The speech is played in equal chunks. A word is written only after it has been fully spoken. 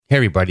Hey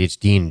everybody, it's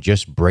Dean,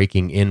 just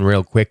breaking in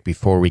real quick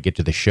before we get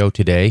to the show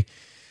today.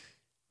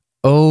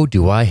 Oh,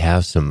 do I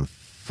have some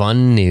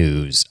fun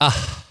news.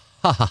 Ah,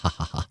 ha, ha,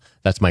 ha, ha.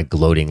 That's my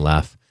gloating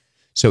laugh.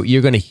 So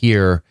you're going to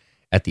hear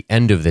at the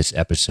end of this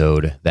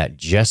episode that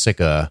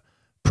Jessica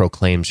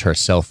proclaims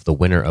herself the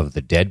winner of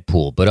the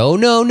Deadpool. But oh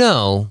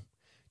no,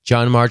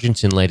 John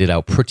Marginson laid it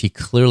out pretty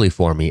clearly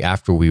for me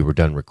after we were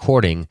done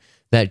recording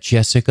that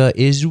Jessica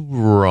is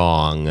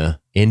wrong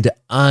and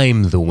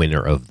I'm the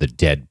winner of the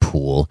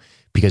Deadpool,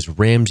 because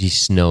Ramsay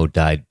Snow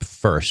died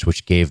first,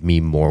 which gave me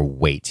more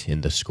weight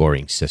in the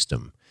scoring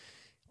system.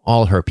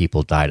 All her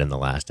people died in the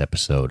last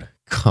episode.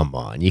 Come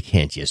on, you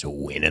can't just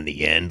win in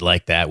the end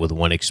like that with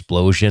one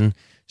explosion.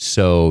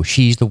 So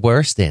she's the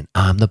worst, and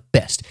I'm the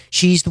best.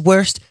 She's the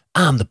worst,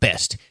 I'm the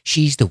best.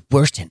 She's the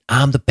worst, and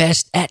I'm the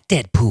best at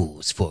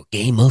Deadpools for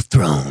Game of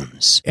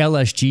Thrones.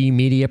 LSG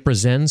Media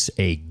presents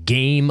a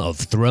Game of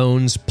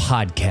Thrones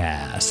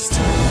podcast.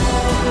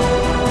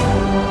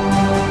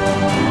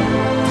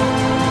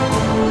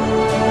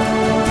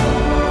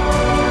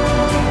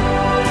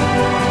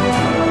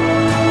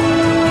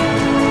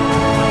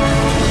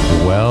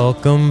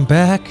 Welcome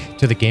back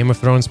to the Game of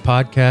Thrones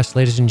podcast,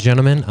 ladies and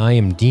gentlemen. I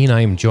am Dean. I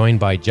am joined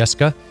by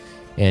Jessica,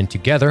 and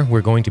together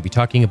we're going to be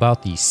talking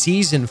about the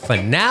season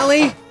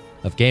finale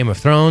of Game of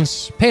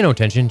Thrones. Pay no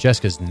attention.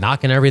 Jessica's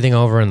knocking everything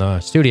over in the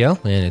studio,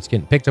 and it's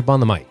getting picked up on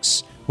the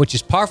mics, which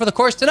is par for the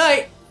course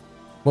tonight.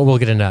 Well, we'll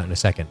get into that in a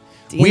second.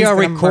 Dean's we are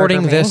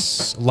recording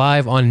this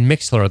live on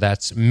Mixlr.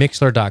 That's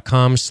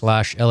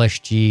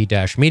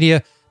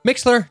mixlr.com/LSG-media,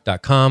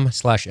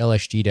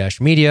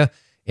 mixlr.com/LSG-media.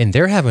 And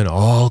they're having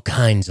all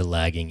kinds of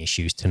lagging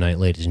issues tonight,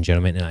 ladies and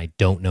gentlemen, and I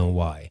don't know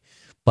why.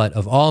 But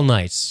of all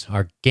nights,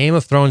 our Game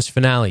of Thrones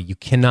finale, you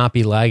cannot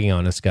be lagging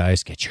on us,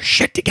 guys. Get your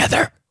shit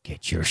together.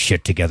 Get your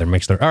shit together,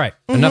 Mixlr. All right,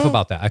 enough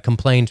about that. I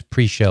complained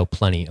pre-show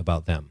plenty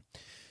about them.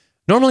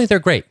 Normally, they're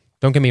great.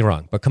 Don't get me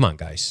wrong, but come on,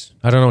 guys.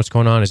 I don't know what's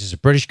going on. Is this a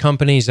British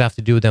company? Does it have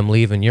to do with them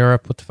leaving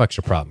Europe? What the fuck's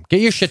your problem?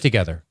 Get your shit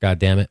together, God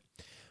damn it.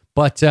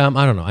 But I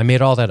don't know. I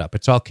made all that up.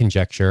 It's all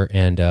conjecture,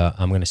 and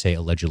I'm going to say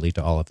allegedly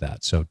to all of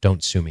that. So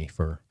don't sue me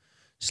for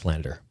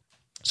slander.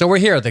 So we're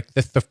here.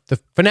 The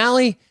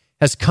finale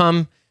has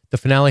come. The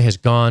finale has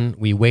gone.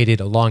 We waited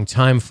a long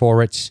time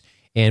for it,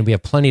 and we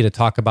have plenty to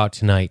talk about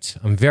tonight.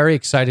 I'm very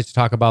excited to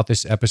talk about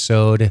this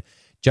episode.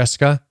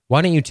 Jessica,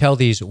 why don't you tell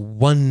these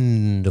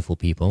wonderful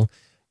people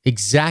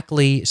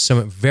exactly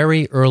some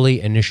very early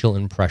initial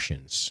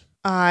impressions?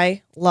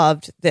 I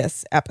loved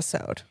this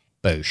episode.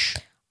 Boosh.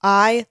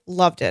 I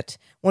loved it.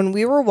 When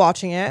we were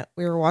watching it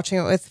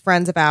with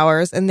friends of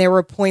ours, and there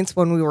were points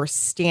when we were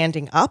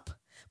standing up,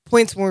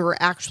 points when we were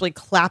actually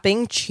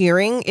clapping,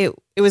 cheering. It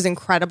was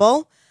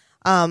incredible.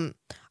 I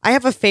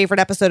have a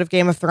favorite episode of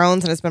Game of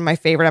Thrones, and it's been my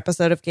favorite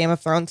episode of Game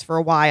of Thrones for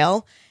a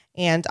while.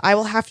 And I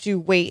will have to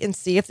wait and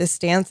see if this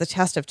stands the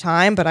test of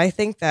time, but I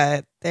think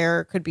that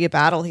there could be a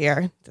battle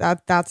here.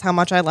 That's how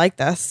much I like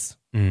this.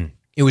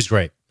 It was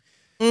great.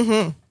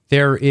 Mm-hmm.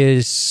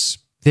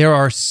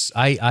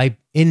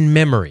 In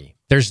memory,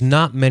 there's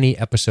not many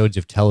episodes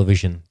of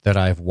television that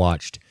I've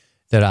watched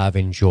that I've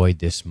enjoyed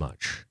this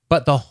much.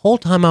 But the whole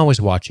time I was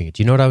watching it,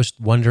 do you know what I was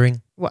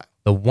wondering? What?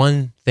 The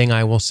one thing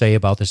I will say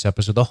about this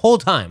episode, the whole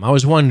time I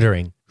was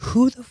wondering,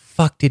 who the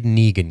fuck did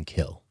Negan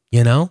kill?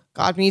 You know?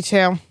 God, me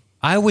too.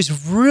 I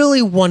was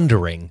really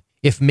wondering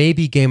if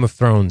maybe Game of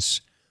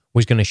Thrones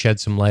was going to shed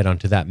some light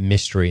onto that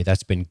mystery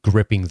that's been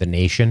gripping the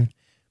nation.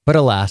 But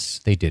alas,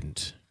 they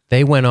didn't.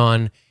 They went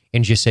on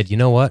and just said, you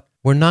know what?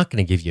 We're not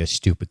going to give you a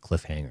stupid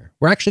cliffhanger.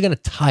 We're actually going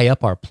to tie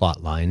up our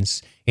plot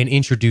lines and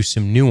introduce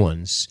some new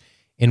ones,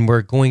 and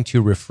we're going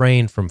to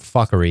refrain from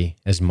fuckery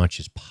as much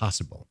as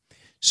possible.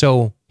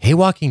 So, hey,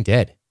 Walking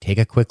Dead, take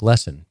a quick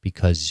lesson,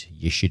 because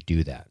you should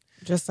do that.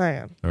 Just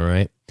saying. All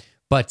right?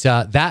 But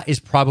that is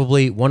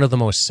probably one of the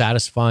most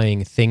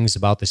satisfying things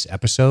about this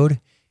episode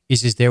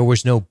is there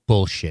was no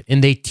bullshit.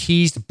 And they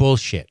teased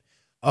bullshit.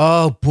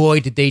 Oh, boy,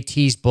 did they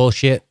tease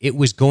bullshit. It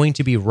was going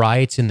to be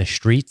riots in the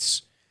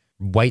streets.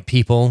 White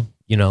people,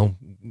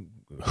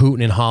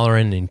 hooting and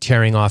hollering and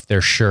tearing off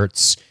their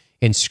shirts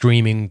and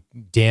screaming,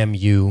 damn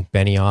you,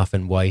 Benioff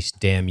and Weiss,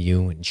 damn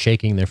you, and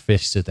shaking their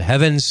fists at the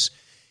heavens.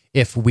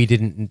 If we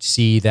didn't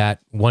see that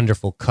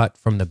wonderful cut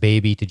from the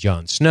baby to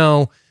Jon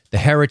Snow, the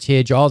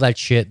heritage, all that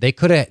shit, they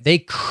could have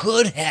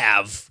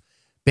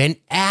been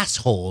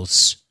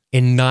assholes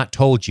and not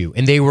told you.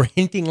 And they were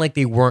hinting like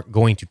they weren't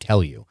going to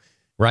tell you,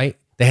 right?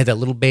 They had that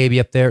little baby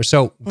up there.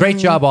 So great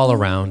job all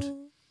around.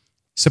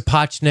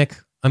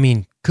 Sapochnik, I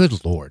mean,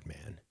 good Lord,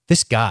 man.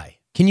 This guy.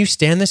 Can you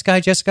stand this guy,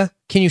 Jessica?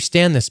 Can you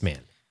stand this man?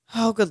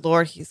 Oh, good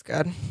Lord, he's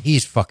good.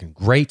 He's fucking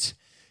great.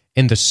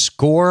 And the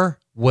score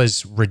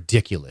was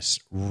ridiculous.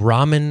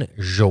 Ramin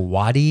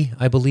Djawadi,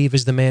 I believe,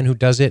 is the man who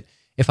does it.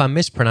 If I'm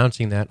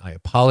mispronouncing that, I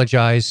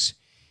apologize.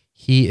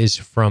 He is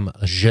from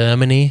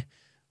Germany.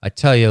 I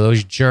tell you,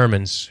 those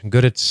Germans,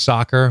 good at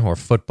soccer or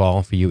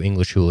football for you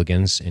English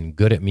hooligans, and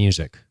good at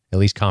music, at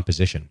least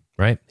composition,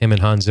 right? Him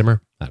and Hans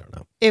Zimmer? I don't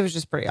know. It was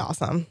just pretty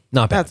awesome.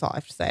 Not bad. That's all I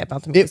have to say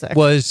about the music. It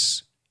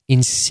was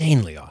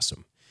insanely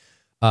awesome.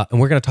 And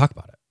we're going to talk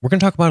about it. we're going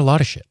to talk about a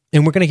lot of shit,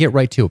 and we're going to get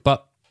right to it.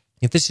 But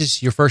if this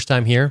is your first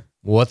time here,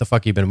 what the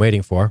fuck you been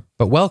waiting for?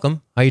 But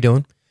welcome. How you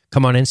doing?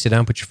 Come on in, sit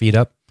down, put your feet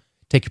up,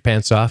 take your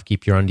pants off,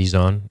 keep your undies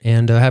on,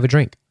 and have a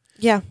drink.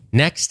 Yeah.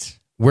 Next,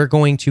 we're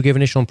going to give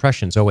initial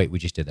impressions. Oh, wait, we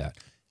just did that.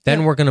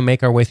 Then we're going to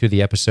make our way through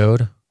the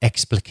episode,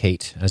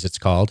 explicate, as it's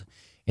called.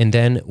 And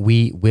then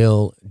we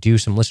will do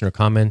some listener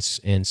comments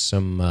and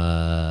some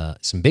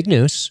big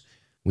news.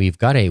 We've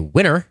got a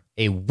winner,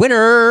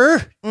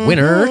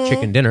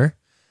 chicken dinner.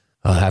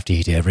 I'll have to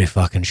eat every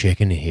fucking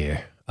chicken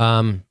here.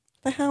 The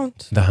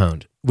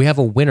Hound. We have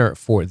a winner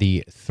for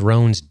the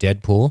Thrones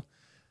Deadpool,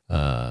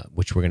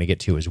 which we're going to get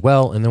to as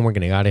well. And then we're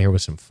going to get out of here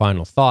with some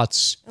final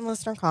thoughts. And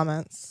listener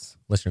comments.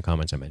 Listener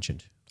comments I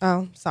mentioned.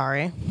 Oh,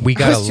 sorry. We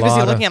got I was too busy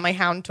lot looking at my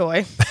Hound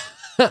toy.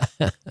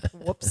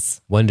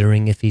 Whoops.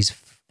 Wondering if he's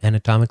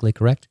anatomically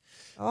correct.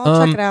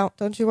 I'll check it out.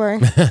 Don't you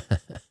worry.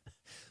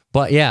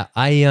 But yeah,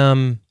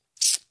 I'm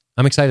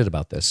excited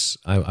about this.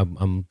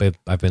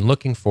 I've been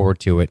looking forward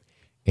to it,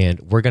 and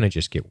we're gonna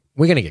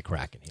get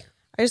cracking here.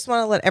 I just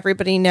want to let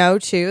everybody know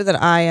too that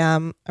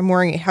I'm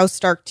wearing a House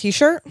Stark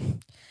t-shirt.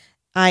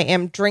 I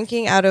am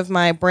drinking out of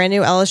my brand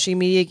new LSG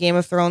Media Game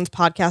of Thrones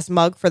podcast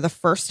mug for the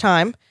first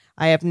time.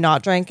 I have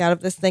not drank out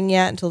of this thing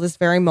yet until this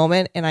very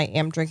moment, and I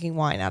am drinking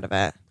wine out of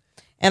it.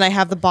 And I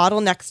have the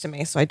bottle next to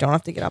me, so I don't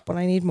have to get up when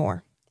I need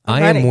more.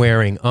 I am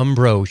wearing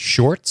Umbro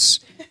shorts,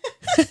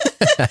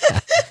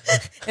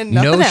 and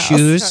no nothing else.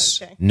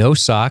 shoes, Okay. no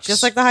socks.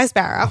 Just like the High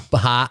Sparrow.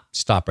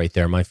 Stop right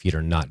there. My feet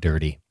are not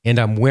dirty. And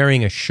I'm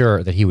wearing a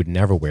shirt that he would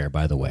never wear,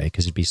 by the way,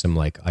 because it'd be some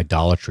like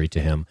idolatry to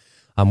him.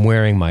 I'm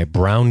wearing my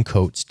Brown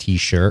Coats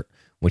t-shirt,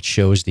 which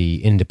shows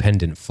the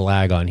independent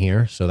flag on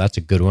here. So that's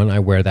a good one. I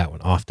wear that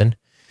one often.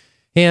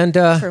 And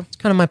it's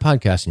kind of my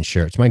podcasting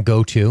shirt. It's my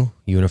go-to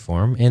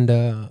uniform. And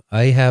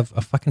I have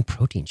a fucking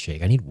protein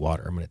shake. I need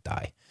water. I'm going to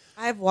die.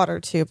 I have water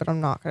too, but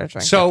I'm not going to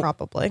drink So- it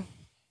probably.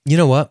 You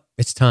know what?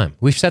 It's time.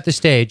 We've set the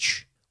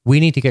stage.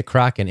 We need to get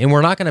cracking. And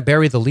we're not going to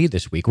bury the lead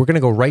this week. We're going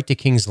to go right to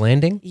King's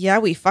Landing, Yeah,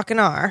 we fucking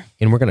are.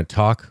 and we're going to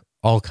talk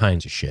all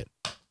kinds of shit.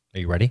 Are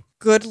you ready?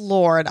 Good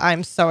Lord,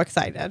 I'm so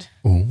excited.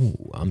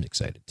 Ooh, I'm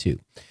excited too.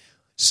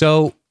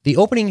 So the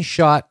opening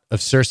shot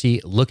of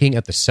Cersei looking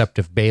at the Sept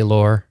of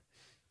Baelor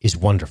is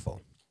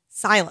wonderful.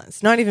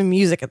 Silence, not even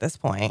music at this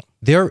point.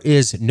 There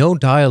is no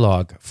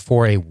dialogue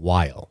for a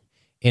while.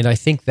 And I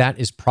think that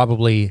is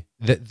probably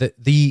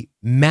the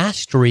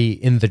mastery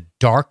in the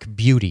dark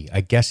beauty, I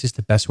guess is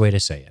the best way to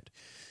say it.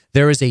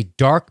 There is a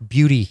dark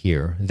beauty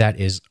here that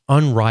is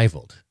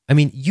unrivaled. I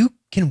mean, you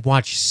can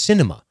watch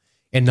cinema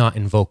and not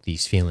invoke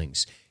these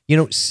feelings. You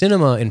know,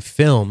 cinema and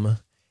film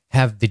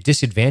have the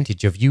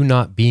disadvantage of you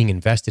not being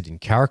invested in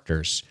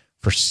characters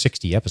for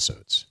 60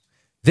 episodes.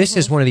 This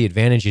is one of the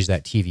advantages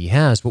that TV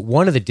has, but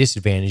one of the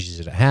disadvantages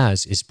that it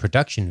has is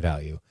production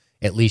value,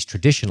 at least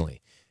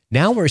traditionally.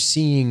 Now we're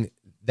seeing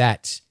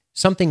that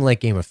something like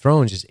Game of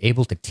Thrones is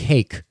able to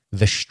take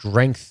the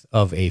strength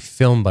of a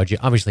film budget,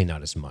 obviously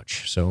not as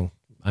much, so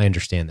I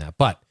understand that,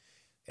 but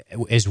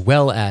as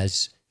well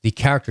as the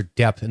character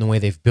depth and the way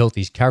they've built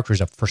these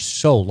characters up for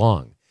so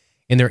long,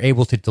 and they're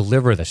able to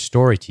deliver the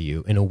story to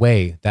you in a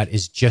way that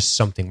is just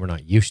something we're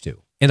not used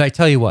to. And I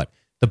tell you what,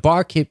 the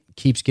bar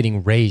keeps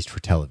getting raised for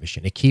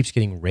television. It keeps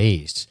getting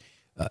raised,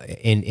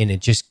 and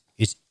it just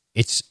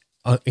it's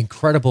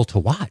incredible to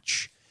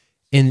watch.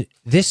 And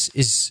this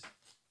is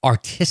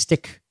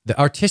artistic. The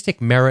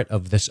artistic merit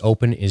of this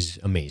open is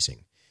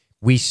amazing.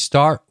 We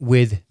start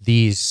with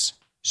these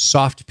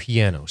soft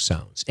piano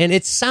sounds, and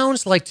it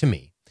sounds like to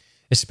me,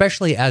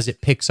 especially as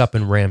it picks up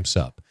and ramps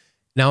up.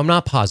 Now, I'm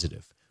not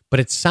positive, but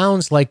it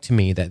sounds like to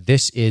me that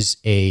this is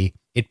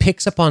it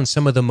picks up on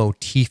some of the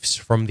motifs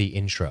from the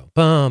intro.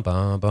 Bum,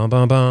 bum, bum,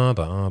 bum, bum,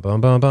 bum,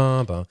 bum, bum,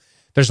 bum, bum.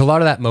 There's a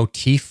lot of that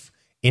motif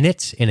in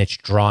it, and it's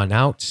drawn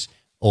out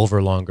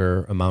over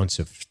longer amounts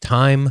of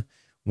time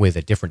with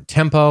a different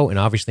tempo and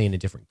obviously in a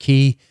different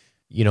key.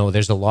 You know,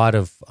 there's a lot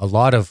of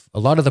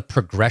the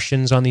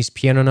progressions on these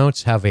piano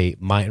notes have a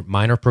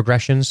minor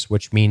progressions,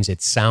 which means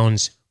it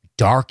sounds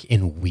dark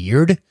and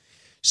weird.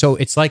 So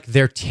it's like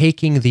they're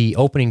taking the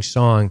opening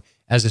song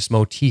as this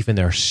motif and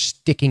they're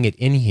sticking it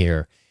in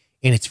here,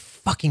 and it's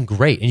fucking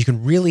great. And you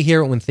can really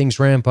hear it when things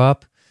ramp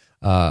up.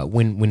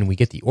 When we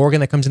get the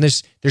organ that comes in,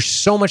 there's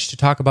so much to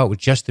talk about with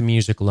just the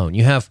music alone.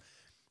 You have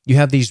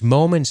these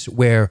moments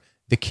where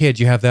the kids,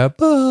 you have that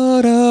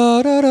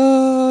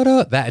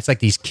that it's like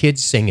these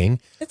kids singing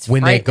It's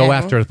when they go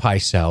frightening. after the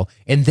Pycelle,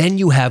 and then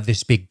you have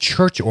this big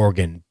church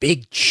organ,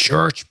 big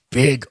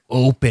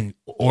open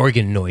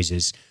organ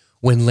noises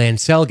when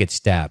Lancel gets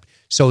stabbed.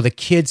 So the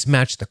kids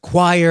match the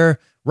choir,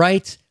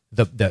 right?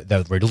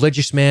 The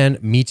religious man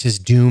meets his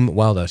doom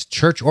while the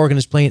church organ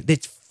is playing.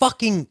 It's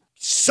fucking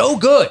so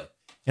good.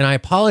 And I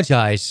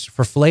apologize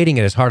for flating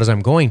it as hard as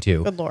I'm going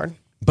to. Good Lord.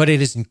 But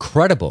it is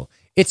incredible.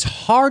 It's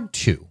hard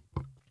to,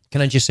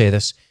 can I just say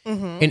this?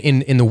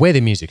 In the way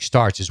the music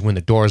starts is when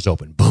the doors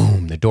open.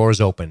 Boom, the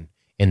doors open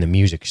and the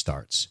music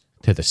starts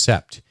to the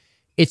sept.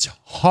 It's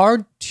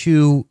hard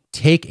to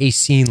take a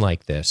scene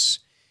like this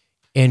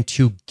and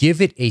to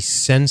give it a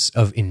sense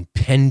of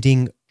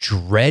impending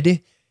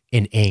dread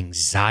and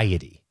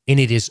anxiety, and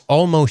it is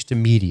almost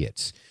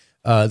immediate.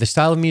 The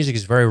style of music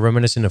is very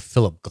reminiscent of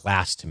Philip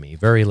Glass to me,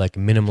 very like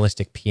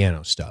minimalistic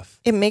piano stuff.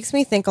 It makes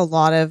me think a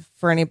lot of,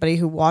 for anybody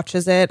who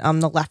watches it,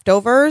 The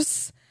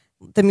Leftovers.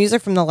 The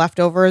music from The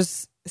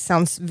Leftovers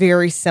sounds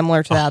very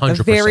similar to that. 100%.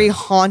 The very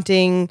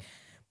haunting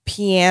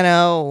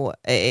piano.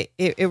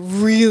 It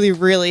really,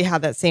 really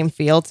had that same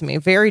feel to me.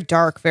 Very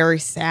dark, very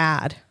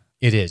sad.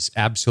 It is,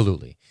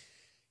 absolutely.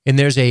 And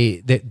there's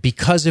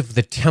because of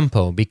the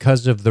tempo,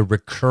 because of the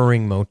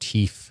recurring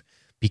motif,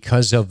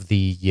 because of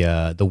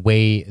the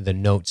way the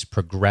notes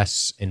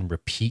progress and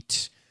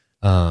repeat,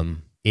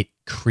 it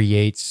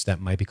creates, that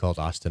might be called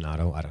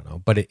ostinato, I don't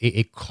know, but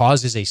it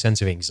causes a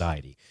sense of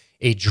anxiety,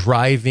 a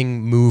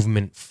driving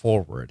movement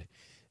forward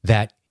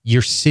that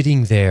you're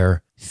sitting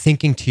there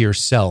thinking to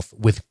yourself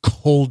with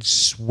cold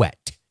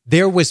sweat.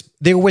 There was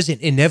an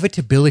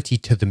inevitability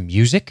to the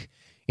music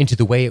and to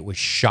the way it was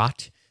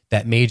shot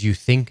that made you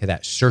think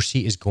that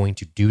Cersei is going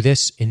to do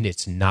this and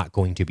it's not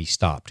going to be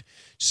stopped.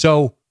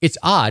 So it's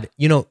odd.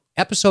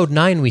 Episode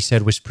 9 we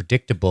said was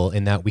predictable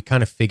in that we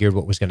kind of figured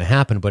what was going to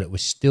happen, but it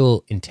was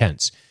still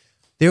intense.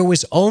 There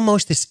was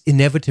almost this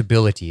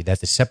inevitability that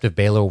the Sept of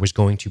Baelor was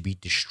going to be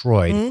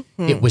destroyed.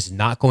 Mm-hmm. It was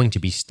not going to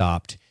be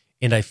stopped.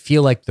 And I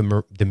feel like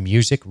the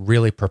music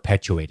really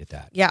perpetuated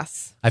that.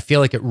 Yes. I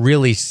feel like it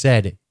really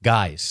said,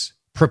 guys,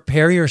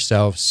 prepare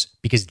yourselves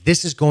because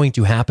this is going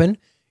to happen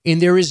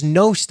and there is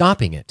no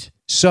stopping it.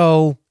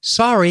 So,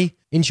 sorry,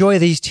 enjoy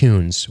these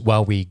tunes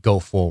while we go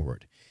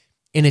forward.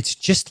 And it's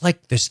just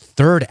like this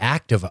third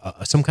act of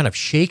some kind of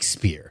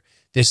Shakespeare.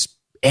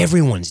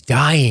 Everyone's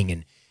dying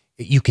and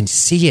you can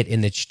see it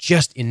and it's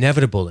just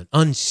inevitable and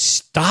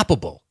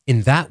unstoppable.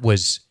 And that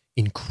was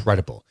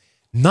incredible.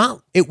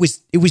 It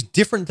was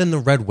different than the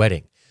Red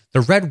Wedding. The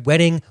Red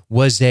Wedding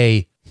was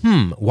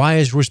why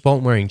is Roose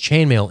Bolton wearing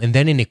chainmail? And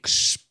then an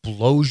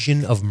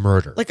explosion of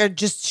murder. Like a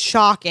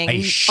shocking,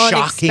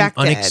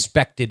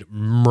 unexpected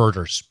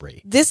murder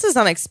spree. This is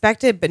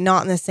unexpected, but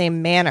not in the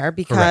same manner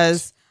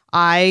because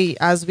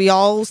as we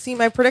all see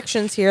my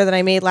predictions here that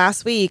I made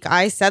last week,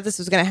 I said this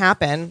was going to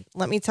happen.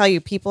 Let me tell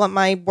you, people at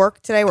my work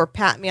today were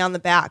patting me on the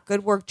back.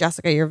 Good work,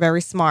 Jessica. You're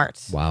very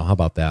smart. Wow, how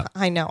about that?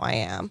 I know I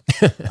am.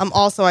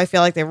 Also, I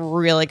feel like they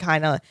really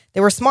they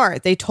were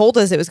smart. They told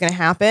us it was going to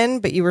happen,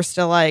 but you were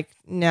still like,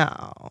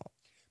 no.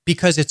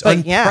 Because it's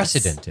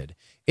unprecedented.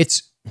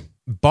 It's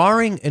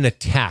barring an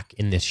attack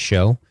in this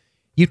show,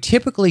 you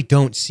typically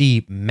don't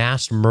see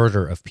mass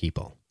murder of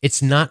people.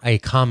 It's not a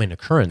common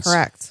occurrence.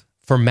 Correct.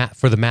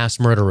 For the mass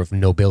murder of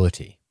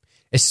nobility,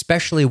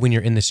 especially when you're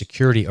in the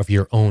security of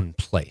your own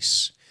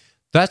place.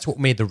 That's what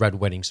made the Red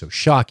Wedding so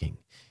shocking.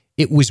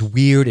 It was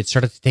weird. It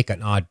started to take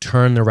an odd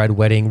turn, the Red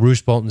Wedding.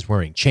 Roose Bolton's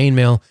wearing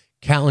chainmail.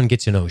 Catelyn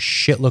gets an oh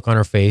shit look on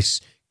her face.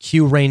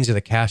 Q reigns of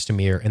the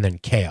Castamere, and then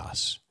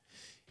chaos.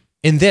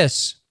 In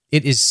this,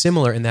 it is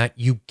similar in that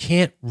you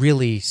can't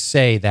really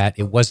say that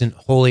it wasn't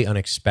wholly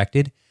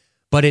unexpected,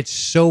 but it's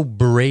so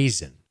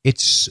brazen.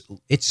 It's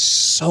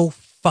so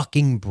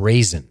fucking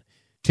brazen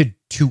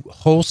to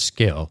whole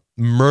scale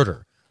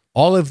murder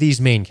all of these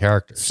main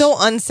characters. So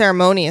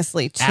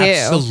unceremoniously too.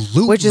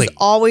 Absolutely. Which is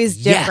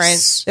always different.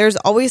 Yes. There's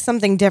always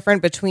something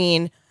different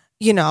between,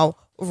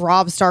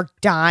 Robb Stark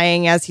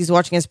dying as he's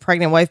watching his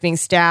pregnant wife being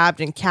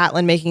stabbed and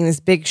Catelyn making this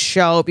big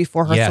show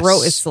before her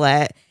throat is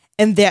slit.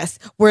 And this,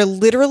 where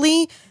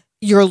literally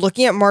you're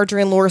looking at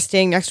Marjorie and Laura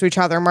staying next to each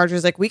other. And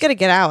Marjorie's like, we got to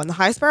get out. And the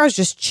High Sparrow's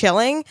just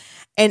chilling.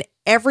 And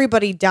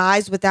everybody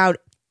dies without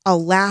a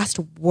last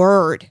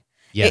word.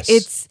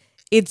 Yes.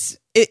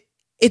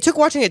 It took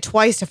watching it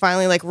twice to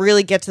finally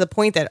really get to the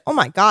point that, oh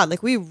my God,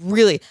 we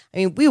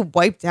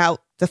wiped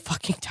out the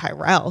fucking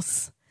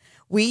Tyrells.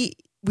 We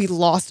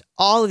lost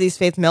all of these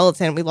Faith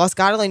Militant. We lost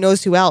God only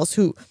knows who else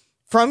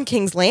from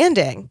King's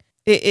Landing.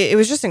 It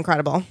was just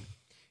incredible.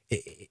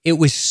 It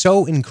was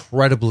so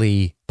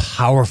incredibly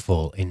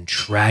powerful and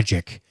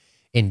tragic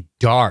and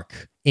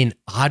dark and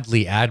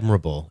oddly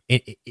admirable.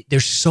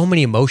 There's so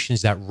many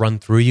emotions that run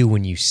through you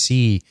when you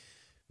see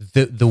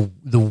the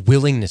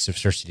willingness of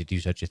Cersei to do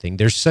such a thing.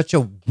 There's such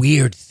a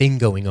weird thing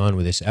going on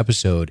with this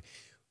episode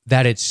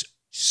that it's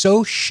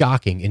so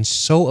shocking and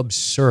so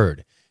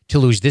absurd to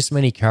lose this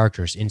many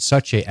characters in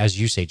such a, as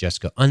you say,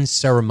 Jessica,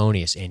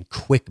 unceremonious and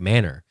quick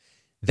manner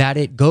that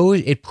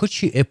it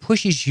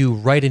pushes you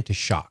right into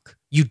shock.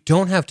 You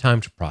don't have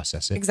time to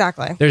process it.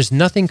 Exactly. There's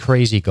nothing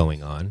crazy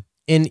going on.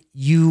 And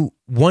you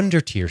wonder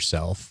to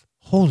yourself,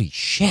 holy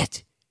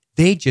shit,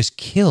 they just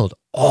killed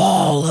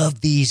all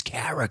of these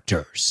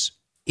characters.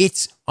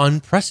 It's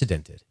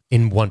unprecedented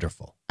and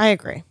wonderful. I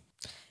agree.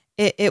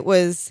 It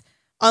was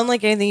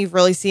unlike anything you've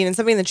really seen. And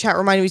somebody in the chat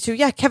reminded me too,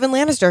 Kevin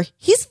Lannister,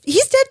 he's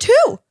dead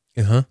too.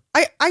 Uh-huh.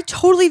 I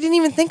totally didn't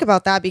even think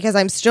about that because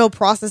I'm still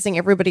processing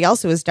everybody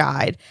else who has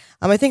died.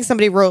 I think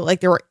somebody wrote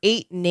there were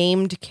 8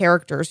 named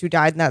characters who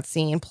died in that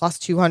scene plus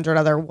 200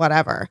 other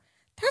whatever.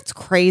 That's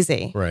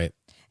crazy. Right.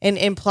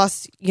 And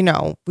plus,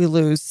 we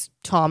lose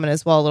Tommen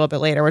as well a little bit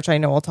later, which I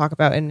know we'll talk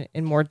about in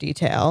more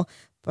detail.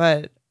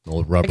 But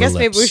Old rubber I guess lips.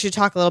 maybe we should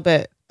talk a little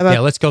bit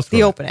about let's go through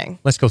the opening.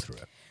 Let's go through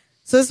it.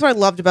 So this is what I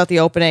loved about the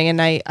opening.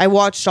 And I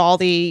watched all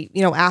the,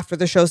 after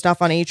the show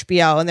stuff on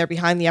HBO and their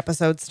behind the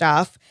episode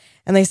stuff.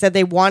 And they said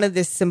they wanted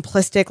this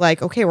simplistic,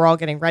 like, okay, we're all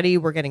getting ready.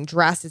 We're getting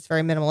dressed. It's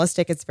very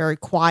minimalistic. It's very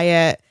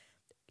quiet.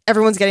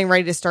 Everyone's getting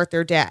ready to start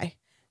their day.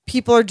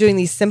 People are doing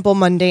these simple,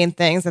 mundane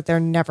things that they're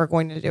never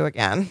going to do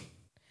again.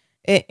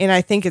 And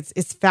I think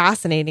it's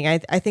fascinating.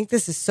 I think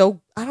this is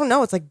so, I don't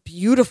know, it's like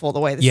beautiful the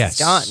way this is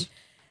done.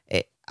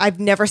 I've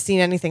never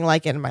seen anything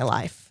like it in my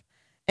life.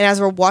 And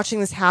as we're watching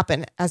this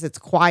happen, as it's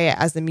quiet,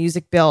 as the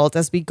music builds,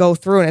 as we go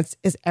through, and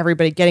it's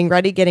everybody getting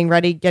ready.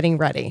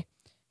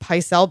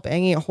 Pycelle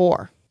banging a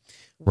whore.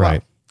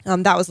 Right. Well,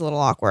 that was a little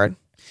awkward.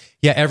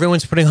 Yeah,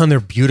 everyone's putting on their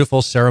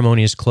beautiful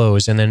ceremonious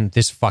clothes, and then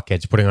this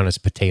fuckhead's putting on his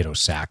potato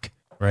sack,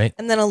 right?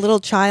 And then a little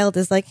child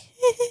is like,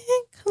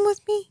 come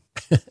with me.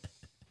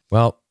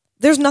 Well,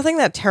 there's nothing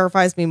that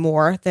terrifies me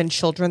more than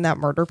children that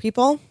murder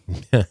people.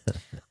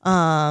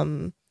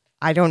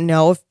 I don't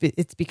know if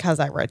it's because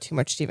I read too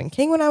much Stephen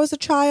King when I was a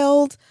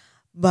child,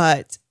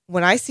 but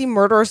when I see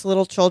murderous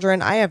little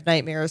children, I have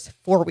nightmares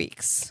for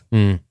weeks.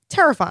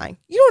 Terrifying.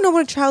 You don't know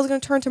when a child's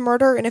going to turn to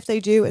murder, and if they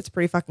do, it's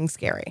pretty fucking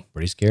scary.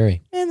 pretty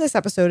scary. And this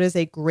episode is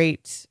a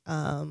great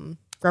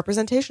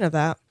representation of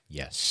that.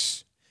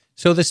 Yes.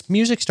 So this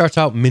music starts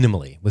out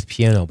minimally with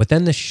piano, but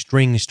then the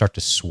strings start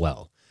to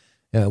swell.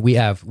 We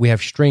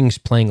have strings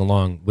playing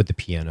along with the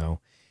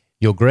piano.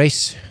 Your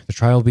Grace, the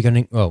trial will be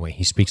getting... Oh, wait,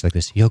 he speaks like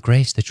this. Your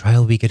Grace, the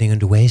trial will be getting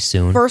underway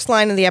soon. First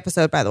line of the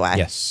episode, by the way.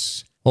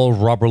 Yes. Old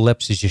Rubber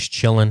Lips is just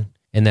chilling.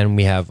 And then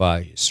we have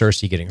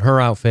Cersei getting her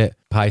outfit,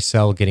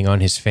 Pycelle getting on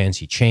his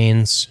fancy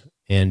chains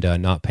and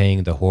not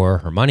paying the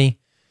whore her money.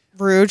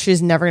 Rude.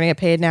 She's never going to get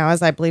paid now,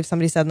 as I believe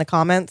somebody said in the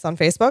comments on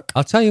Facebook.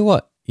 I'll tell you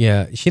what.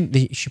 Yeah,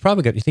 she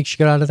probably got... You think she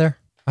got out of there?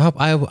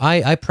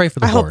 I pray for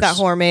the whores. I hope that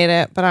whore made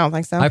it, but I don't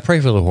think so. I pray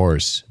for the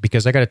whores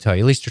because I got to tell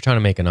you, at least you're trying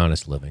to make an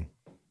honest living.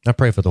 I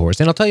pray for the whores.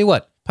 And I'll tell you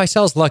what,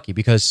 Pycelle's lucky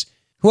because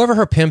whoever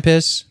her pimp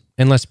is,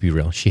 and let's be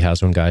real, she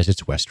has one, guys,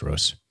 it's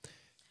Westeros.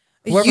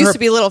 It used to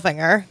be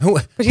Littlefinger,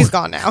 but he's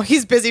gone now.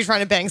 He's busy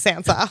trying to bang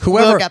Sansa.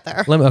 We'll get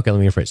there. Let me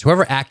rephrase.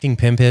 Whoever acting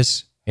pimp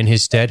is in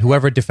his stead,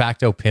 whoever de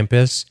facto pimp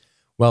is,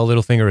 while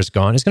Littlefinger is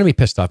gone, is going to be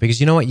pissed off because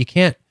you know what? You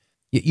can't,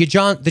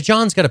 the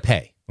Johns got to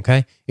pay,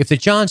 okay? If the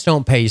Johns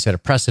don't pay, you set a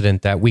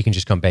precedent that we can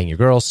just come bang your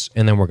girls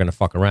and then we're going to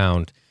fuck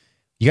around.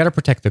 You got to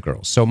protect the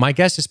girls. So my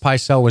guess is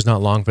Pycelle was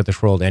not long for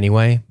this world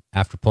anyway.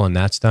 After pulling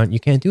that stunt, you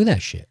can't do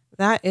that shit.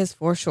 That is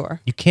for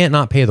sure. You can't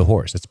not pay the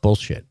horse. That's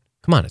bullshit.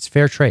 Come on, it's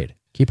fair trade.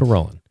 Keep it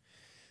rolling.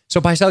 So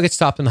Pycelle gets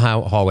stopped in the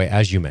hallway,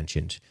 as you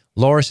mentioned.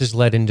 Loras is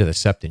led into the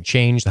Septon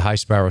Change. The High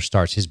Sparrow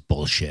starts his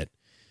bullshit.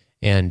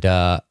 And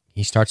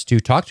he starts to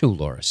talk to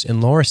Loras.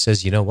 And Loras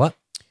says, you know what?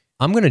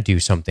 I'm going to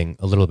do something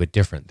a little bit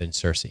different than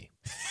Cersei.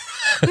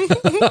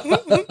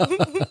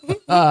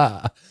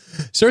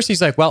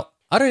 Cersei's like, well,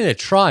 I don't need a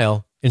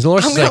trial. And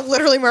Loras I'm going to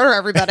literally murder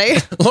everybody.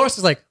 Loras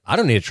is like, I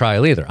don't need a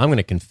trial either. I'm going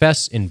to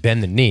confess and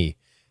bend the knee.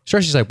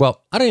 Cersei's like,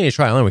 well, I don't need a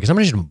trial anyway because I'm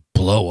going to just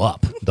blow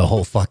up the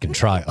whole fucking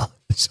trial.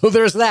 So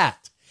there's that.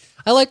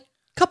 I like a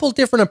couple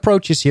different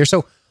approaches here.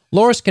 So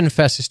Loras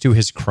confesses to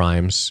his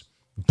crimes,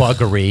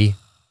 buggery,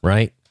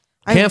 right?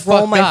 Can't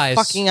roll my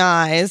fucking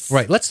eyes.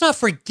 Right. Let's not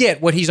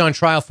forget what he's on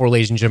trial for,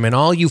 ladies and gentlemen.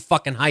 All you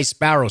fucking High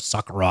Sparrow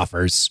sucker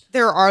offers.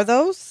 There are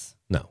those?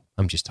 No,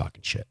 I'm just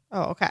talking shit.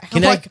 Oh, okay.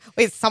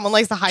 Wait, someone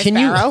likes the High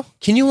Sparrow?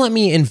 Can you let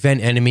me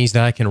invent enemies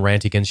that I can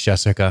rant against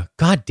Jessica?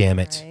 God damn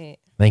it. Right.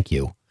 Thank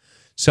you.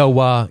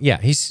 So,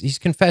 he's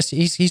confessed.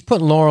 He's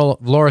putting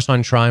Loras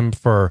on trial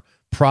for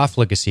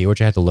profligacy,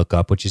 which I had to look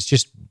up, which is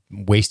just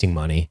wasting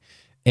money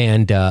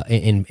and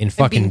in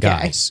fucking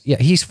guys.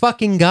 Yeah, he's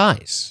fucking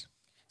guys.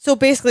 So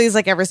basically, he's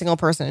like every single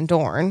person in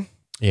Dorne.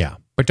 Yeah,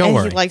 but don't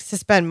worry. He likes to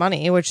spend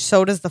money, which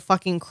so does the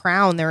fucking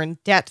Crown. They're in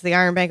debt to the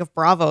Iron Bank of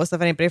Braavos, if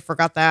anybody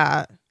forgot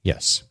that.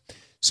 Yes.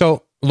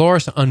 So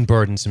Loras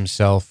unburdens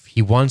himself.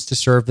 He wants to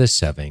serve the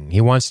Seven. He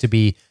wants to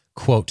be,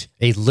 quote,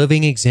 a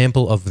living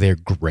example of their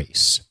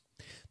grace.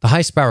 The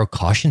High Sparrow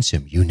cautions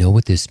him, you know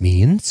what this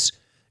means?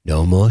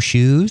 No more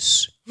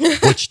shoes,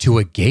 which to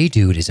a gay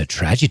dude is a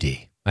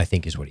tragedy, I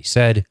think is what he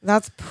said.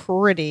 That's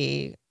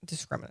pretty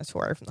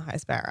discriminatory from the High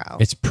Sparrow.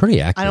 It's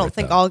pretty accurate. I don't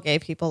think though. all gay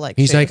people like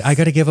He's shoes. like, I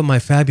got to give up my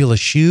fabulous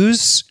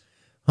shoes?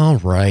 All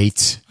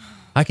right.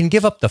 I can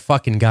give up the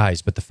fucking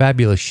guys, but the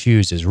fabulous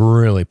shoes is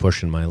really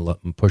pushing my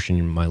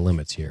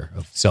limits here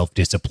of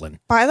self-discipline.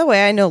 By the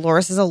way, I know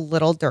Loras is a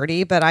little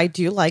dirty, but I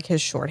do like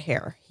his short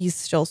hair. He's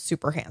still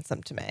super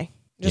handsome to me.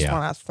 Just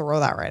want to throw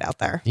that right out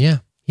there. Yeah.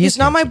 He's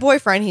not my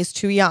boyfriend. He's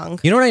too young.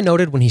 You know what I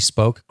noted when he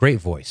spoke? Great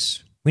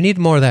voice. We need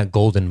more of that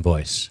golden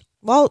voice.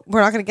 Well,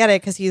 we're not going to get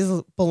it because he's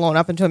blown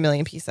up into a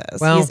million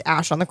pieces. Well, he's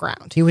ash on the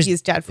ground.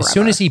 He's dead forever. As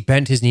soon as he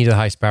bent his knee to the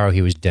High Sparrow,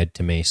 he was dead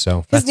to me.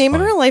 So his name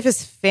in real life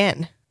is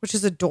Finn, which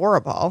is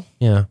adorable.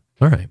 Yeah.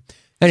 All right.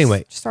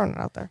 Anyway. Just throwing it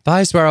out there. The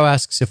High Sparrow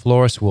asks if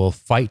Loras will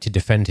fight to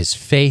defend his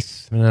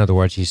faith. In other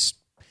words,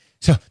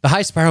 So the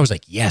High Sparrow was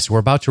like, yes, we're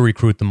about to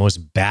recruit the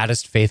most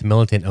baddest faith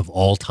militant of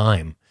all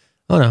time.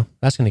 Oh, no.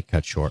 That's going to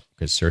cut short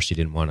because Cersei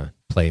didn't want to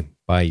play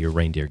by your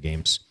reindeer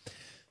games.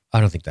 I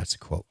don't think that's the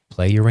quote.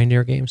 Play your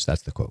reindeer games.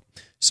 That's the quote.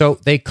 So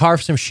they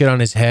carved some shit on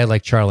his head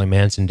like Charlie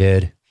Manson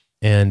did.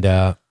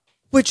 And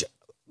Which,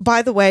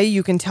 by the way,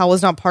 you can tell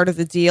was not part of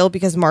the deal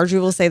because Marjorie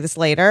will say this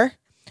later.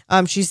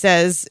 She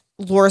says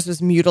Loris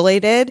was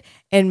mutilated,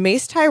 and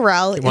Mace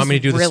Tyrell is want me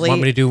to do really this?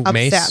 Want me to do upset.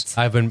 Mace?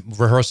 I've been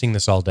rehearsing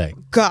this all day.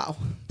 Go.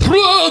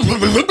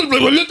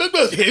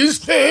 His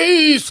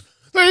face.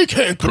 They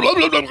can't.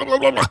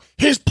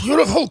 His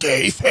beautiful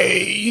gay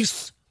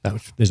face.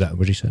 Is that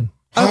what he said?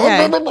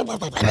 Okay.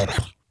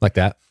 Like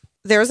that?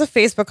 There was a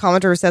Facebook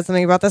commenter who said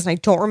something about this, and I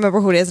don't remember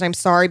who it is, and I'm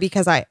sorry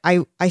because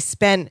I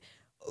spent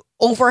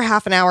over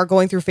half an hour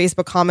going through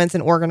Facebook comments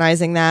and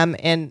organizing them,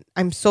 and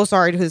I'm so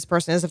sorry to who this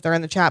person is. If they're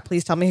in the chat,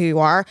 please tell me who you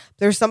are.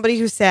 There's somebody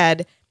who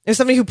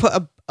put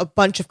a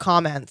bunch of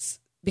comments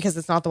because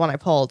it's not the one I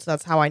pulled, so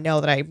that's how I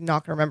know that I'm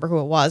not going to remember who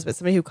it was, but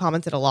somebody who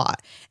commented a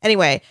lot.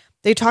 Anyway,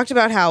 they talked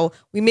about how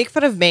we make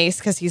fun of Mace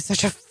because he's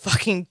such a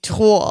fucking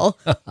tool.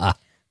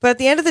 But at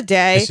the end of the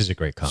day, This is a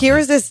great comment. here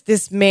is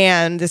this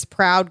man, this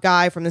proud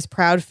guy from this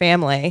proud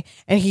family,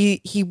 and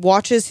he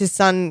watches his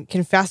son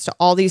confess to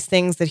all these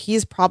things that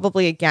he's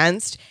probably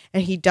against,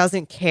 and he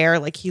doesn't care.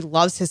 Like, he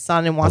loves his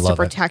son and wants to love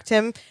it. protect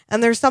him.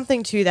 And there's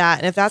something to that.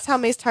 And if that's how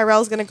Mace Tyrell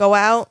is going to go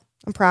out,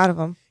 I'm proud of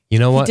him. You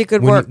know what? did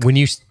good when, work. When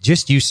you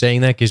saying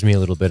that gives me a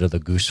little bit of the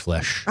goose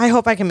flesh. I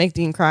hope I can make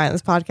Dean cry on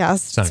this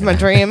podcast. not It's my gonna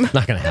dream.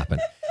 Not going to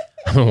happen.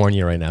 I'm going to warn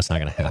you right now. It's not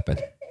going to happen.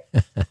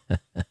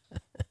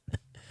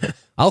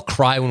 I'll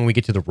cry when we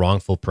get to the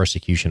wrongful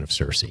persecution of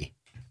Cersei.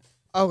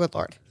 Oh, good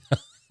Lord.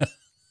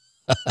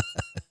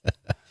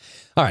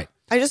 All right.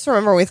 I just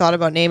remember we thought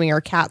about naming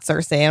our cat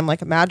Cersei, and I'm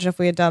like, imagine if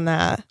we had done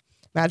that.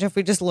 Imagine if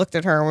we just looked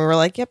at her and we were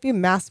like, yep, you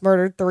mass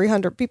murdered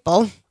 300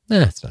 people.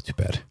 It's not too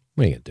bad.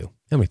 What are you going to do?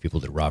 How many people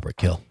did Robert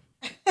kill?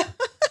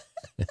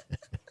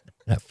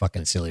 That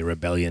fucking silly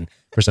rebellion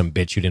for some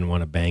bitch who didn't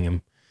want to bang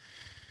him.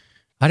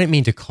 I didn't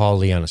mean to call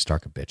Lyanna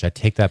Stark a bitch. I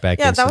take that back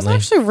Yeah, instantly. that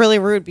was actually really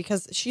rude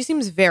because she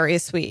seems very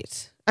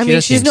sweet. I She mean,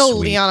 does she's seem no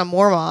sweet. Lyanna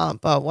Mormont,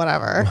 but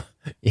whatever.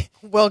 Yeah.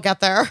 We'll get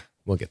there.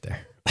 We'll get there.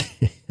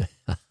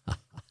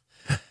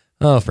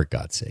 Oh, for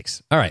God's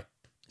sakes. All right.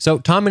 So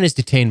Tommen is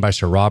detained by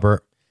Sir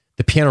Robert.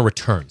 The piano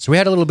returns. So we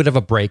had a little bit of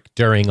a break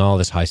during all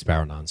this High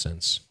Sparrow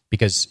nonsense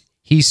because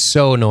he's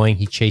so annoying.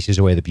 He chases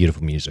away the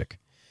beautiful music.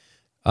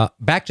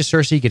 Back to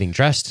Cersei getting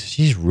dressed.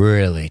 She's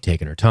really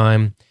taking her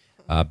time.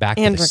 Back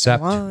And to the drinking Sept.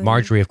 wine.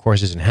 Marjorie, of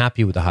course, isn't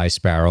happy with the High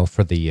Sparrow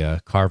for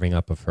the carving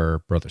up of her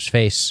brother's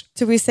face.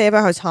 Did we say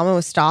about how Tommen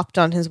was stopped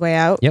on his way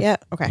out? Yep. Yeah.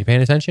 Okay. You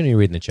paying attention or are you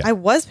reading the chat? I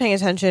was paying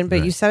attention, but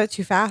Right. you said it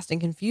too fast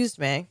and confused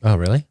me. Oh,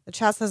 really? The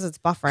chat says it's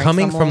buffering.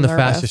 Coming so I'm a from the little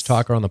nervous. fastest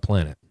talker on the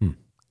planet.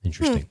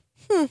 Interesting.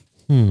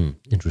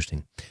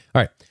 Interesting.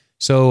 All right.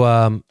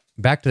 So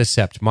back to the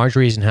Sept.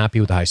 Marjorie isn't happy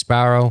with the High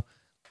Sparrow.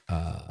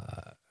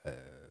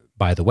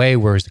 By the way,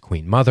 where's the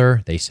Queen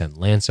Mother? They send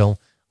Lancel.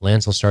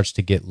 Lancel starts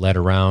to get led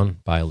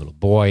around by a little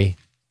boy,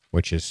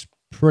 which is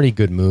pretty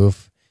good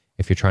move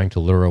if you're trying to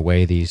lure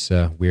away these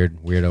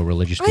weirdo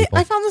religious people.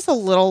 I found this a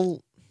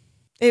little.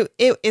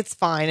 It's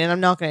fine, and I'm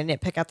not going to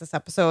nitpick at this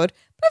episode,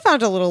 but I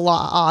found it a little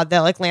odd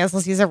that like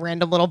Lancel sees a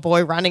random little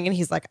boy running, and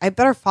he's like, "I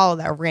better follow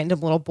that random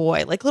little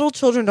boy." Like little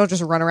children don't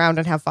just run around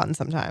and have fun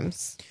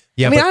sometimes.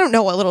 Yeah, I mean, but- I don't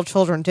know what little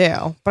children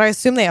do, but I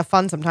assume they have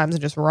fun sometimes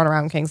and just run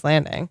around King's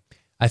Landing.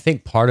 I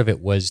think part of it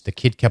was the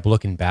kid kept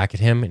looking back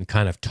at him and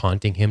kind of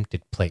taunting him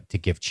to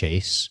give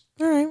chase.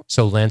 All right.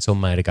 So Lancel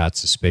might have got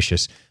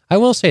suspicious. I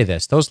will say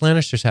this. Those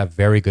Lannisters have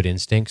very good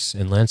instincts,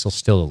 and Lancel's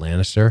still a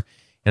Lannister.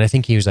 And I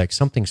think he was like,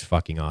 something's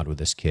fucking odd with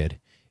this kid.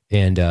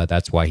 And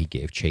that's why he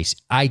gave chase.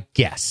 I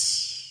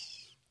guess.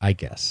 I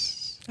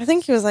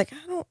think he was like,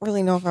 I don't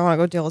really know if I want to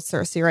go deal with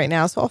Cersei right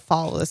now, so I'll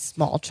follow this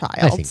small child.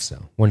 I think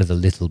so. One of the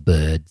little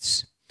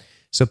birds.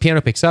 So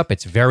piano picks up.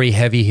 It's very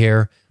heavy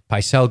here.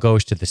 Pycelle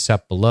goes to the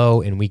Sept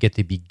below, and we get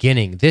the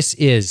beginning. This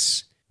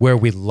is where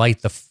we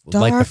light the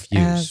Dark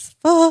fuse. as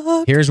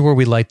fuck. Here's where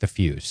we light the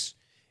fuse,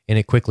 and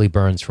it quickly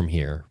burns from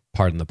here.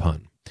 Pardon the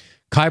pun.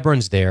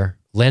 Qyburn's there.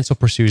 Lancel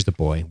pursues the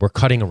boy. We're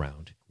cutting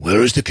around.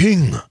 Where is the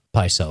king?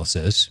 Pycelle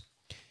says.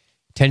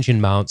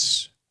 Tension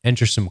mounts.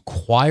 Enter some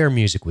choir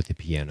music with the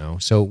piano.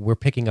 So we're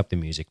picking up the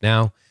music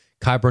now.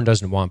 Qyburn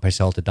doesn't want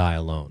Pycelle to die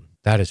alone.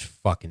 That is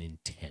fucking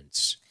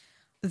intense.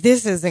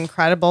 This is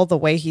incredible, the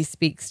way he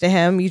speaks to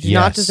him. You do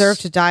not Yes. deserve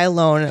to die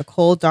alone in a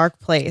cold, dark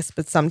place,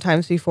 but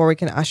sometimes before we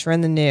can usher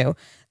in the new,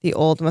 the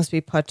old must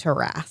be put to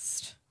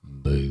rest.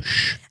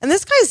 Boosh. And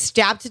this guy's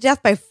stabbed to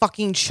death by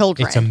fucking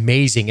children. It's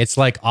amazing. It's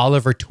like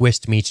Oliver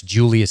Twist meets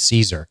Julius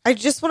Caesar I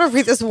just want to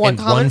read this one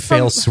in one comment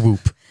fell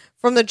swoop.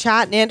 from the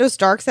chat. Nando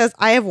Stark says,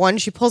 I have one.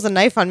 She pulls a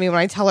knife on me when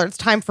I tell her it's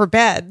time for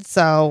bed.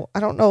 So I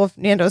don't know if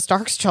Nando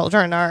Stark's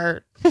children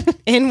are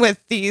in with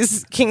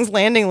these King's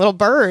Landing little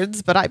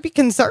birds, but I'd be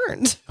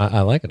concerned.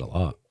 I like it a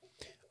lot.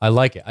 I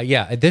like it.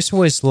 Yeah, this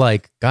was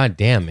like, God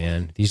damn,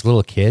 man. These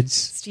little kids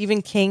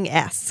Stephen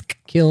King-esque.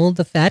 killed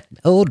the fat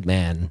old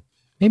man.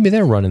 Maybe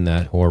they're running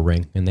that whore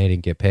ring and they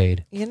didn't get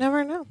paid. You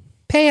never know.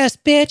 Pay us,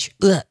 bitch.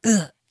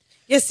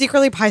 You Yeah,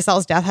 secretly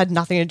Pycelle's death had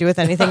nothing to do with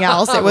anything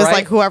else. It was Right.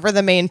 like whoever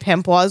the main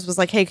pimp was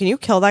like, hey, can you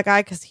kill that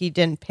guy? Because he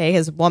didn't pay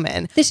his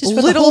woman. This is for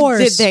the Little horse.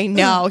 did they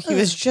know he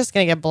was just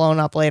going to get blown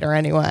up later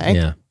anyway.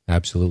 Yeah,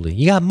 absolutely.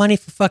 You got money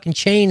for fucking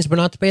chains, but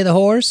not to pay the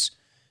horse?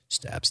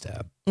 Stab,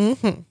 stab.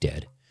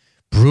 Dead.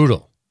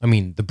 Brutal. I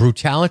mean, the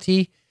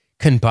brutality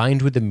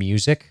combined with the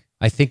music,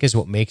 I think, is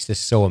what makes this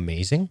so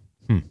amazing.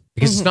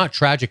 Because it's not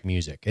tragic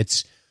music.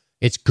 It's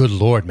good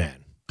Lord,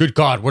 man. Good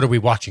God, what are we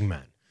watching,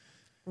 man?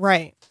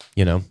 Right.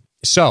 You know?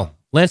 So,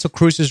 Lancel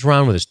cruises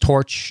around with his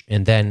torch,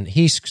 and then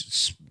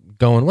he's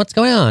going, what's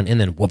going on? And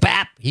then,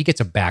 whoop-bap, he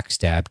gets a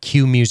backstab.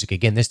 Cue music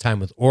again, this time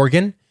with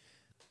organ.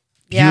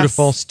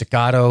 Beautiful Yes.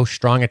 staccato,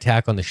 strong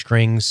attack on the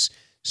strings.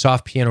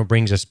 Soft piano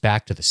brings us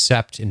back to the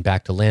sept and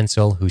back to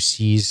Lancel, who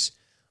sees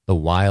the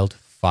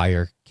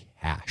wildfire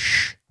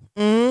cache.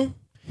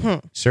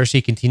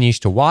 Cersei continues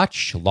to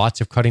watch. Lots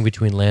of cutting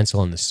between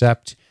Lancel and the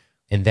sept.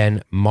 And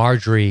then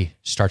Marjorie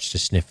starts to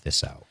sniff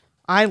this out.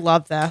 I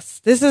love this.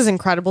 This is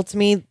incredible to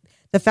me.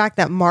 The fact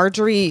that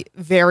Marjorie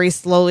very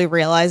slowly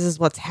realizes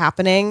what's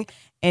happening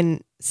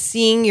and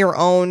seeing your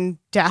own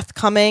death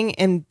coming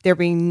and there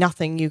being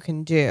nothing you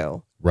can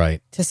do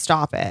Right. to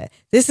stop it.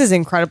 This is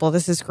incredible.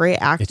 This is great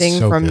acting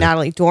so from good.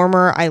 Natalie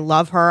Dormer. I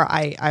love her.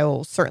 I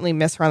will certainly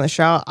miss her on the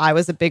show. I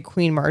was a big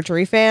Queen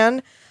Marjorie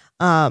fan.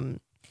 And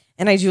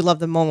I do love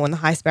the moment when the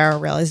High Sparrow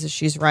realizes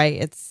she's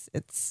right.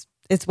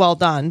 It's well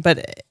done.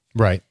 But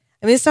Right.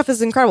 I mean, this stuff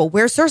is incredible.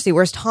 Where's Cersei?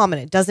 Where's Tom?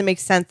 And it doesn't make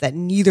sense that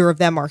neither of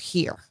them are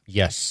here.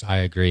 Yes, I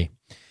agree.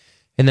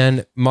 And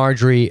then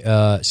Marjorie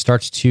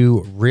starts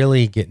to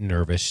really get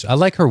nervous. I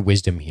like her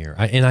wisdom here.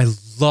 And I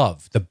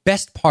love the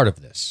best part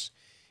of this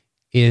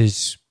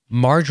is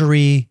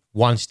Marjorie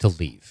wants to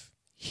leave.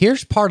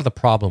 Here's part of the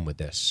problem with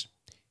this.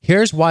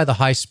 Here's why the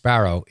High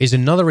Sparrow is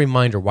another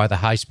reminder why the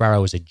High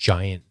Sparrow is a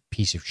giant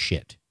piece of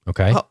shit.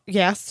 Okay? Oh,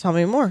 yes. Tell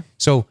me more.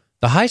 So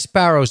the High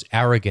Sparrow's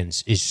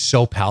arrogance is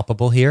so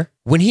palpable here.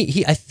 When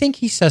he I think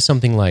he says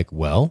something like,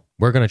 well,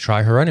 we're going to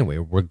try her anyway,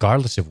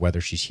 regardless of whether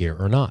she's here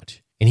or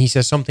not. And he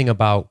says something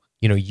about,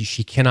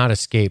 she cannot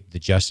escape the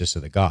justice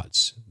of the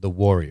gods, the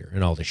warrior,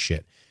 and all this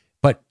shit.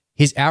 But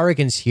his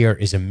arrogance here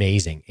is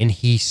amazing, and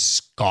he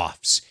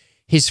scoffs.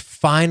 His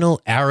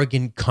final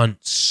arrogant cunt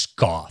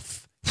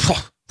scoff.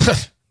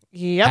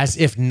 Yep. As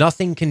if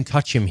nothing can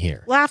touch him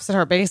here. Laughs at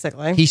her,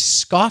 basically. He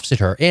scoffs at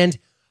her. And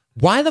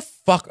why the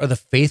fuck are the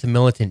Faith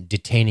Militant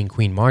detaining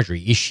Queen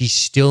Marjorie? Is she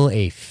still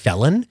a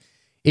felon?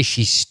 Is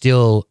she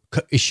still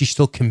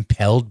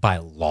compelled by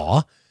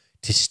law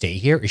to stay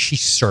here? Is she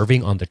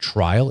serving on the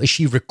trial? Is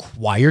she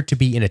required to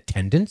be in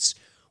attendance?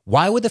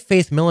 Why would the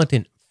Faith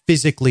Militant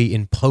physically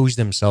impose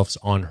themselves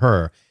on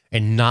her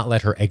and not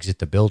let her exit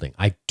the building?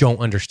 I don't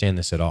understand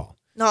this at all.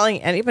 Not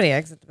letting anybody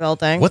exit the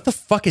building. What the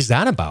fuck is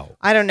that about?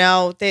 I don't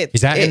know.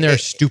 Is that in their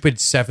stupid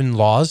 7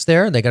 laws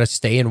there? They got to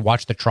stay and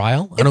watch the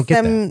trial? I don't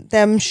get that.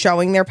 Them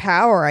showing their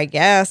power, I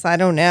guess. I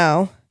don't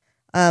know.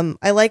 I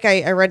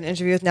read an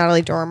interview with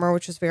Natalie Dormer,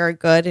 which was very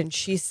good, and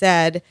she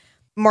said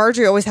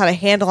Marjorie always had a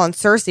handle on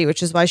Cersei,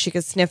 which is why she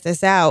could sniff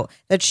this out,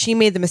 that she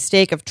made the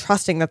mistake of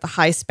trusting that the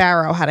High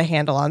Sparrow had a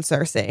handle on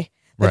Cersei,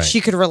 that Right.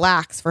 she could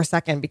relax for a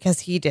second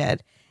because he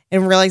did,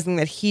 and realizing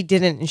that he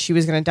didn't and she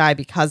was going to die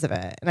because of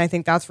it. And I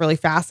think that's really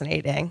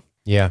fascinating.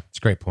 Yeah, it's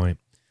a great point.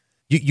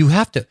 You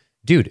have to,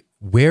 dude,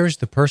 where's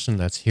the person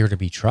that's here to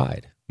be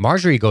tried?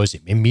 Marjorie goes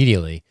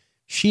immediately.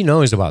 She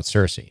knows about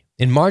Cersei.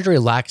 And Marjorie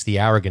lacks the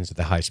arrogance that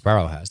the High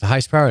Sparrow has. The High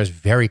Sparrow is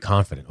very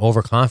confident,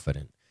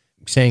 overconfident,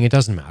 saying it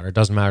doesn't matter, it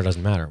doesn't matter, it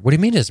doesn't matter. What do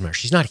you mean it doesn't matter?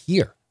 She's not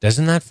here.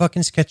 Doesn't that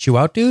fucking sketch you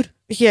out, dude?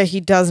 Yeah, he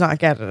does not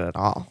get it at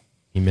all.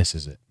 He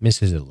misses it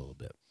a little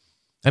bit.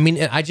 I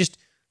mean, I just,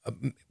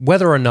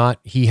 whether or not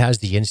he has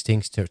the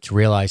instincts to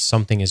realize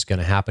something is going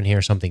to happen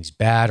here, something's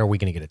bad, are we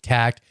going to get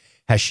attacked?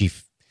 Has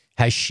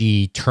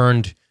she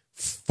turned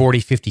 40,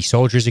 50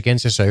 soldiers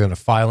against us? Are they going to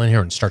file in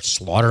here and start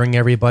slaughtering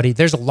everybody?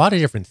 There's a lot of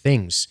different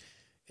things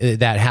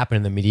that happen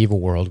in the medieval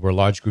world where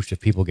large groups of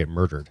people get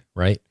murdered,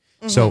 right?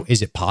 Mm-hmm. So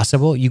is it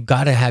possible? You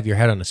got to have your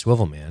head on a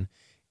swivel, man.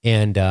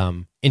 And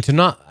to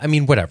not, I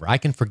mean, whatever. I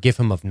can forgive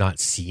him of not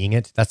seeing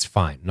it. That's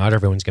fine. Not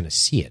everyone's going to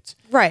see it.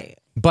 Right.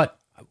 But,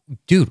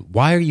 dude,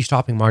 why are you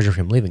stopping Marjorie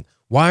from leaving?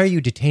 Why are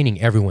you detaining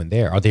everyone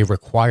there? Are they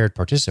required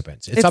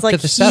participants? It's up like to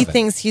the he 7.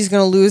 thinks he's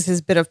going to lose his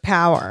bit of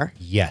power.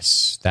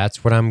 Yes,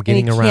 that's what I'm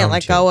getting and he around can't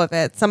let to. go of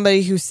it.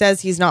 Somebody who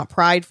says he's not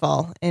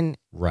prideful,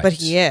 Right. but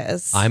he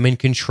is. I'm in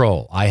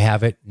control. I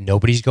have it.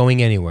 Nobody's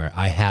going anywhere.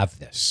 I have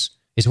this,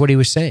 is what he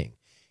was saying.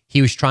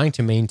 He was trying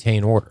to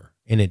maintain order,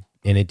 and it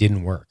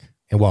didn't work.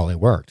 And well, it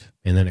worked,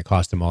 and then it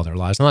cost them all their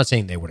lives. I'm not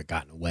saying they would have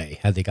gotten away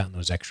had they gotten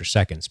those extra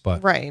seconds,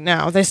 but Right.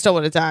 No, they still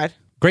would have died.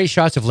 great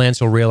shots of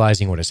Lancel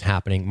realizing what is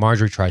happening.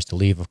 Marjorie tries to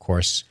leave, of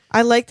course.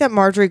 I like that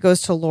Marjorie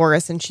goes to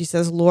Loras and she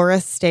says,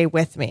 Loras, stay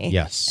with me.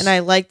 Yes. And I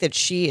like that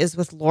she is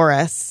with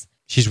Loras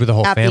She's with the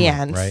whole at family, the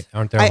end. right?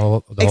 Aren't there the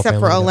whole except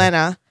for family together?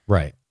 Olenna.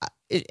 Right.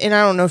 And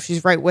I don't know if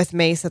she's right with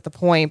Mace at the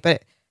point,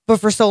 but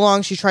for so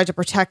long she tried to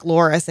protect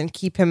Loras and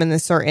keep him in a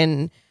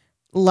certain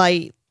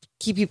light,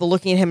 keep people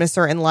looking at him in a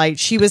certain light.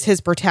 She was his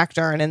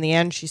protector, and in the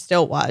end she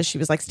still was. She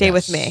was like, stay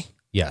with Yes. me.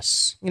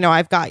 Yes. You know,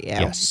 I've got you.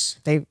 Yes.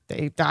 They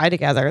die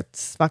together.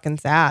 It's fucking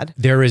sad.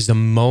 There is a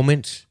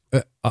moment,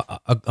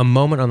 a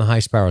moment on the High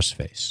Sparrow's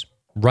face,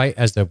 right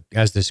as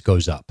this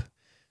goes up.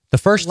 The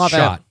first Love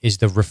shot is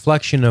the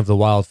reflection of the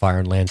wildfire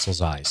in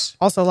Lancel's eyes.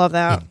 Also love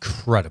that.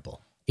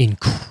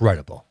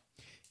 Incredible.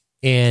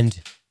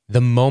 And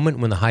the moment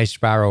when the High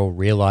Sparrow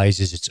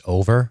realizes it's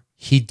over,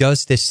 he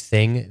does this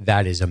thing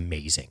that is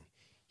amazing.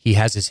 He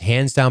has his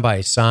hands down by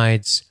his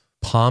sides,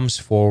 palms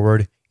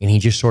forward, and he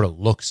just sort of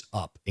looks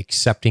up,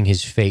 accepting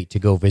his fate to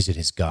go visit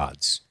his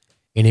gods.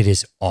 And it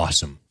is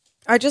awesome.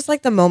 I just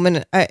like the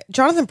moment.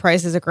 Jonathan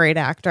Pryce is a great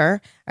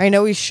actor. I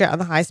know he's shit on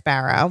the High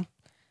Sparrow,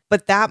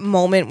 but that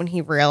moment when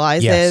he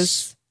realizes,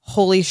 Yes.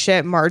 holy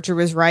shit, Marjorie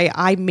was right.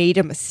 I made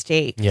a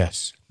mistake.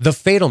 Yes. The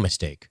fatal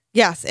mistake.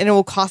 Yes, and it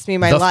will cost me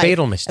my The life.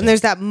 fatal mistake. And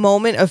there's that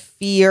moment of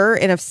fear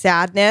and of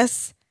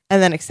sadness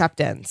and then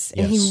acceptance.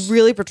 And Yes. he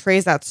really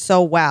portrays that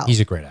so well. He's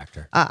a great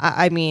actor.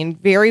 I mean,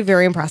 very,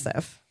 very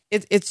impressive.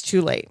 It's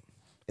too late.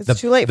 It's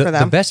too late for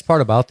them. The best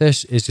part about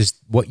this is just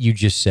what you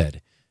just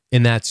said.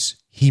 And that's,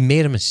 he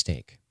made a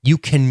mistake. You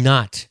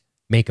cannot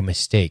make a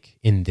mistake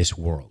in this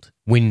world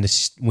when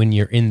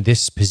you're in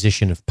this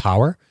position of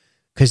power,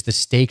 because the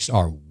stakes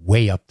are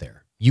way up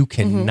there. You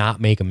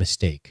cannot make a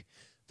mistake.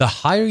 The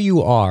higher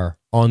you are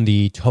on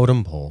the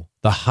totem pole,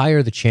 the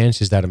higher the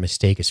chances that a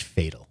mistake is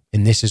fatal.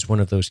 And this is one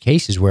of those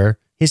cases where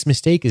his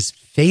mistake is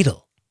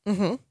fatal.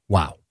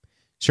 Wow.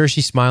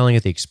 Cersei smiling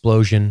at the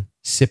explosion,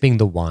 sipping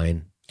the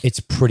wine. It's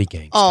pretty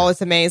gangster. Oh,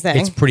 it's amazing.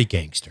 It's pretty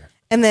gangster.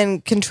 And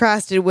then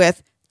contrasted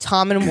with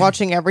Tommen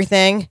watching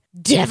everything,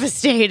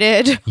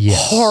 devastated,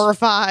 Yes.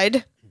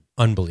 horrified.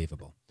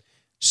 Unbelievable.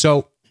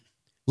 So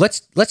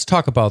let's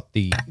talk about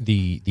the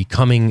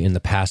coming and the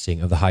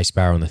passing of the High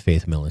Sparrow and the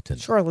Faith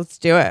Militant. Sure, let's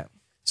do it.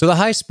 So the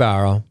High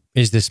Sparrow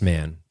is this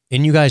man,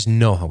 and you guys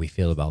know how we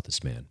feel about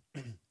this man.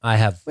 I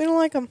have We don't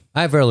like him.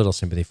 very little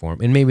sympathy for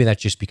him, and maybe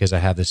that's just because I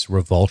have this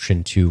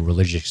revulsion to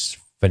religious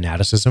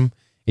fanaticism.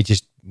 It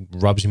just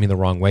rubs me the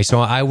wrong way. So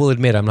I will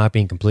admit I'm not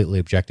being completely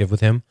objective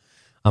with him.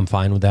 I'm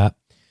fine with that.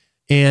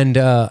 And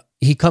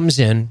he comes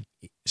in,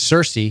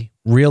 Cersei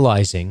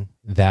realizing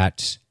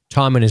that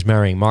Tommen is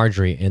marrying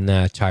Marjorie and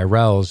that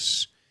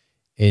Tyrells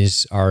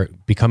are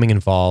becoming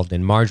involved,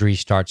 and Marjorie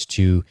starts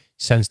to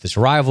sense this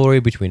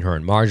rivalry between her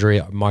and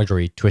Marjorie.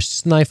 Marjorie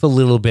twists the knife a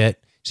little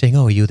bit, saying,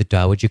 "Oh, are you the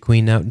Dowager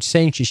Queen now?" And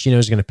saying she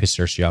knows is going to piss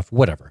Cersei off,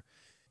 whatever.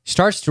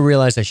 Starts to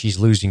realize that she's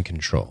losing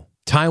control.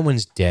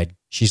 Tywin's dead.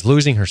 She's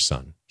losing her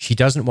son. She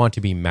doesn't want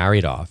to be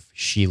married off.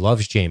 She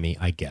loves Jaime,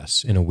 I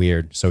guess, in a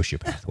weird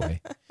sociopath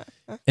way.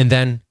 And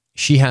then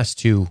she has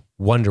to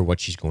wonder what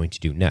she's going to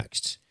do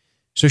next.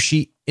 So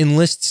she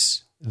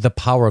enlists the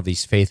power of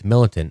these Faith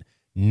Militant,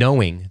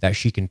 knowing that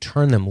she can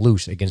turn them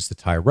loose against the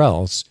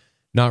Tyrells,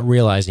 not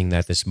realizing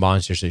that this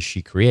monster that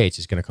she creates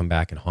is going to come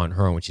back and haunt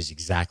her, which is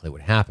exactly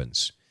what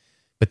happens.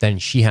 But then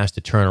she has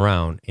to turn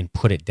around and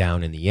put it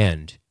down in the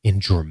end in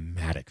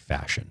dramatic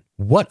fashion.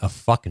 What a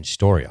fucking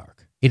story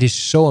arc. It is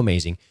so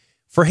amazing.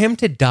 For him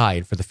to die,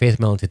 and for the Faith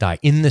Militant to die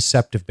in the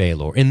Sept of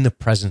Baelor, in the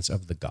presence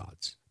of the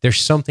gods, there's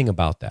something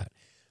about that.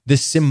 The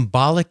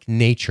symbolic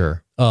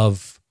nature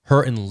of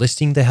her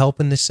enlisting the help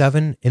in the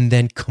Seven and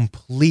then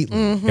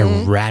completely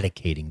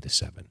eradicating the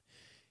Seven.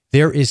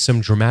 There is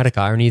some dramatic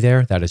irony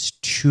there that is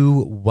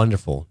too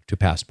wonderful to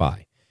pass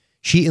by.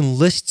 She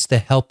enlists the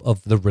help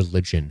of the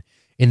religion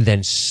and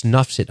then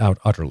snuffs it out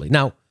utterly.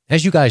 Now,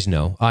 as you guys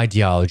know,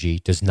 ideology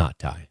does not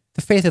die.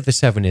 The faith of the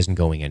Seven isn't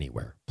going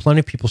anywhere. Plenty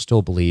of people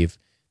still believe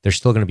there's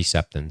still going to be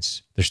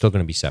Septons. There's still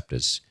going to be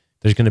Septas.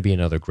 There's going to be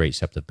another great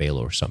Sept of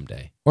Baelor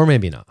someday. Or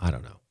maybe not. I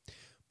don't know.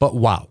 But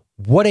wow,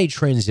 what a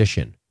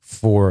transition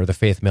for the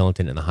Faith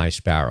Militant and the High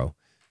Sparrow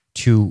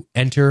to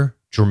enter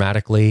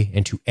dramatically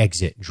and to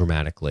exit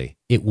dramatically.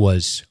 It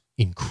was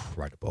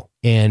incredible.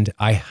 And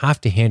I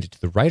have to hand it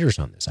to the writers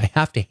on this. I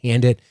have to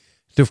hand it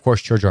to, of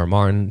course, George R. R.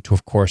 Martin, to,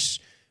 of course,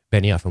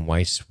 Benioff and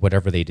Weiss,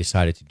 whatever they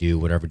decided to do,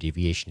 whatever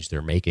deviations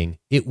they're making.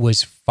 It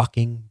was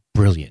fucking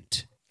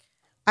brilliant.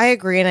 I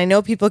agree, and I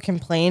know people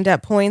complained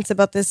at points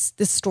about this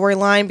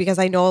storyline because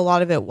I know a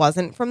lot of it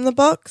wasn't from the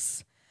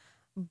books,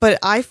 but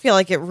I feel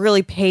like it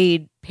really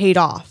paid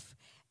off.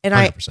 And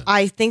 100%.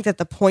 I think that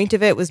the point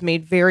of it was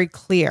made very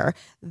clear.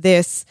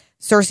 This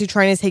Cersei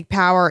trying to take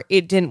power,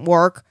 it didn't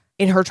work.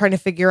 In her trying to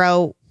figure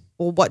out,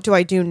 well, what do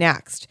I do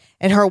next?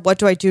 And her, what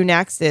do I do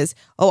next is,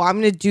 oh, I'm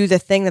going to do the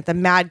thing that the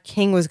Mad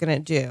King was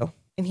going to do.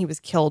 And he was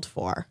killed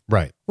for.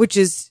 Right. Which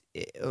is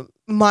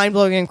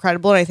mind-blowing and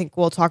incredible. And I think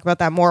we'll talk about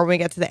that more when we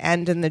get to the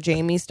end and the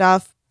Jaime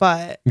stuff.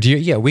 But Do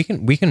you want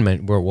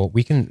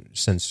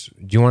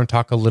to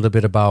talk a little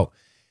bit about,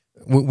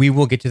 we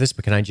will get to this,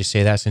 but can I just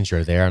say that since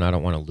you're there and I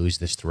don't want to lose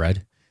this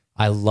thread?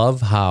 I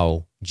love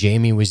how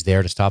Jaime was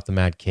there to stop the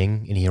Mad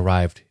King and he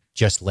arrived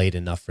just late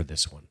enough for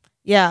this one.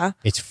 yeah,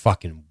 It's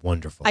fucking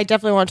wonderful. I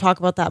definitely want to talk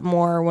about that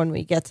more when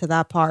we get to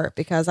that part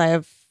because I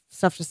have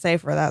stuff to say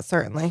for that,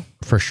 certainly.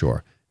 For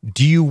sure.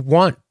 Do you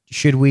want,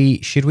 should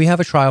we have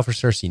a trial for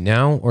Cersei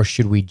now, or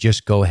should we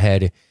just go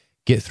ahead,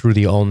 get through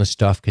the Olenna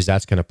stuff because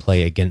that's going to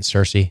play against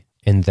Cersei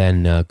and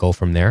then go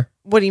from there?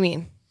 What do you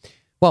mean?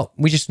 Well,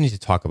 we just need to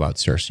talk about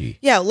Cersei.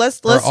 Yeah,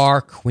 let's Her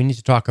arc. We need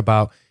to talk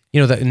about,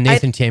 that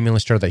Nathan Tamulin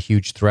started that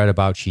huge thread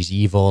about she's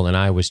evil, and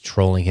I was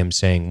trolling him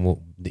saying,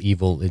 well, the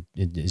evil it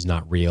is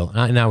not real.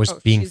 And I was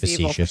being she's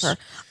evil for facetious.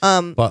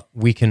 sure. But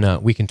we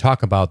can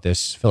talk about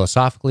this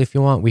philosophically if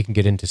you want. We can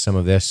get into some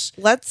of this.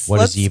 Let's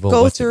is evil?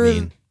 go What's it through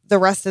mean? the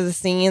rest of the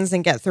scenes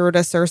and get through to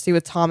Cersei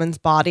with Tommen's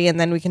body, and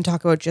then we can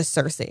talk about just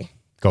Cersei.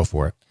 Go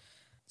for it.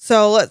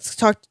 So let's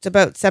talk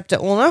about Septa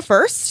Ulna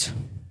first.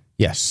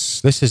 Yes,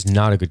 this is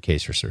not a good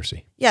case for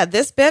Cersei. Yeah,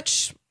 this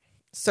bitch,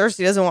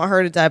 Cersei doesn't want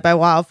her to die by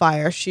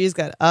wildfire. She's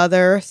got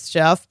other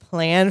stuff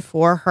planned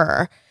for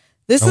her.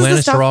 This A is the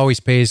Lannister stuff. always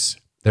pays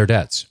their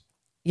debts,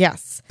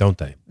 Yes. don't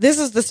they? This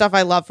is the stuff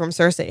I love from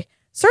Cersei.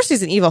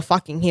 Cersei's an evil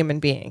fucking human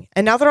being.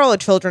 And now that all the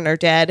children are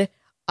dead,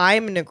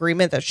 I'm in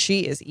agreement that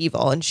she is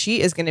evil. And she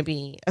is going to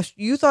be... If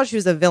you thought she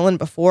was a villain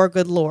before,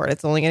 good Lord,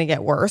 it's only going to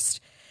get worse.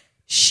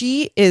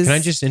 She is... Can I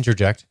just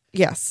interject?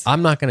 Yes.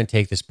 I'm not going to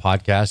take this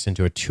podcast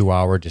into a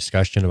 2-hour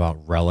discussion about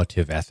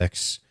relative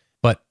ethics,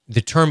 but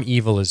the term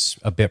evil is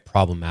a bit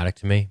problematic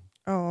to me.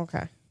 Oh,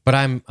 okay. But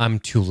I'm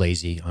too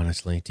lazy,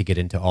 honestly, to get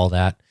into all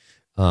that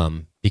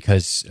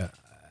because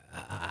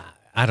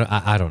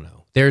I don't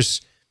know.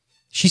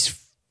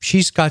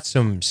 She's got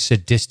some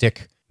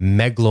sadistic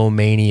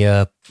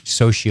megalomania,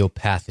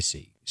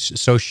 sociopathic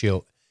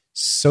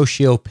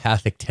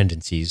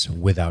tendencies,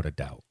 without a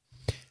doubt.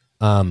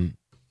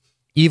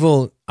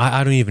 Evil,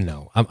 I don't even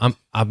know.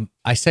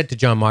 I said to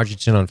John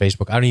Marginson on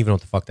Facebook, I don't even know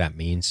what the fuck that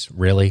means,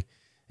 really,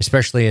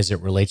 especially as it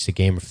relates to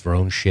Game of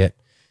Thrones shit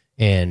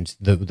and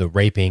the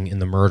raping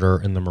and the murder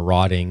and the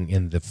marauding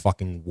and the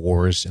fucking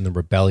wars and the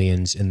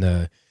rebellions and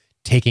the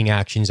taking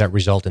actions that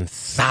result in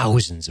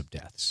thousands of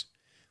deaths.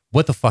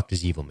 What the fuck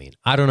does evil mean?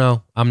 I don't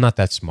know. I'm not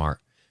that smart.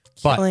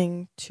 But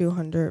Killing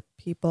 200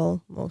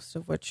 people, most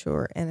of which who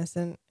are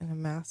innocent in a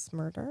mass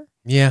murder.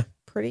 yeah,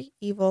 Pretty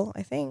evil,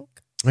 I think.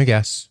 I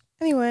guess.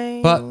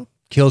 Anyway. But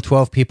kill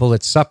 12 people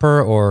at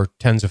supper or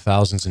tens of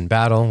thousands in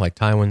battle, like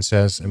Tywin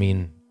says. I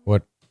mean,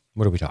 what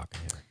are we talking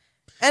here?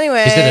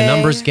 Anyway. Is it a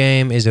numbers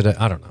game? Is it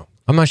I don't know.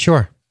 I'm not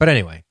sure. But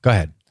anyway, go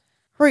ahead.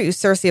 Who are you,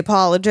 Cersei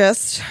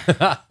apologist?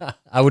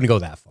 I wouldn't go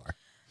that far.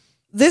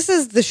 This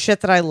is the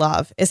shit that I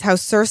love, is how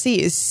Cersei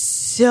is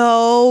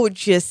so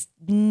just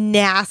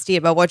nasty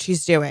about what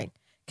she's doing.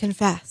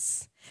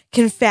 Confess.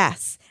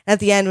 At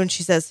the end when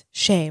she says,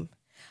 shame.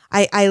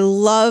 I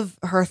love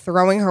her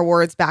throwing her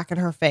words back in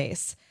her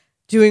face,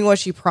 doing what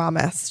she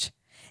promised.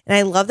 And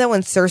I love that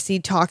when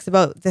Cersei talks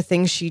about the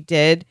things she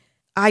did,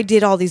 I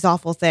did all these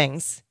awful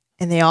things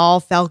and they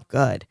all felt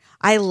good.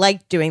 I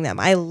liked doing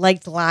them. I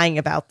liked lying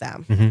about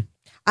them. Mm-hmm.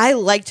 I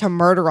like to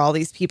murder all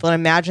these people and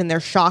imagine their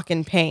shock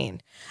and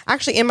pain.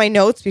 Actually, in my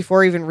notes,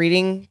 before even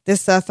reading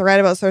this thread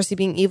about Cersei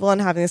being evil and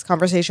having this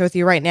conversation with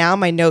you right now,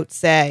 my notes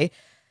say,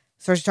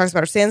 Cersei talks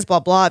about her sins, blah,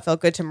 blah. It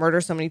felt good to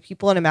murder so many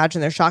people and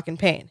imagine their shock and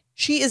pain.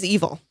 She is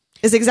evil,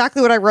 is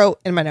exactly what I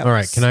wrote in my notes. All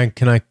right.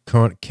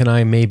 Can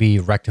I maybe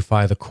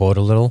rectify the quote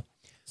a little?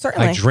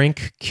 Certainly. I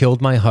drink,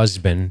 killed my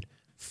husband,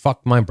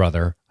 fucked my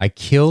brother. I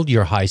killed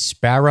your High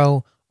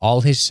Sparrow,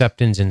 all his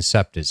septons and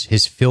septas,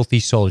 his filthy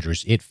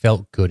soldiers. It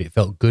felt good. It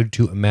felt good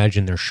to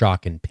imagine their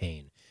shock and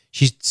pain.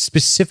 She's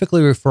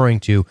specifically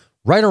referring to,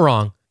 right or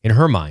wrong, in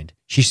her mind,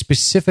 she's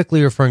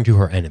specifically referring to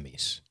her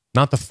enemies,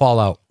 not the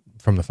fallout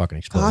from the fucking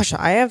explosion. Gosh,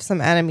 I have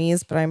some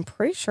enemies, but I'm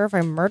pretty sure if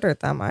I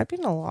murdered them, I'd be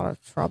in a lot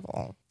of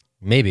trouble.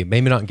 Maybe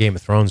not in Game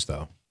of Thrones,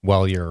 though,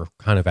 while you're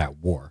kind of at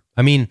war.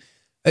 I mean,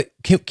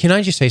 can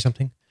I just say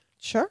something?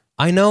 Sure.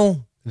 I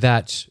know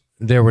that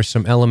there were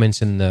some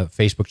elements in the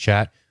Facebook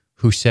chat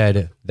who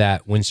said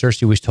that when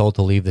Cersei was told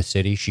to leave the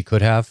city, she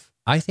could have.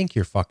 I think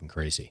you're fucking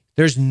crazy.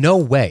 There's no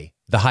way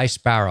the High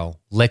Sparrow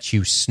lets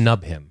you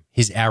snub him,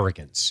 his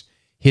arrogance,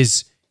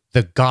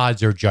 the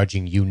gods are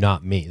judging you,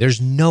 not me. There's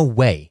no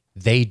way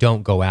they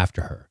don't go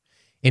after her.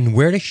 And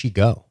where does she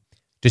go?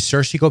 Does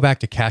Cersei go back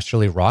to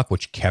Casterly Rock,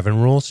 which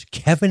Kevin rules?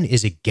 Kevin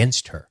is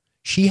against her.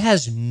 She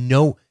has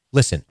no...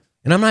 Listen,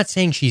 and I'm not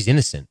saying she's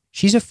innocent.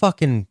 She's a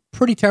fucking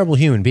pretty terrible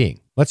human being.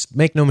 Let's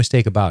make no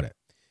mistake about it.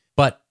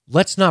 But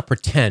let's not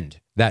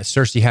pretend that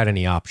Cersei had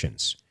any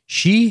options.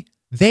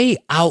 They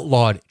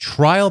outlawed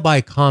trial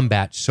by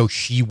combat so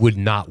she would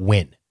not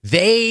win.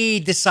 They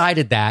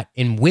decided that,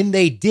 and when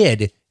they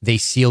did, they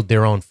sealed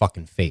their own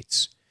fucking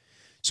fates.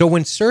 So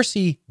when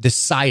Cersei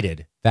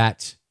decided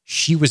that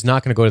she was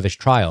not going to go to this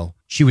trial,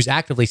 she was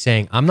actively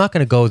saying, I'm not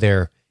going to go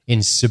there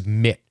and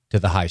submit to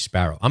the High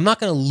Sparrow. I'm not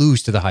going to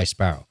lose to the High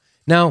Sparrow.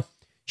 Now,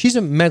 she's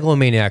a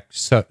megalomaniac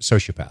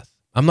sociopath.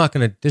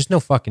 There's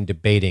no fucking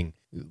debating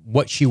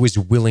what she was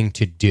willing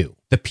to do,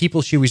 the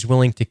people she was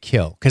willing to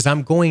kill. Because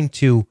I'm going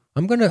to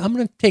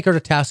take her to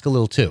task a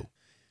little too.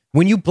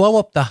 When you blow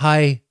up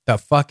the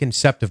fucking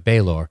Sept of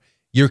Baelor,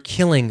 you're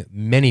killing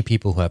many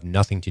people who have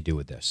nothing to do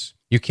with this.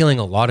 You're killing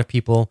a lot of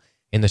people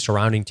in the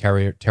surrounding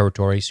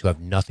territories who have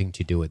nothing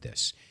to do with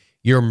this.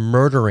 You're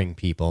murdering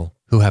people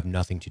who have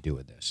nothing to do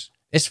with this.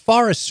 As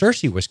far as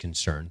Cersei was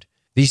concerned,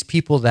 these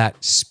people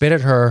that spit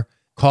at her,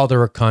 called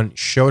her a cunt,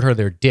 showed her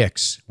their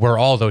dicks, were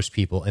all those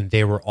people, and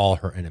they were all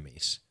her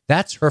enemies.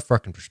 That's her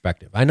fucking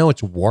perspective. I know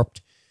it's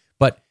warped,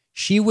 but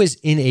she was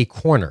in a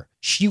corner.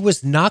 She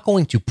was not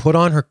going to put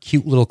on her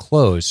cute little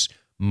clothes,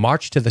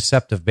 march to the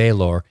Sept of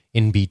Baelor,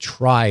 and be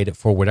tried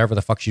for whatever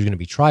the fuck she's going to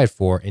be tried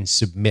for and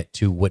submit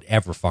to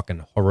whatever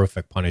fucking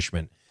horrific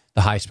punishment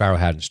the High Sparrow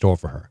had in store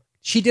for her.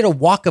 She did a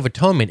walk of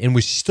atonement and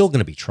was still going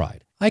to be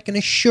tried. I can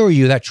assure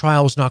you that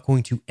trial is not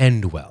going to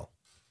end well.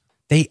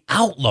 They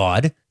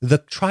outlawed the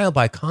trial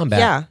by combat.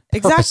 Yeah,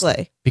 purposely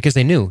exactly. Because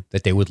they knew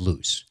that they would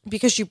lose.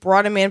 Because you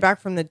brought a man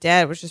back from the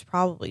dead, which is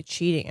probably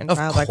cheating in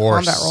trial by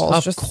combat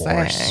roles.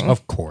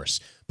 Of course.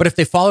 But if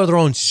they follow their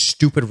own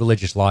stupid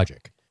religious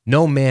logic,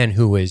 no man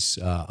who is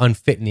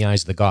unfit in the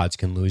eyes of the gods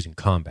can lose in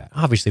combat.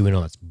 Obviously, we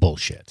know that's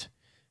bullshit.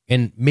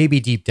 And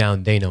maybe deep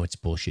down, they know it's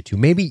bullshit too.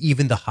 Maybe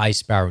even the High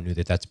Sparrow knew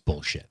that that's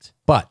bullshit.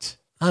 But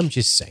I'm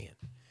just saying.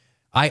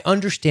 I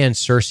understand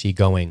Cersei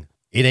going,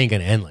 it ain't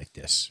going to end like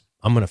this.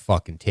 I'm going to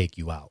fucking take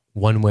you out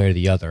one way or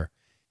the other.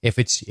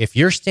 If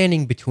you're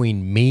standing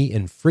between me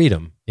and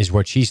freedom, is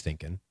what she's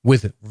thinking,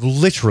 with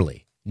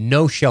literally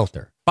no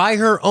shelter, by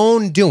her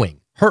own doing,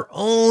 her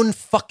own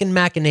fucking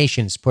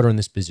machinations put her in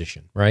this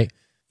position, right?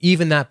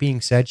 Even that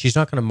being said, she's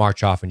not going to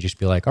march off and just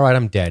be like, all right,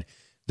 I'm dead.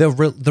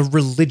 The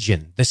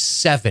religion, the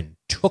Seven,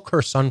 took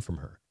her son from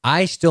her.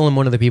 I still am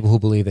one of the people who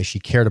believe that she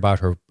cared about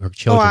her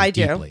children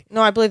deeply.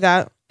 No, I believe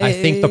that. I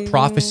think the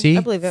prophecy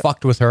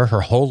fucked with her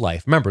whole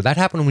life. Remember, that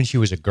happened when she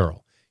was a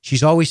girl.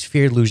 She's always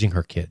feared losing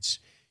her kids.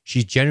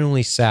 She's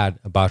genuinely sad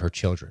about her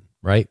children,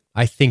 right?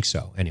 I think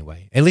so,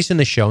 anyway. At least in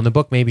the show. In the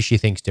book, maybe she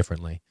thinks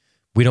differently.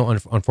 We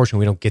don't, unfortunately,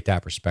 we don't get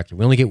that perspective.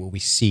 We only get what we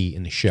see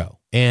in the show.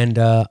 And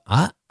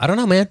I don't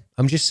know, man.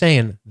 I'm just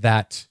saying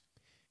that.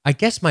 I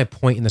guess my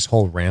point in this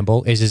whole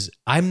ramble is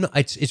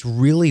it's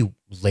really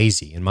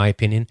lazy, in my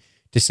opinion,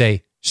 to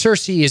say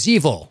Cersei is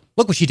evil.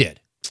 Look what she did.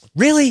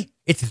 Really?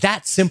 It's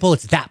that simple.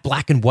 It's that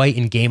black and white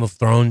in Game of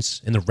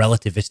Thrones, in the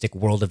relativistic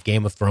world of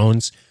Game of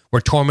Thrones,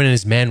 where Tormund and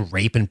his men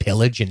rape and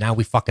pillage, and now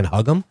we fucking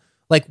hug them.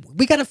 Like,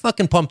 we got to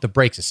fucking pump the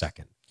brakes a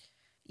second.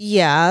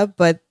 Yeah,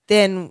 but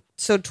then,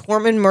 so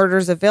Tormund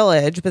murders a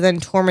village, but then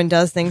Tormund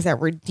does things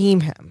that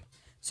redeem him.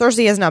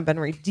 Cersei has not been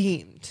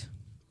redeemed.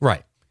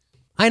 Right.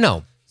 I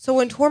know. So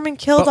when Tormund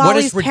killed all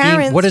these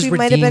parents, what does we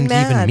might have been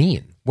mad. even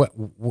mean?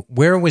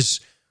 Where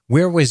was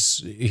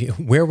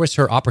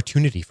her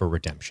opportunity for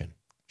redemption?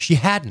 She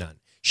had none.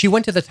 She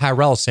went to the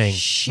Tyrells saying,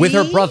 with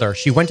her brother,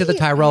 she went to the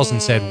Tyrells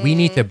and said, we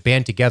need to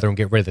band together and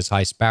get rid of this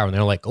High Sparrow. And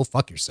they're like, go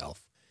fuck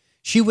yourself.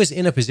 She was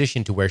in a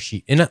position to where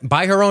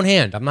by her own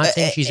hand, I'm not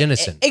saying she's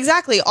innocent.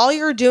 Exactly. All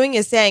you're doing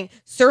is saying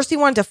Cersei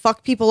wanted to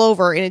fuck people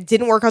over and it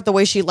didn't work out the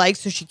way she liked,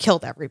 so she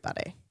killed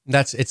everybody.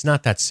 It's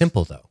not that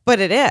simple, though. But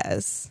it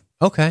is.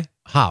 Okay.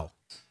 How?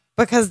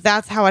 Because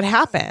that's how it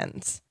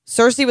happened.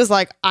 Cersei was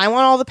like, I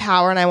want all the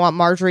power and I want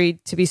Marjorie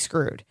to be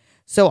screwed.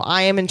 So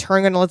I am in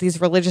turn going to let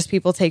these religious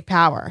people take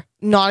power,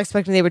 not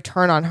expecting they would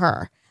turn on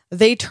her.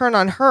 They turn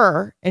on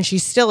her and she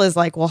still is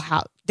like, well,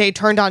 how? They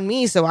turned on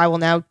me, so I will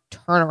now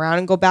turn around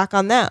and go back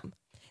on them.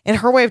 And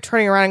her way of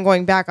turning around and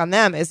going back on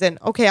them isn't,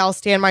 okay, I'll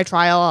stand my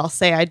trial. I'll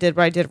say I did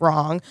what I did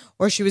wrong.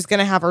 Or she was going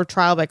to have her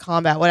trial by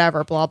combat,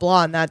 whatever, blah,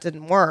 blah, and that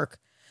didn't work.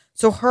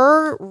 So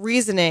her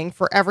reasoning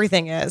for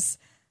everything is,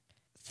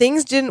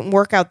 things didn't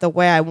work out the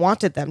way I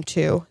wanted them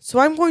to, so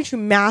I'm going to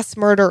mass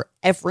murder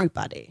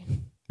everybody.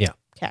 Yeah.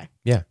 Okay.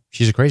 Yeah.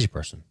 She's a crazy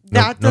person.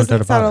 That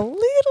doesn't sound a little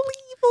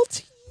evil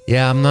to you.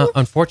 Yeah, I'm not,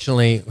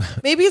 unfortunately.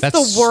 Maybe it's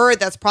the word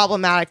that's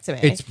problematic to me.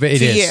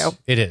 It is.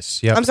 It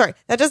is. Yeah. I'm sorry.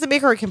 That doesn't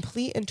make her a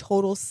complete and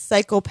total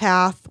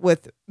psychopath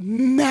with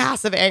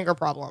massive anger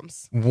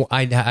problems.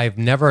 I've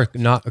never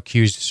not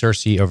accused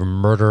Cersei of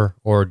murder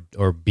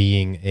or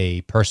being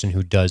a person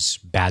who does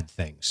bad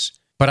things.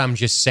 But I'm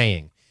just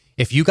saying,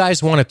 if you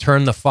guys want to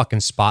turn the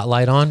fucking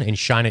spotlight on and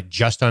shine it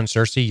just on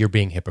Cersei, you're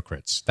being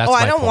hypocrites. That's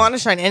I don't want to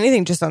shine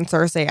anything just on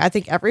Cersei. I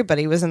think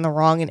everybody was in the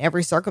wrong in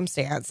every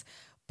circumstance.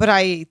 But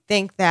I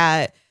think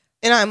that,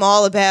 and I'm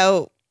all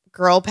about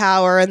girl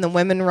power and the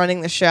women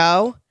running the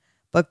show.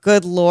 But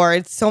good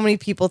Lord, so many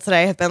people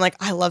today have been like,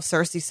 I love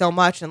Cersei so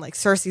much. And like,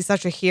 Cersei's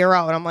such a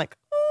hero. And I'm like,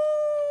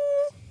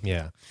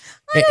 yeah.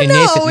 I don't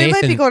know. We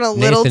might be going a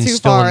little Nathan's too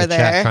still far in the there.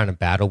 chat trying to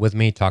battle with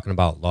me, talking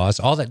about laws.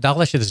 All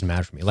that shit doesn't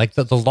matter for me. Like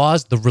the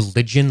laws, the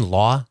religion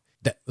law,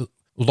 the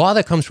law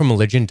that comes from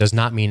religion does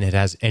not mean it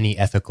has any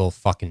ethical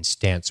fucking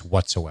stance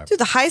whatsoever. Dude,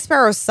 the High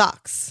Sparrow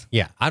sucks.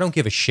 Yeah, I don't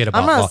give a shit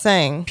about I'm not law.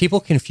 saying. People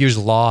confuse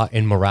law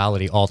and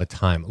morality all the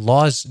time.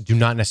 Laws do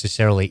not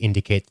necessarily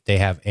indicate that they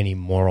have any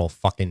moral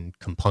fucking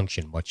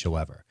compunction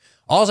whatsoever.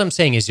 All I'm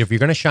saying is if you're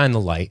going to shine the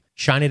light,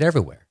 shine it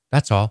everywhere.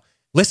 That's all.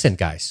 Listen,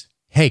 guys.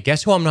 Hey,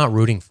 guess who I'm not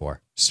rooting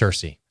for?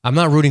 Cersei. I'm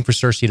not rooting for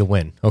Cersei to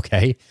win,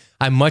 okay?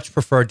 I much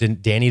prefer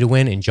Dany to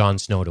win and Jon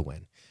Snow to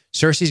win.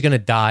 Cersei's going to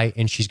die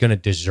and she's going to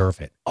deserve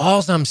it.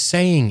 All I'm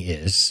saying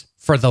is,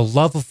 for the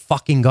love of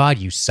fucking God,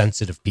 you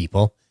sensitive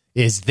people,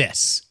 is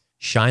this.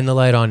 Shine the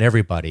light on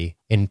everybody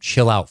and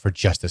chill out for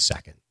just a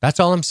second. That's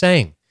all I'm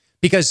saying.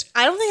 Because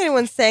I don't think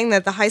anyone's saying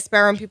that the High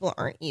Sparrow people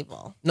aren't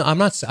evil. no, I'm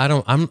not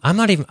saying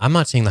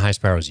the High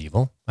Sparrow is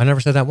evil. I never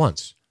said that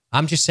once.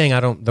 I'm just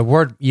saying the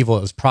word evil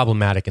is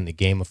problematic in the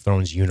Game of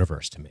Thrones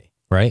universe to me,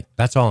 right?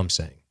 That's all I'm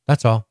saying.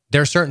 That's all.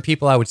 There are certain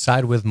people I would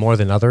side with more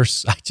than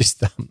others. I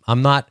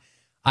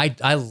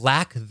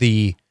lack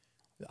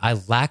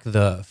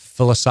the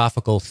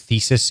philosophical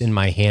thesis in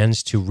my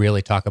hands to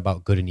really talk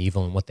about good and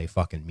evil and what they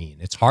fucking mean.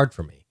 It's hard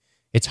for me.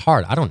 It's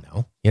hard. I don't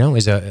know.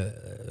 It's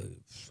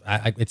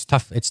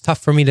tough. It's tough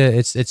for me to.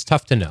 It's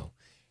tough to know.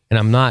 And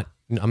I'm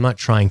not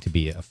trying to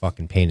be a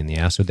fucking pain in the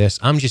ass with this.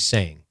 I'm just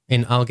saying.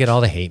 And I'll get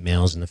all the hate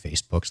mails and the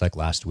Facebooks like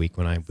last week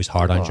when I was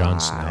hard on Jon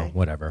Snow,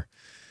 whatever.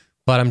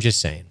 But I'm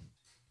just saying.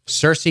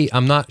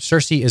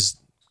 Cersei is,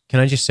 can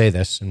I just say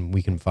this and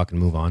we can fucking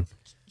move on?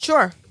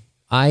 Sure.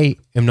 I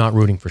am not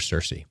rooting for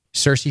Cersei.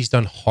 Cersei's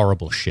done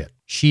horrible shit.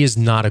 She is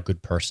not a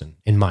good person,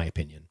 in my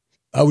opinion.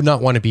 I would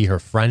not want to be her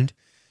friend.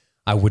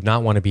 I would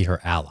not want to be her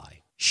ally.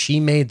 She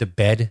made the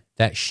bed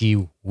that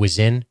she was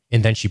in,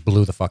 and then she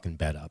blew the fucking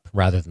bed up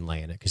rather than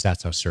lay in it, because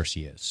that's how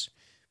Cersei is.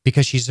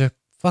 Because she's a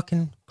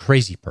fucking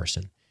crazy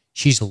person.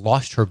 She's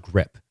lost her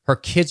grip. Her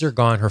kids are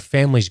gone. Her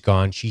family's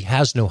gone. She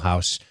has no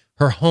house.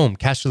 Her home,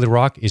 Castle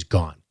Rock, is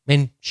gone.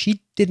 And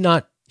she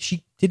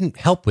didn't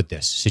help with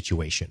this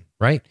situation,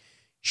 right?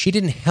 She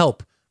didn't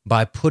help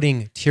by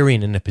putting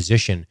Tyrion in a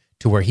position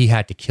to where he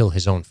had to kill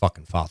his own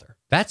fucking father.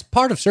 That's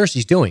part of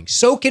Cersei's doing.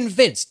 So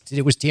convinced that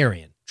it was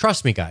Tyrion.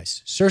 Trust me,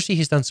 guys. Cersei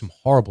has done some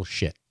horrible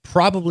shit.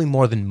 Probably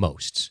more than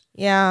most.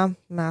 Yeah,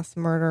 mass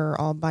murder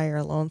all by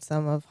your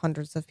lonesome of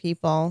hundreds of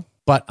people.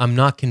 But I'm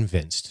not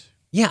convinced.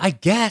 Yeah, I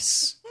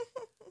guess.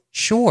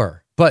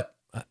 Sure. But,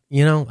 I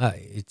don't know.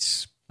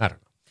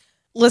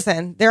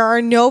 Listen, there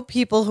are no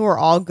people who are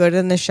all good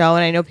in the show.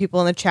 And I know people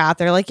in the chat,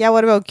 they're like, yeah,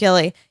 what about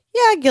Gilly?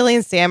 Yeah, Gilly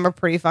and Sam are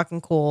pretty fucking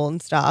cool and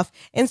stuff.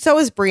 And so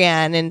is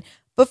Brienne.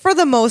 But for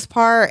the most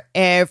part,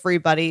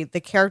 everybody,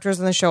 the characters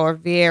in the show are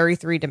very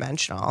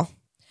three-dimensional.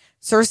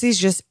 Cersei's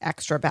just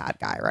extra bad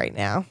guy right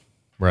now.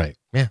 Right.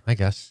 Yeah, I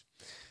guess.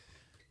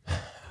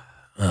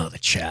 Oh, the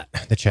chat.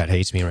 The chat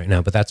hates me right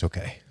now, but that's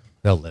okay.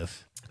 They'll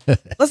live.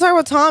 Let's talk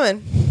about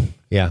Tommen.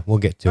 Yeah, we'll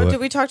get to it. Did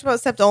we talk about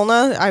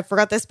Septolna? I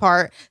forgot this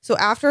part. So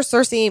after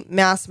Cersei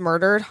mass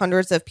murdered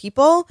hundreds of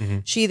people,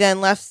 she then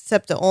left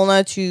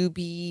Septolna to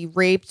be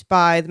raped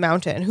by the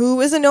Mountain,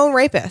 who is a known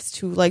rapist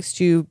who likes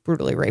to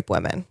brutally rape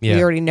women. Yeah.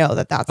 We already know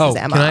that that's his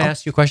MO. Can I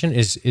ask you a question?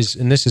 Is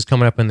and this is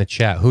coming up in the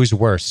chat. Who's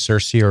worse,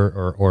 Cersei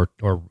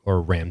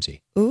or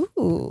Ramsay?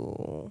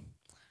 Ooh.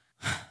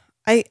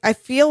 I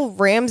feel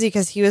Ramsay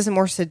because he was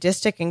more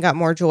sadistic and got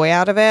more joy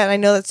out of it. And I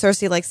know that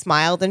Cersei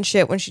smiled and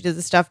shit when she did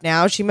the stuff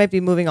now. She might be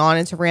moving on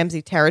into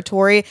Ramsay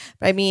territory.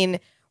 But I mean,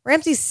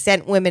 Ramsay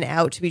sent women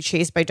out to be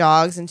chased by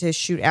dogs and to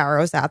shoot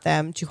arrows at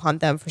them, to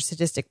hunt them for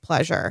sadistic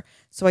pleasure.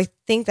 So I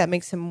think that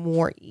makes him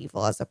more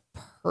evil as a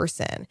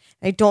person. And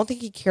I don't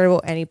think he cared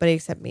about anybody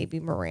except maybe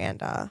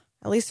Miranda.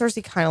 At least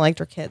Cersei kind of liked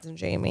her kids and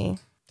Jaime.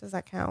 Does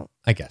that count?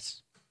 I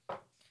guess.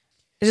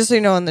 Just so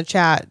you know, in the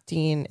chat,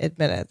 Dean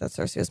admitted that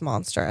Cersei was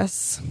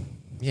monstrous.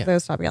 Yeah. So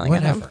stop yelling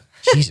at him.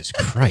 Jesus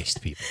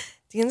Christ, people.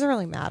 Dean's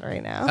really mad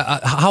right now.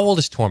 How old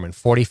is Tormund?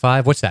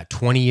 45? What's that?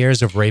 20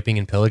 years of raping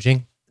and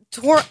pillaging?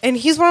 And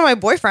he's one of my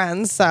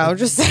boyfriends, so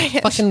just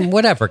saying. Fucking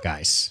whatever,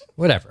 guys.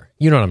 Whatever.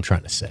 You know what I'm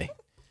trying to say.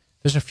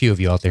 There's a few of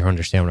you out there who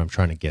understand what I'm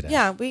trying to get at.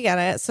 Yeah, we get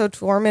it. So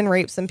Tormund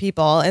raped some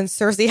people, and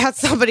Cersei had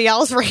somebody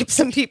else rape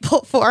some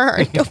people for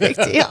her. No big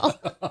deal.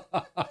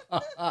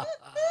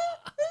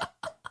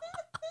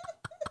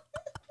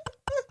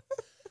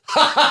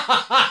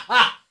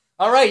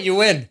 All right, you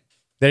win.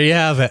 There you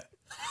have it.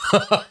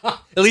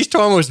 At least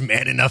Tormund was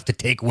man enough to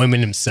take women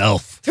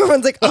himself.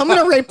 Tormund's like, I'm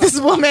going to rape this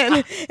woman.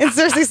 And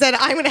Cersei said,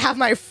 I'm going to have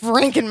my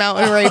Franken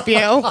Mountain rape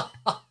you.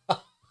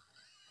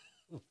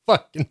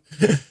 Fucking.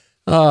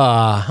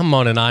 I'm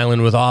on an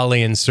island with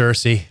Ollie and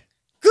Cersei.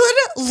 Good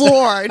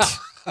Lord.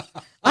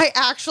 I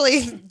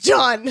actually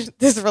done.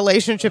 This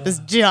relationship is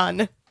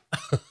done.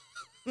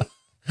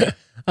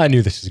 I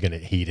knew this was going to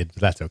get heated,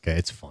 but that's okay.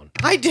 It's fun.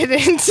 I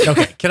didn't.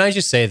 Okay, can I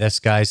just say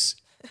this, guys?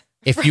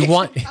 If you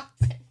want...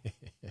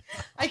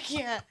 I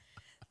can't.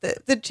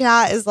 The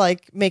chat is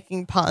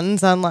making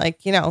puns on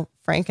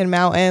Franken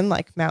Mountain,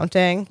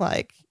 mounting,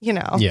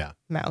 Yeah.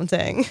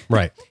 mounting.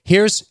 Right.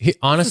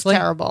 Honestly,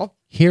 terrible.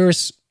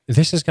 This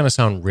is going to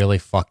sound really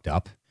fucked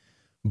up,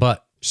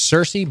 but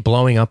Cersei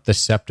blowing up the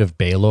Sept of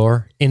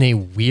Baelor in a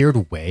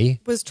weird way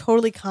Was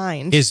totally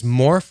kind. is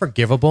more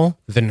forgivable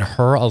than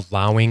her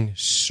allowing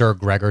Sir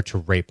Gregor to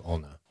rape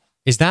Olenna.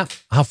 Is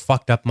that how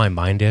fucked up my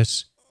mind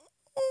is?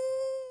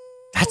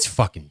 That's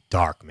fucking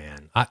dark,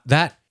 man.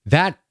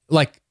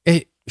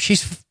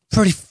 She's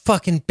pretty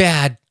fucking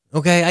bad.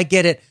 Okay, I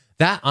get it.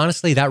 That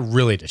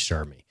really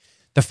disturbed me.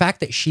 The fact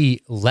that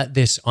she let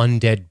this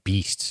undead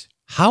beast,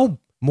 how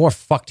more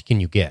fucked can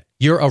you get?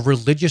 You're a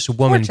religious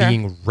woman Torture.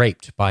 being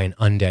raped by an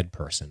undead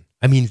person.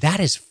 I mean, that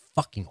is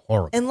fucking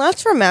horrible. And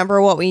let's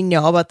remember what we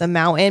know about the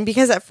mountain,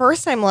 because at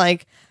first I'm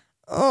like,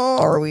 oh,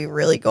 are we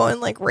really going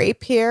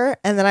rape here?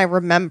 And then I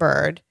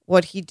remembered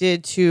what he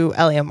did to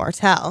Elia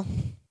Martell.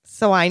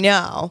 So I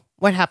know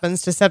what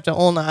happens to Septa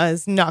Olna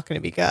is not going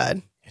to be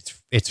good.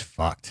 It's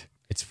fucked.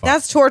 It's fucked.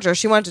 That's torture.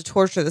 She wanted to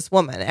torture this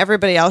woman.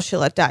 Everybody else she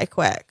let die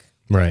quick.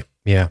 Right.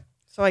 Yeah.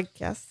 So I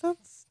guess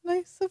that's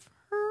nice of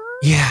her.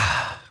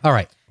 Yeah. All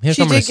right. Here's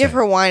She what I'm gonna did give say.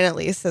 her wine at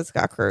least, said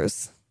Scott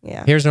Cruz.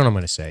 Yeah. Here's what I'm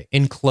going to say.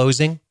 In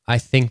closing, I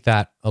think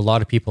that a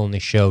lot of people in the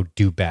show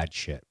do bad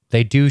shit.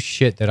 They do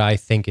shit that I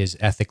think is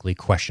ethically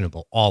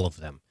questionable, all of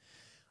them.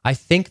 I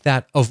think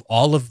that of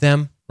all of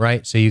them,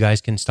 right? So you guys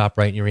can stop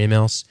writing your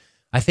emails.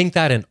 I think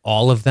that in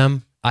all of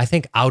them, I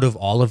think out of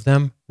all of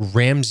them,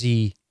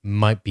 Ramsay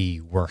might be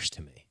worse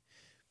to me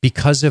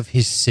because of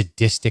his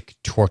sadistic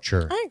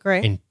torture I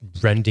agree. and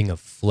rending of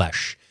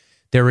flesh.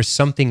 There is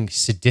something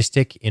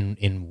sadistic and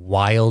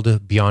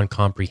wild beyond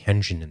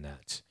comprehension in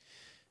that.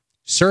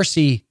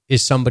 Cersei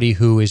is somebody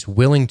who is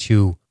willing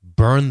to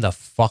burn the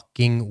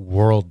fucking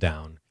world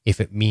down if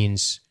it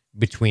means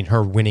between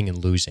her winning and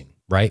losing,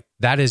 right?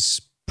 That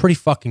is pretty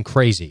fucking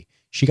crazy.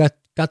 She got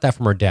that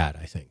from her dad,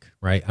 I think,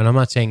 right? And I'm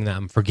not saying that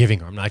I'm forgiving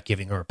her. I'm not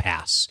giving her a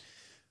pass.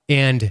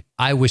 And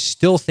I was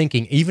still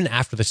thinking, even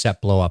after the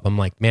set blow up, I'm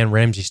like, man,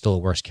 Ramsay's still a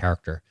worse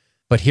character.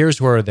 But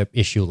here's where the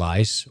issue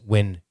lies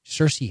when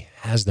Cersei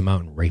has them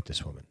out and raped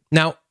this woman.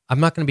 Now, I'm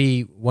not going to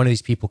be one of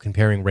these people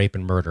comparing rape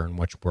and murder and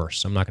what's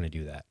worse. I'm not going to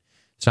do that.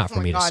 It's not for Oh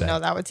my me to God, say. no,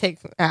 that would take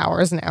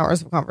hours and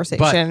hours of conversation,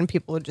 But- and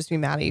people would just be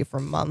mad at you for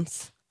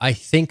months. I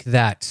think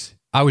that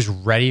I was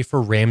ready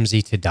for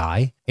Ramsay to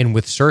die. And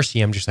with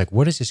Cersei, I'm just like,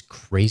 what is this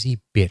crazy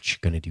bitch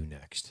going to do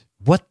next?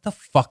 What the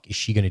fuck is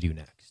she going to do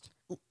next?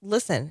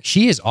 Listen,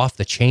 She is off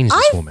the chains,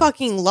 this I woman.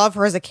 fucking love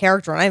her as a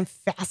character, and I'm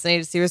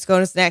fascinated to see what's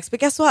going on next. But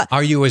guess what?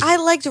 Are you as... I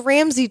liked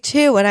Ramsay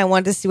too, and I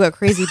wanted to see what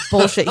crazy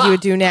bullshit he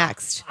would do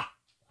next.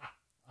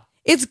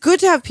 It's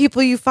good to have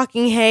people you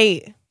fucking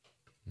hate.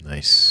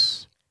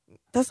 Nice.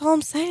 That's all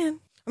I'm saying.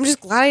 I'm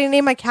just glad I didn't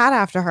name my cat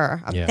after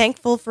her. I'm Yeah.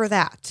 thankful for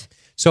that.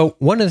 So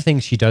one of the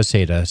things she does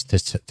say to us,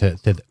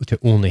 to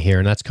Ulna here,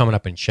 and that's coming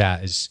up in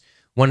chat, is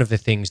one of the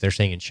things they're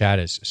saying in chat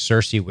is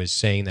Cersei was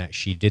saying that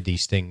she did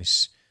these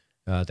things,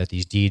 that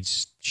these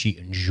deeds, she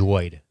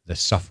enjoyed the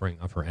suffering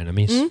of her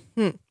enemies.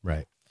 Mhm.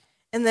 Right.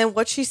 And then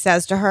what she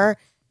says to her,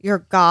 your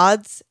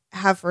gods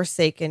have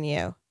forsaken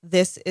you.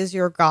 This is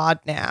your god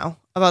now.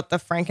 About the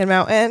Franken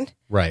Mountain.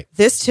 Right.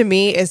 This to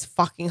me is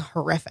fucking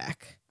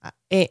horrific.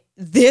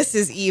 This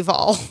is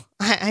evil.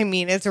 I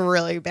mean, it's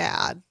really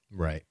bad.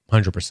 Right.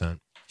 100%.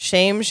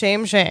 Shame,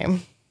 shame,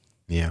 shame.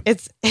 Yeah.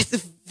 It's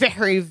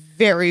very,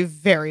 very,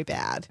 very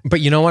bad. But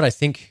you know what? I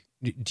think,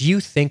 do you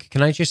think,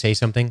 can I just say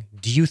something?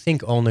 Do you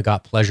think Ulna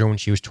got pleasure when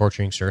she was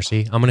torturing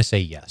Cersei? I'm going to say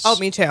yes. Oh,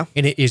 me too.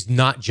 And it is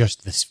not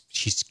just this,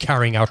 she's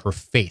carrying out her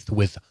faith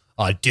with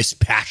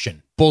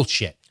dispassion.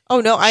 Bullshit. Oh,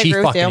 no, I She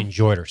agree with fucking you.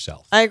 enjoyed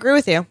herself. I agree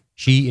with you.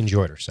 She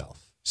enjoyed herself.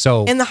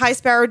 So, And the High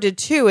Sparrow did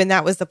too, and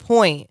that was the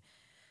point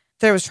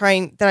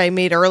that I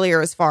made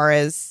earlier, as far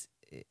as,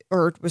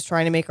 or was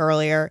trying to make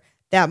earlier,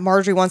 that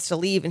Marjorie wants to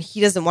leave and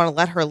he doesn't want to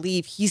let her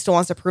leave. He still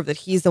wants to prove that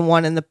he's the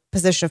one in the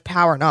position of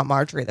power, not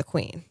Marjorie the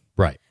queen.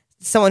 right.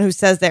 Someone who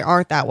says they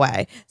aren't that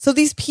way. So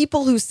these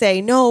people who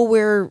say, no,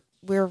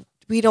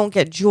 we don't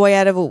get joy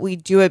out of it, we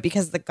do it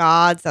because of the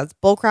gods, that's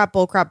bullcrap,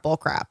 bullcrap,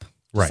 bullcrap.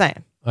 Right.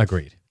 Saying.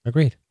 Agreed.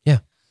 Yeah.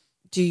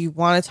 Do you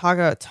want to talk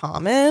about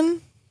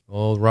Tommen?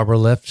 Old rubber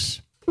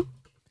lips.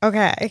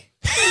 Okay.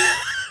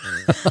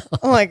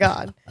 Oh my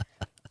God.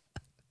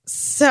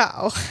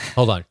 So,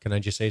 Hold on. Can I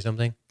just say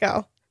something?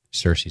 go.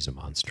 Cersei's a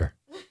monster.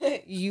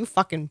 You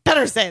fucking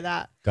better say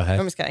that. Go ahead.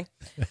 I'm just kidding.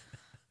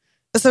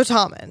 So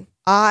Tommen,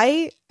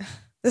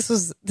 this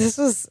was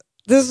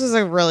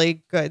a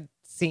really good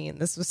scene.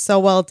 This was so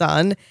well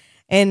done.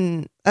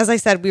 And as I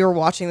said, we were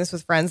watching this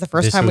with friends the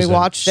first This time we was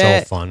watched so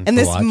it. fun And to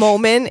this watch.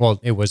 moment Well,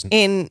 it wasn't.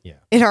 in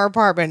our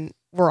apartment,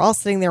 we're all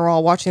sitting there, we're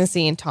all watching the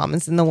scene.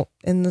 Tommen's in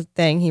the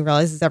thing. He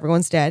realizes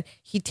everyone's dead.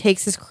 He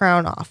takes his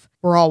crown off.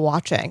 We're all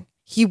watching.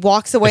 He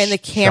walks away and the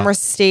camera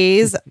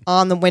stays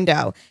on the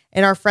window.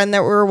 And our friend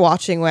that we were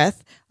watching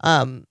with,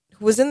 who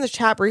was in the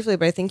chat briefly,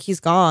 but I think he's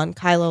gone,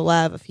 Kylo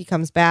Lev, if he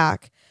comes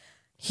back,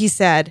 he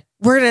said,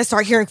 we're going to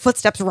start hearing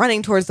footsteps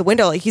running towards the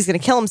window like he's going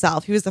to kill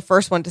himself. He was the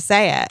first one to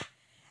say it.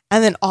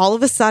 And then all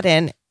of a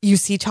sudden, you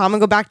see Tommen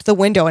go back to the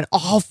window and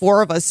all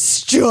four of us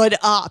stood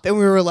up and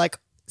we were like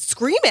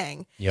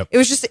screaming. Yep. It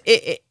was just,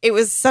 it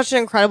was such an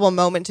incredible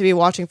moment to be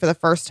watching for the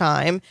first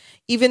time,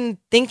 even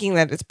thinking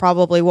that it's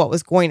probably what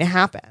was going to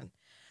happen.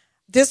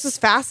 This was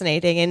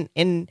fascinating.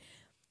 And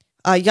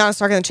Yana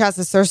Stark in the chat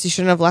says Cersei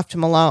shouldn't have left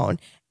him alone.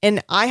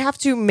 And I have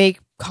to make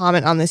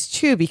comment on this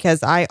too,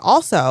 because I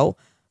also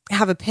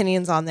have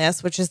opinions on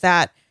this, which is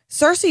that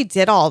Cersei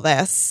did all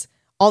these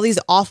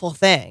awful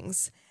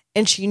things,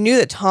 and she knew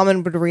that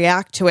Tommen would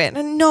react to it.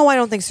 And no, I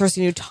don't think Cersei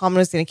knew Tommen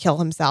was going to kill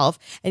himself.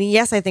 And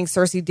yes, I think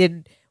Cersei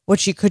did what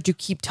she could to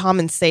keep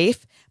Tommen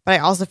safe. But I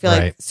also feel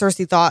like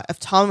Cersei thought if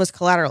Tommen was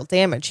collateral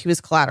damage, he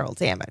was collateral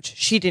damage.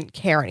 She didn't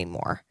care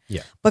anymore.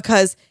 Yeah.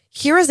 Because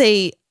here is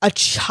a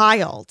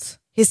child.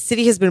 His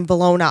city has been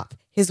blown up.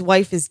 His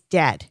wife is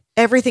dead.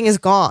 Everything is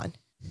gone.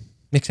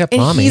 Except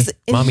And mommy. he's-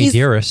 and Mommy he's-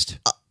 dearest.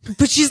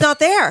 But she's not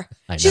there.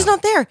 I She's know.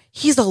 not there.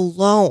 He's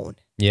alone.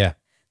 Yeah.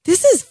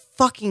 This is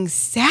fucking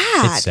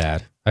sad. It's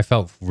sad. I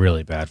felt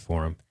really bad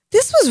for him.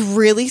 This was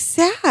really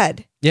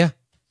sad. Yeah.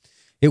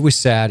 It was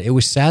sad. It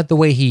was sad the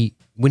way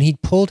when he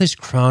pulled his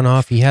crown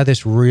off, he had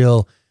this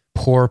real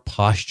poor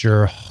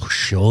posture,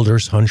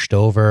 shoulders hunched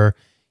over.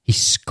 He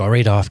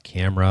scurried off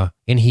camera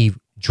and he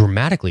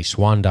dramatically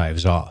swan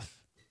dives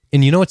off.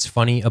 And you know what's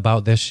funny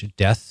about this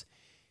death?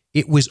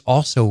 It was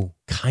also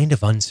kind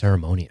of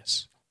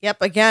unceremonious.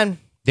 Yep, again.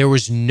 There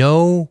was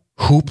no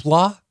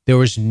hoopla. There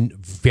was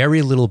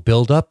very little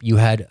buildup. You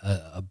had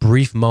a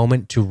brief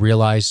moment to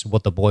realize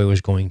what the boy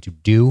was going to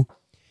do.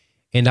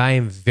 And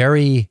I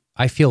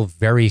feel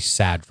very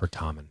sad for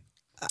Tommen.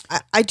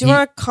 I do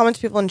want to comment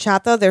to people in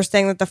chat, though. They're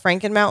saying that the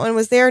Franken Mountain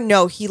was there.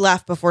 No, he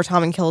left before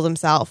Tommen killed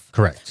himself.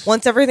 Correct.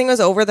 Once everything was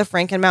over, the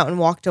Franken Mountain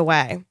walked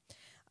away.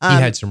 He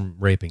had some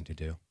raping to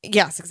do.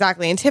 Yes,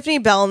 exactly. And Tiffany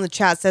Bell in the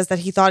chat says that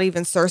he thought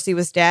even Cersei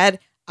was dead.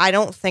 I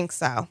don't think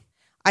so.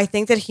 I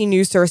think that he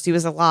knew Cersei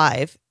was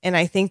alive. And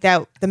I think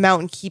that the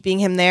mountain keeping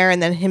him there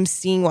and then him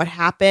seeing what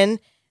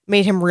happened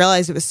made him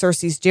realize it was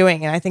Cersei's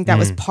doing. And I think that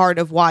was part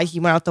of why he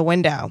went out the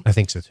window. I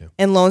think so too.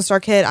 And Lone Star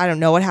Kid, I don't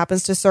know what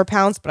happens to Sir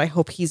Pounce, but I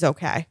hope he's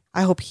okay.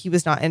 I hope he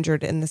was not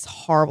injured in this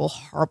horrible,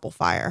 horrible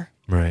fire.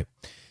 Right.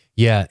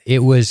 Yeah, it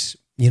was,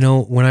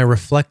 when I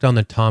reflect on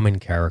the Tommen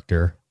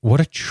character, what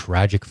a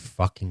tragic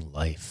fucking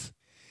life.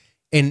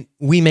 And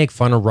we make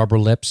fun of Rubber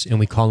Lips and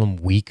we call him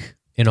weak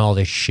and all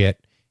this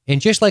shit.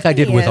 And just like I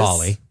did with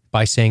Ollie,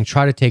 by saying,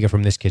 try to take it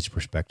from this kid's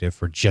perspective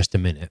for just a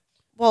minute.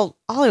 Well,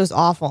 Ollie was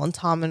awful and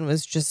Tommen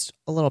was just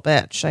a little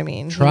bitch. I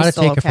mean, try to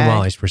take it from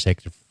Ollie's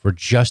perspective for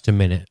just a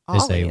minute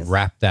as they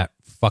wrap that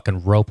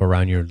fucking rope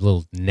around your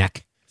little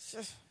neck.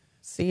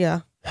 See ya.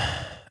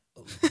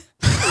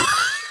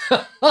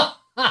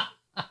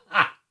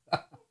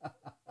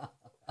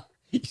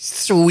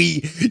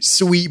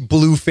 Sweet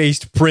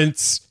blue-faced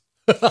prince.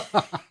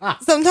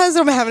 Sometimes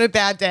when I'm having a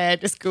bad day, I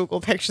just Google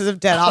pictures of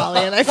dead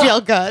Ollie and I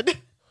feel good.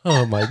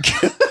 Oh my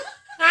God.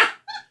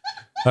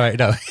 All right,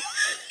 no.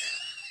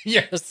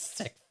 You're a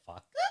sick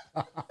fuck.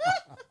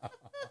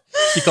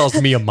 She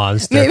calls me a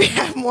monster. Maybe I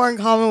have more in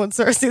common with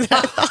Cersei than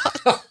I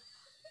thought.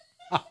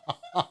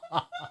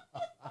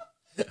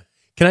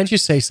 Can I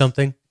just say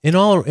something? In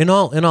all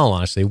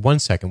honesty, one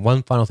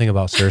final thing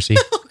about Cersei.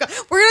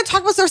 We're going to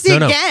talk about Cersei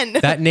again.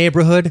 That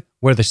neighborhood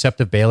where the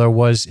Sept of Baelor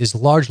was is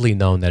largely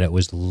known that it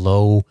was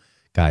low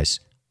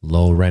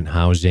rent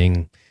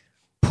housing,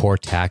 poor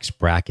tax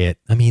bracket.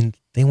 I mean,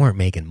 they weren't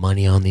making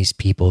money on these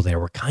people. They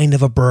were kind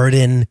of a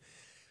burden.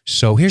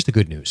 So here's the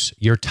good news.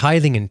 Your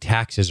tithing and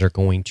taxes are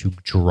going to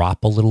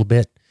drop a little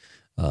bit.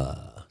 And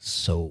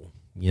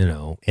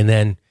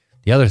then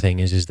the other thing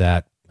is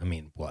that,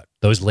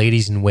 those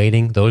ladies in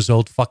waiting, those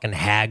old fucking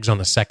hags on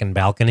the second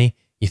balcony,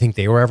 you think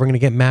they were ever going to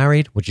get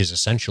married, which is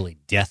essentially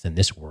death in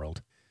this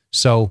world.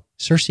 So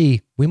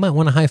Cersei, we might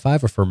want to high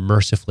five her for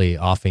mercifully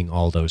offing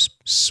all those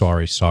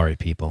sorry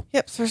people.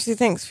 Yep, Cersei,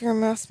 thanks for your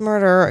mass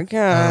murder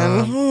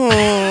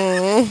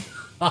again.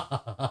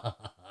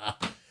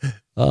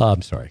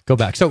 I'm sorry. Go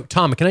back. So,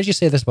 Tommen, can I just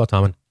say this about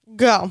Tommen?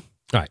 Go. All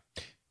right.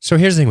 So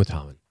here's the thing with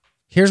Tommen.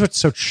 Here's what's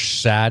so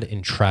sad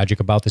and tragic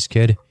about this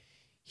kid.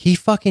 He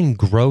fucking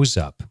grows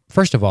up.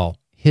 First of all,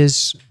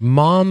 his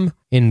mom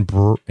and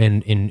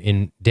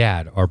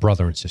dad are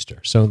brother and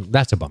sister. So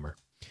that's a bummer.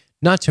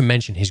 Not to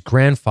mention his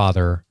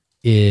grandfather's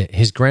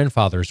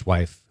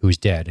wife, who's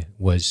dead,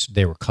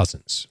 they were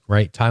cousins,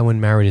 right? Tywin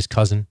married his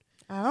cousin.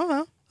 I don't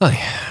know. Oh,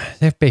 yeah.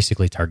 They're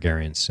basically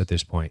Targaryens at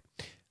this point.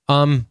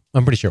 I'm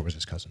pretty sure it was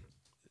his cousin.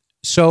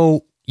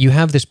 So you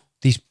have these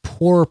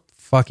poor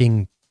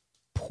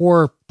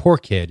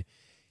kid.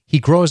 He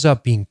grows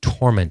up being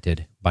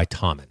tormented by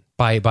Tommen,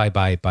 by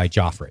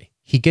Joffrey.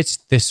 He gets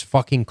this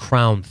fucking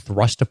crown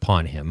thrust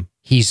upon him.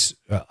 He's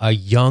a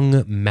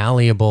young,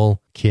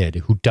 malleable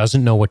kid who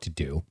doesn't know what to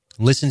do,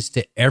 listens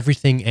to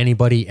everything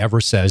anybody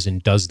ever says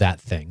and does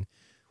that thing,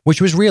 which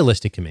was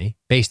realistic to me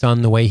based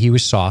on the way he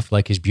was soft,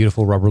 like his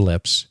beautiful rubber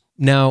lips.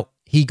 Now,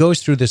 he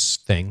goes through this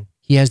thing.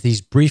 He has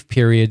these brief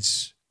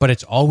periods, but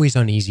it's always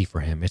uneasy for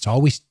him. It's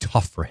always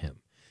tough for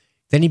him.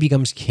 Then he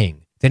becomes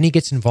king. Then he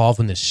gets involved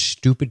in this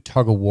stupid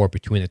tug of war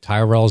between the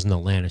Tyrells and the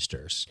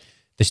Lannisters.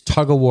 This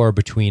tug of war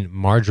between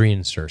Marjorie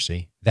and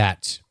Cersei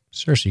that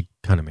Cersei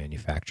kind of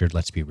manufactured,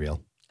 let's be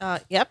real.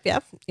 Yep.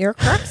 You're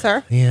correct,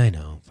 sir. Yeah, I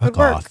know. Fuck Good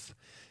work. off.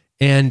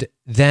 And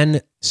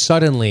then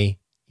suddenly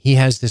he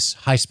has this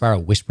High Sparrow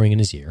whispering in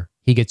his ear.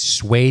 He gets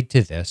swayed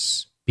to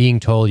this, being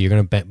told you're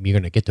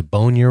gonna get to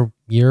bone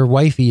your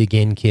wifey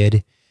again,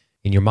 kid.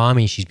 And your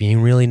mommy, she's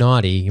being really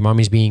naughty. Your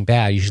mommy's being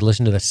bad. You should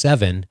listen to the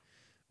 7,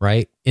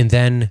 right? And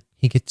then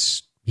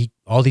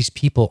all these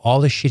people, all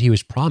the shit he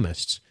was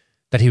promised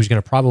that he was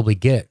going to probably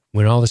get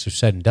when all this was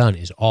said and done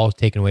is all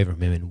taken away from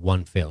him in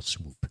one fell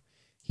swoop.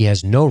 He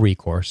has no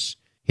recourse.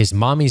 His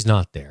mommy's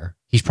not there.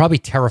 He's probably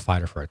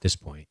terrified of her at this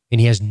point,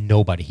 and he has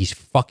nobody. He's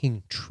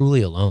fucking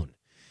truly alone.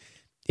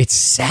 It's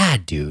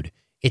sad, dude.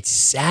 It's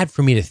sad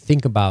for me to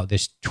think about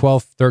this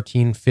 12,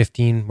 13,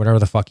 15, whatever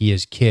the fuck he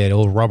is, kid,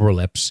 old rubber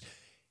lips,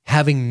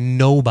 having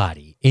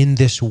nobody in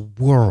this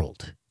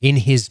world, in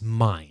his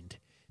mind,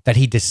 that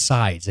he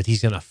decides that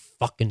he's going to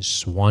fucking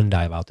swan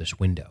dive out this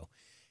window.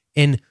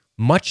 And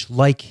much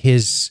like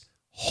his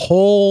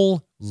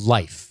whole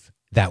life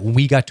that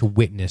we got to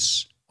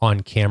witness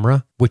on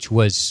camera, which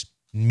was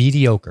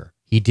mediocre.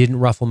 He didn't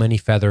ruffle many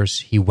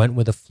feathers. He went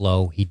with the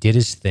flow. He did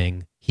his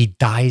thing. He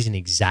dies in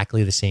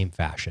exactly the same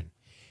fashion.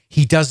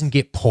 He doesn't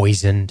get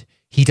poisoned.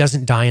 He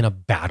doesn't die in a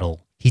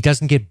battle. He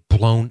doesn't get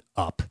blown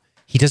up.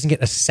 He doesn't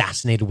get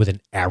assassinated with an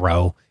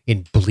arrow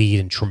and bleed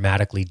and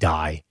traumatically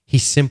die. He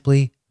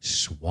simply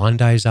swan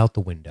dives out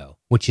the window,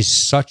 which is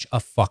such a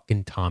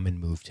fucking Tommen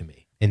move to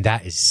me. And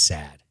that is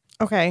sad.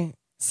 Okay,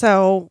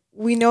 so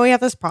we know we have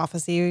this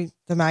prophecy.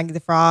 The Maggie the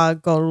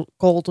Frog,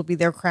 gold will be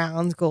their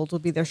crowns, gold will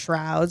be their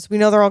shrouds. We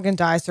know they're all going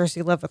to die.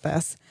 Cersei lived with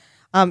this.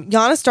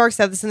 Yana Stark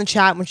said this in the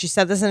chat. When she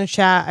said this in the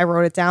chat, I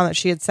wrote it down that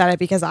she had said it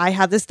because I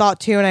had this thought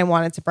too and I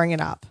wanted to bring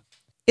it up.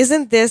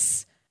 Isn't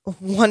this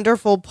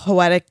wonderful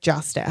poetic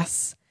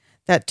justice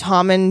that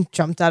Tommen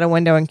jumped out a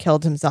window and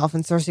killed himself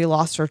and Cersei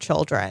lost her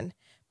children?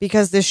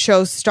 Because this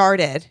show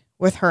started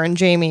with her and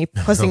Jaime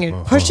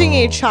pushing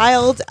a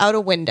child out a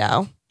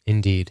window.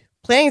 Indeed.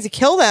 Planning to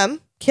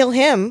kill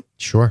him.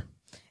 Sure.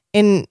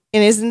 And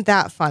isn't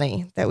that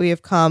funny that we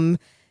have come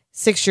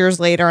 6 years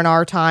later in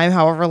our time,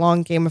 however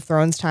long Game of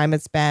Thrones time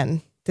it's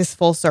been, this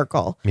full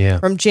circle. Yeah.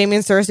 From Jaime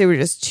and Cersei were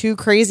just two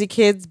crazy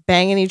kids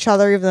banging each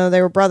other, even though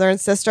they were brother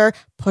and sister,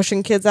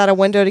 pushing kids out a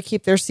window to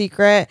keep their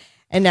secret.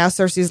 And now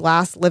Cersei's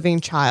last living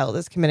child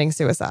is committing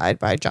suicide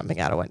by jumping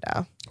out a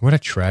window. What a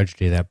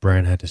tragedy that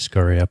Bran had to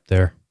scurry up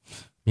there,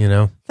 you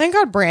know? Thank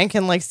God Bran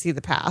can see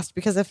the past,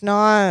 because if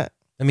not,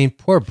 I mean,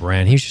 poor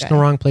Bran. He was just in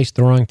the wrong place at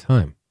the wrong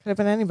time. could have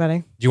been anybody.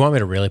 Do you want me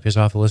to really piss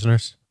off the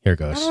listeners? Here it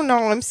goes. I don't know.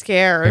 I'm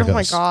scared. Here Oh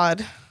my goes.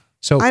 God.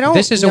 So I don't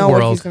this is know a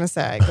what world. he's going to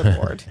say. Good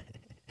Lord.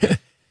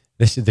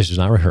 This is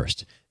not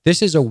rehearsed.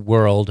 This is a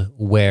world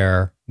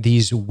where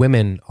these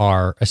women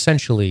are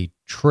essentially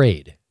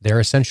trade. They're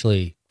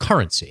essentially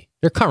currency.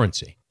 They're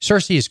currency.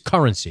 Cersei is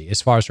currency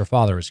as far as her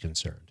father is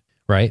concerned,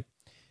 right?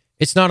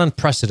 It's not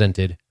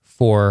unprecedented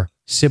for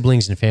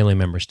siblings and family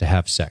members to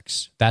have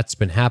sex. That's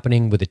been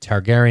happening with the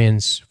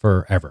Targaryens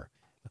forever.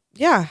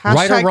 Yeah.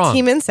 Right or wrong?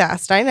 Team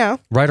incest. I know.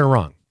 Right or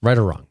wrong? Right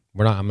or wrong?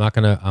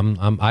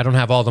 I don't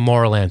have all the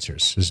moral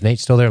answers. Is Nate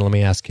still there? Let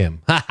me ask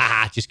him.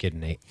 Just kidding,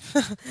 Nate.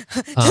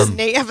 Does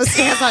Nate have a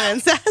stance on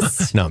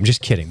incest? No, I'm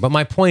just kidding. But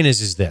my point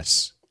is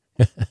this.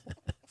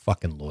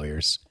 Fucking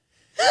lawyers.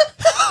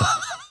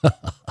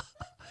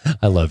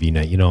 I love you,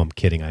 Nate. You know I'm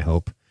kidding, I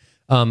hope.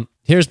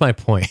 Here's my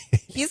point.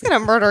 He's going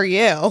to murder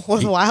you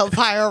with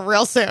wildfire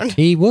real soon.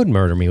 He would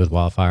murder me with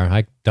wildfire.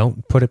 I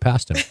don't put it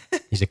past him.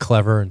 He's a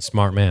clever and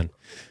smart man.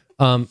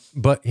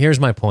 But here's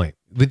my point.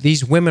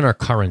 These women are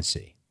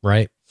currency,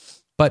 right?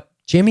 But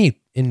Jaime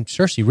and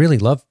Cersei really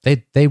loved,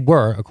 they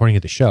were, according to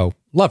the show,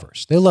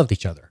 lovers. They loved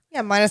each other.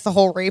 Yeah, minus the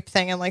whole rape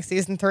thing in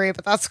season 3,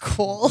 but that's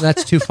cool.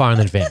 That's too far in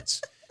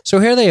advance. So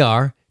here they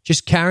are,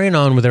 just carrying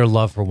on with their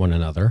love for one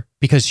another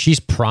because she's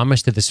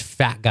promised to this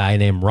fat guy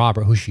named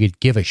Robert who she could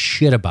give a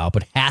shit about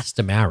but has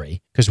to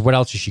marry because what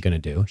else is she going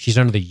to do? She's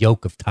under the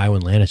yoke of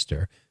Tywin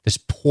Lannister, this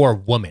poor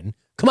woman.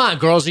 Come on,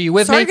 girls, are you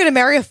with Sorry, me? you're going to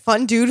marry a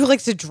fun dude who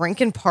likes to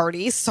drink and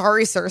party?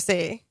 Sorry,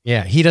 Cersei.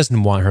 Yeah, he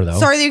doesn't want her though.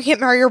 Sorry that you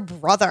can't marry your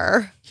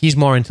brother. He's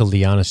more into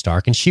Lyanna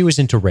Stark and she was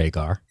into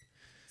Rhaegar.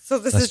 So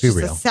this Let's is be just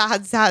real. a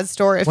sad, sad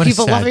story of What a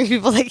people sad- loving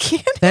people they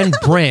can't. Then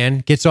Bran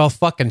gets all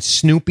fucking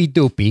snoopy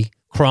doopy,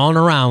 crawling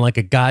around like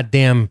a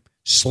goddamn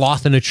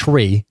sloth in a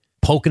tree,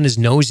 poking his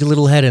nosy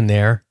little head in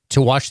there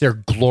to watch their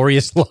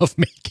glorious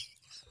lovemaking.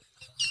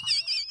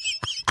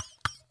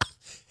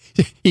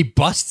 He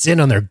busts in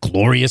on their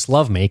glorious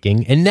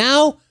lovemaking, and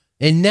now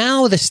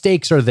the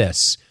stakes are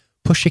this: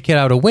 push a kid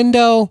out a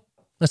window.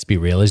 Let's be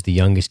real, he's the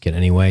youngest kid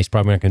anyway. He's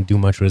probably not going to do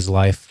much with his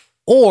life.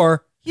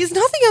 Or He's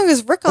not the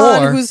youngest Rickon,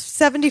 Or- who's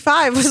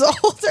 75, was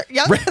older,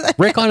 younger than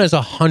Rickon is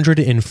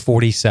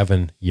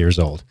 147 years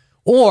old.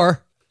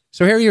 Or,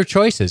 so here are your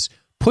choices.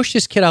 Push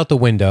this kid out the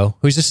window,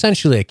 who's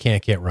essentially a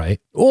can't get right.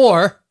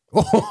 Or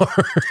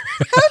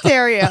How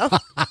dare you?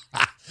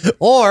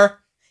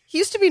 He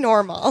used to be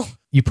normal.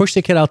 you push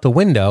the kid out the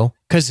window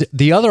because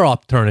the other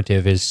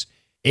alternative is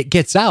it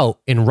gets out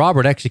and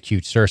Robert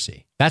executes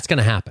Cersei. That's going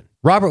to happen.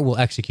 Robert will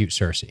execute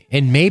Cersei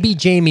and maybe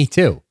Jaime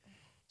too.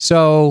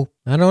 So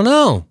I don't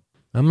know.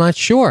 I'm not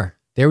sure.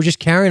 They were just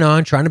carrying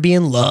on, trying to be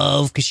in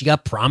love because she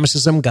got promised to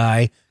some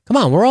guy. Come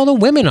on, where are all the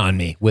women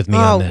with me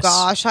on Oh, this?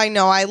 gosh. I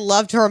know. I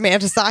love to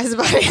romanticize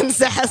about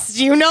incest.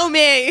 You know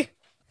me.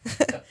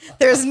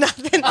 There's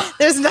nothing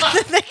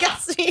that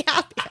gets me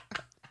happier.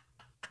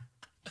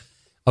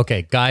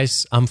 Okay,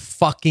 guys, I'm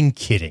fucking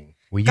kidding.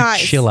 Will you Guys.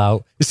 chill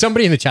out?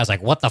 Somebody in the chat's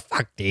like, what the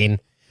fuck, Dean?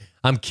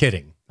 I'm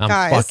kidding. I'm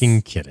Guys.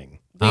 fucking kidding.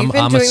 We've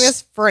been I'm doing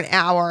this for an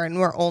hour and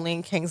we're only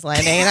in King's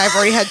Landing and I've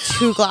already had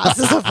 2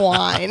 glasses of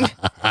wine.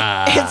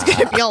 It's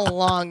going to be a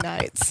long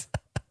night.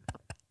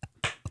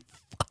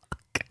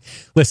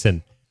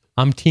 Listen,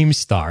 I'm Team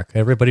Stark.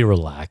 Everybody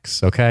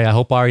relax, okay? I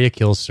hope Arya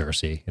kills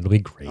Cersei. It'll be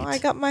great. Oh, I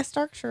got my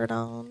Stark shirt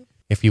on.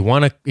 If you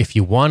want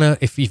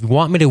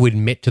me to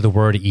admit to the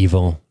word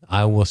evil,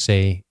 I will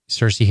say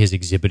Cersei has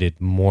exhibited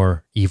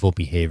more evil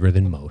behavior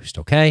than most,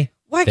 okay?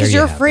 Why? There Because you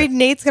you're have afraid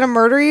Nate's going to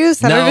murder you?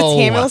 Senator No.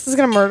 Tamulus is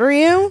going to murder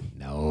you?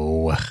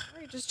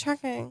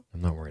 checking.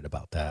 I'm not worried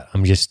about that.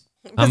 I'm just.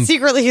 But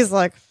secretly, he's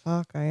like,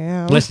 "Fuck, I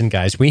am." Listen,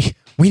 guys, we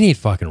need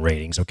fucking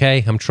ratings,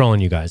 okay? I'm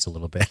trolling you guys a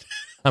little bit.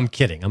 I'm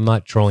kidding. I'm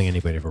not trolling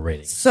anybody for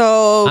ratings.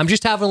 So I'm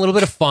just having a little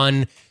bit of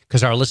fun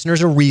because our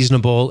listeners are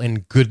reasonable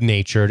and good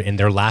natured, and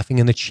they're laughing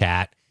in the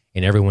chat,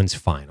 and everyone's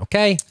fine.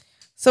 Okay,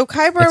 so it's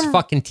Qyburn.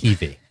 fucking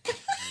TV.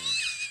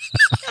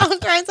 I'm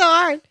trying so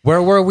hard.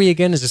 Where were we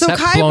again? Is the So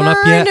set blown up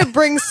yet? Qyburn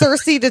brings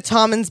Cersei to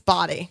Tommen's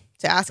body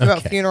to ask about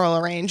Okay. funeral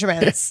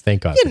arrangements.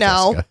 Thank God. You for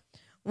know Jessica.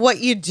 what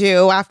you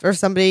do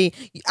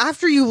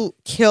after you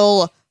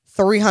kill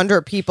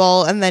 300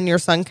 people and then your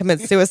son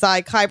commits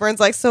suicide. Qyburn's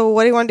like, so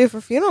what do you want to do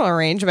for funeral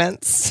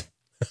arrangements?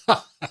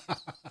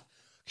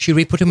 Should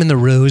we put him in the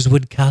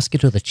rosewood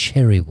casket or the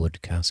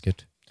cherrywood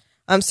casket?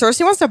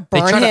 Cersei wants to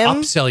They burn try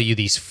him. to upsell you,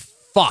 these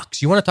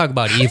fucks. You want to talk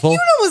about evil? You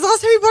know, when was the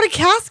last time you bought a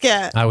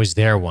casket? I was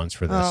there once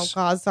for Oh this.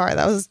 God, sorry,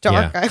 that was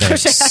dark. I wish I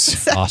thanks. hadn't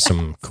said.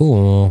 Awesome.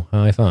 Cool.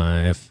 High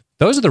five.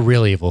 Those are the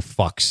real evil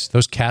fucks.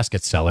 Those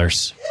casket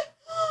sellers.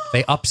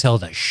 They upsell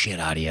the shit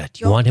out of you.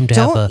 Do you want him to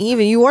have Don't a...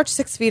 even. You watch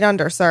 6 Feet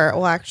Under, sir.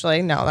 Well,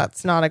 actually, no,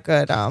 that's not a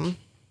good.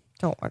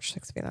 Don't watch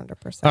 6 Feet Under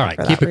per se. All right,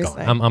 for keep that it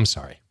reasoning. going. I'm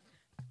sorry.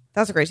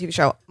 That's a great TV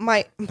show.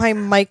 My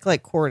mic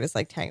like cord is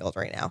like tangled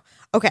right now.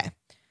 Okay.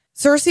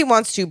 Cersei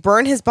wants to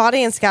burn his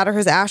body and scatter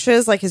his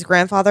ashes like his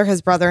grandfather,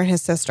 his brother, and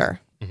his sister.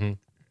 Mm-hmm. And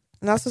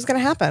that's what's going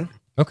to happen.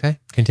 Okay,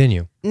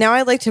 continue. Now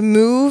I'd like to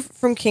move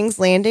from King's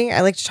Landing.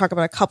 I like to talk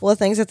about a couple of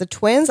things at the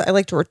Twins. I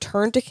like to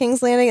return to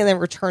King's Landing and then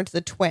return to the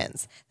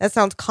Twins. That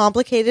sounds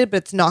complicated, but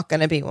it's not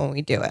going to be when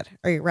we do it.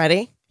 Are you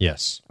ready?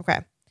 Yes. Okay.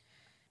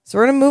 So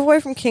we're going to move away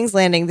from King's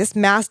Landing. This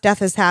mass death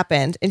has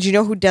happened. And do you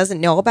know who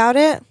doesn't know about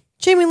it?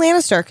 Jaime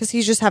Lannister, because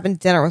he's just having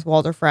dinner with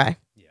Walder Frey.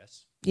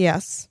 Yes.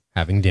 Yes.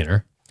 Having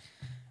dinner.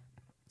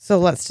 So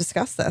let's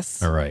discuss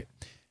this. All right.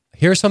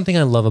 Here's something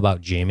I love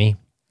about Jamie.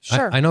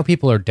 Sure. I know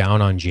people are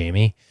down on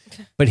Jamie,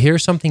 but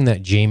here's something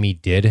that Jamie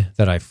did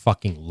that I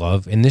fucking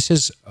love. And this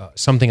is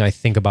something I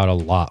think about a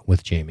lot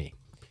with Jamie.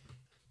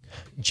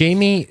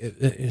 Jamie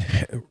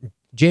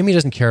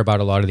doesn't care about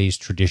a lot of these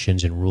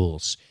traditions and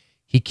rules.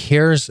 He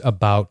cares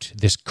about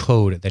this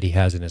code that he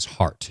has in his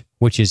heart,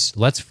 which is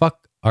let's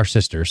fuck our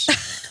sisters.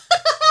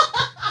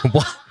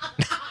 What?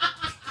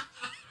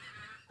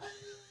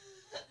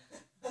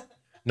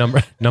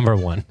 Number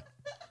one.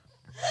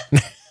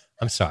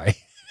 I'm sorry.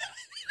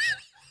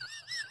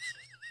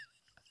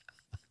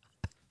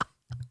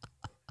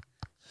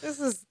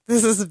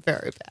 This is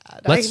very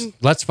bad.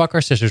 Let's fuck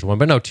our sisters one,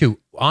 but no, two.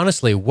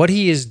 Honestly, what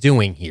he is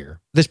doing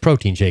here, this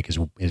protein shake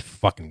is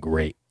fucking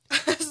great.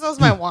 So's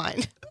my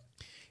wine.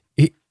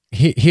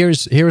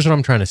 Here's what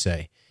I'm trying to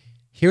say.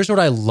 Here's what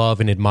I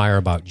love and admire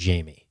about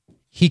Jamie.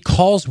 He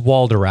calls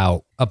Walder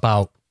out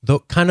about the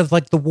kind of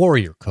like the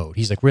warrior code.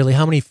 He's like, really,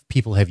 how many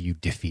people have you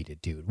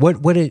defeated, dude? What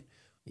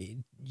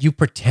you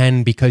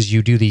pretend because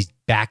you do these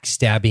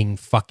backstabbing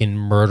fucking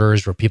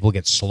murders where people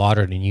get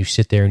slaughtered and you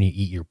sit there and you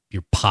eat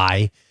your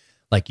pie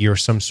like you're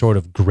some sort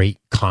of great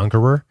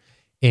conqueror.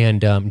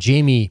 And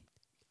Jamie,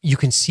 you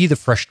can see the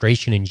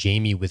frustration in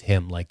Jamie with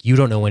him. Like, you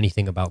don't know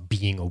anything about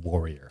being a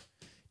warrior.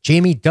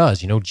 Jamie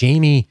does. You know,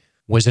 Jamie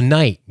was a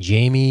knight.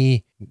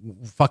 Jamie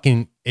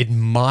fucking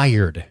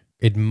admired,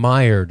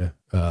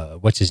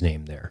 what's his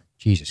name there?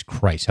 Jesus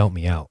Christ, help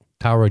me out.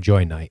 Tower of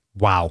Joy Knight.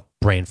 Wow,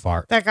 brain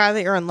fart. That guy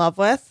that you're in love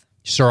with.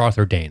 Sir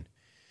Arthur Dane.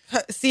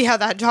 See how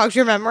that jogs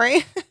your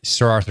memory?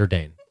 Sir Arthur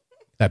Dane.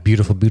 That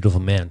beautiful,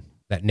 beautiful man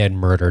that Ned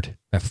murdered.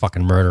 That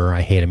fucking murderer.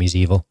 I hate him. He's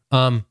evil.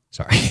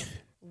 Sorry.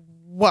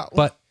 Whoa.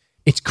 But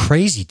it's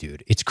crazy,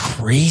 dude. It's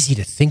crazy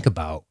to think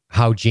about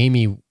how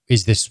Jamie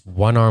is this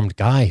one-armed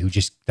guy who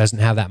just doesn't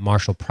have that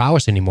martial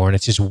prowess anymore. And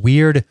it's this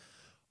weird,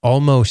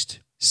 almost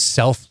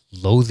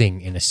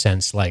self-loathing in a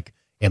sense. Like,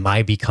 am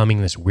I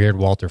becoming this weird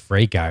Walter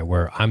Frey guy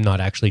where I'm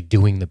not actually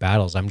doing the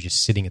battles? I'm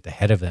just sitting at the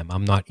head of them.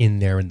 I'm not in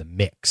there in the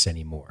mix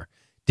anymore.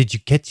 Did you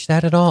catch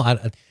that at all?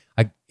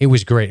 It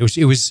was great.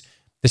 It was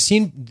the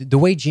scene, the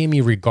way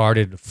Jamie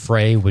regarded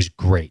Frey was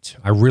great.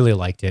 I really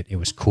liked it. It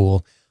was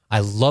cool. I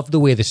loved the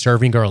way the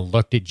serving girl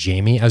looked at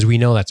Jamie. As we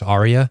know, that's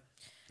Arya.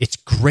 It's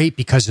great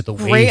because of the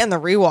way. Great in the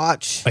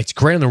rewatch. It's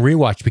great on the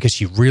rewatch because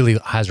she really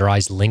has her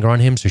eyes linger on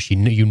him. So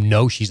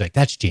she's like,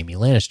 that's Jamie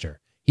Lannister.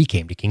 He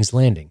came to King's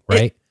Landing,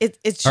 right?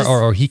 It's just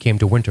or he came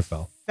to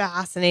Winterfell.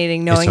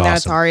 fascinating knowing that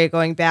it's awesome. Arya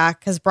going back,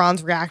 because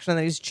Bronn's reaction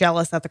that he's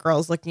jealous that the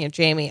girl's looking at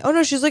Jamie. Oh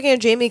no, she's looking at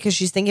Jamie because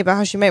she's thinking about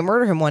how she might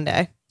murder him one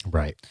day.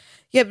 Right.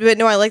 Yeah, but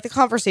no, I like the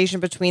conversation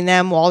between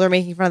them. Walder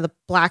making fun of the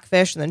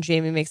Blackfish, and then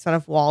Jamie makes fun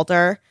of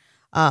Walder.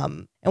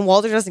 And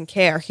Walder doesn't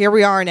care. Here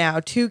we are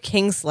now, two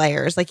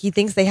Kingslayers. Like, he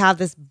thinks they have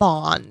this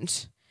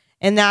bond,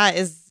 and that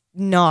is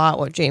not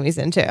what Jamie's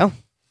into.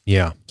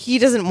 Yeah. He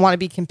doesn't want to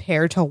be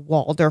compared to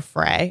Walder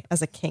Frey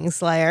as a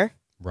Kingslayer.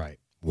 Right.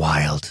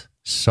 Wild.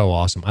 So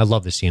awesome. I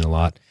love this scene a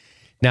lot.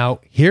 Now,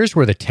 here's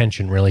where the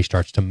tension really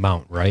starts to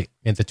mount, right?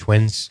 In the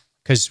twins,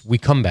 because we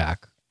come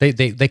back.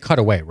 They cut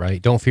away,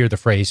 right? Don't fear the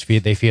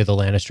Freys. They fear the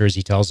Lannisters.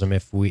 He tells them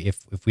if we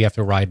have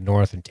to ride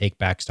north and take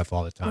back stuff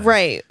all the time.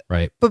 Right.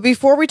 Right. But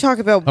before we talk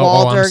about I'm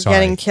Walder sorry.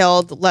 getting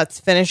killed, let's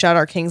finish out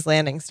our King's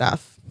Landing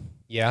stuff.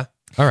 Yeah.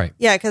 All right.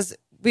 Yeah, because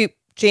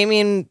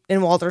Jamie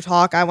and Walter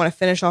talk. I want to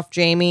finish off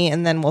Jamie,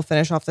 and then we'll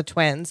finish off the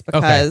twins Okay.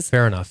 because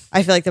Fair enough.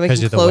 I feel like then we 'Cause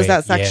can of the close way-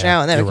 that section yeah,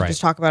 out, and then we you're can right.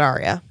 just talk about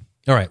Arya.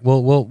 All right.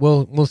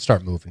 We'll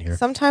start moving here.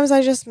 Sometimes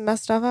I just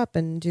mess stuff up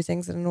and do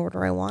things in an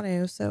order I want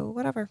to, so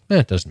whatever.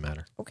 It doesn't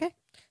matter. Okay.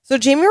 So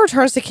Jamie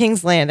returns to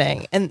King's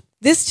Landing, and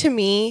this to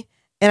me,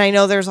 and I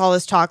know there's all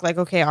this talk like,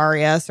 okay,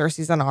 Arya,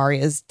 Cersei's on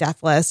Arya's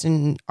death list,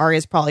 and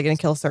Arya's probably going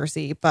to kill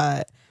Cersei,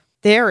 but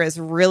there is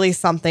really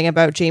something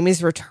about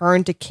Jamie's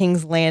return to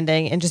King's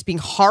Landing and just being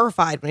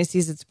horrified when he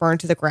sees it's burned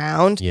to the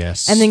ground.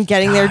 Yes. And then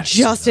getting there God, it's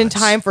just in nuts.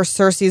 time for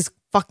Cersei's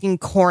fucking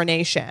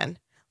coronation.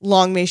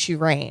 Long may she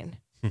reign.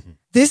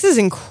 This is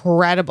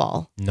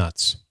incredible.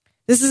 Nuts.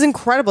 This is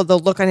incredible. The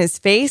look on his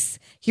face.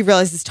 He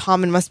realizes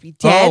Tommen must be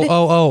dead.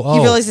 Oh. He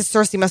realizes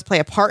Cersei must play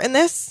a part in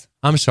this.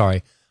 I'm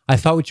sorry. I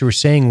thought what you were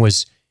saying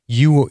was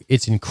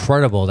it's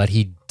incredible that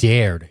he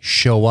dared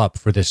show up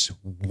for this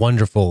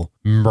wonderful,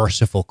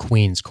 merciful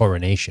queen's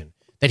coronation.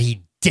 That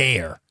he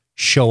dare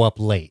show up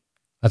late.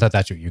 I thought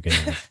that's what you were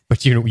getting at.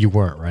 But you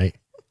weren't, right?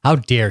 How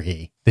dare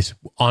he? This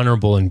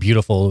honorable and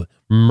beautiful,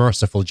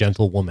 merciful,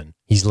 gentle woman.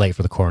 He's late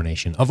for the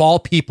coronation. Of all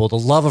people, the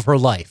love of her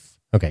life.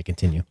 Okay,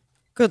 continue.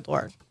 Good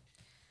Lord.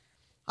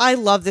 I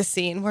love this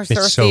scene where It's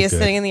Cersei so is good.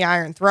 sitting in the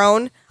Iron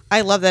Throne.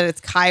 I love that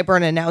it's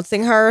Qyburn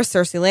announcing her,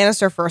 Cersei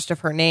Lannister, first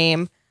of her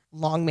name.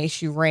 Long may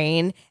she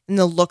reign. And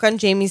the look on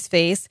Jamie's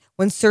face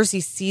when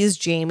Cersei sees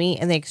Jamie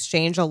and they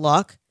exchange a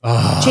look.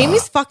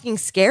 Jamie's fucking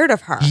scared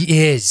of her.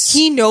 He is.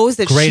 He knows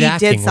that Great she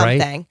acting, did something.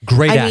 right?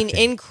 Great I mean,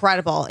 acting.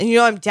 incredible. And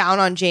I'm down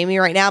on Jamie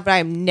right now, but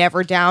I'm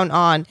never down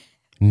on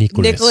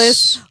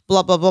Nicholas,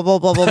 blah, blah, blah, blah,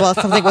 blah, blah, blah,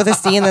 something with a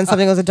C and then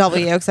something with a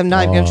W, because I'm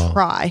not even going to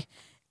try.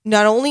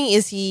 Not only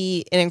is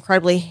he an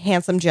incredibly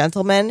handsome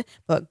gentleman,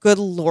 but good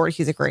Lord,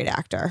 he's a great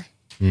actor.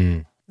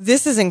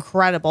 This is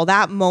incredible.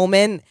 That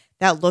moment,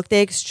 that look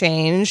they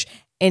exchange,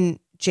 and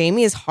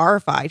Jamie is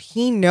horrified.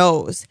 He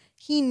knows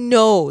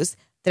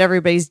that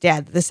everybody's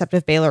dead, that the Sept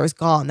of Baelor is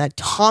gone, that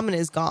Tommen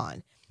is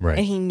gone. Right.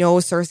 And he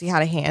knows Cersei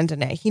had a hand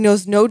in it. He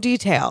knows no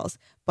details,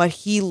 but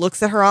he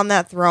looks at her on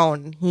that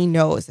throne and he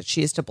knows that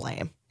she is to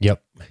blame.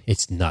 Yep,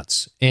 it's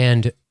nuts.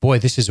 And boy,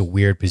 this is a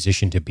weird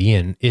position to be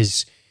in.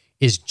 Is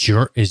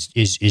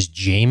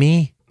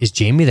Jamie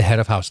the head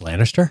of House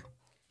Lannister?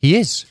 He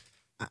is.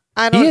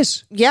 I don't. He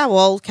is. Yeah,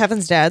 well,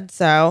 Kevin's dead,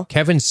 so.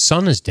 Kevin's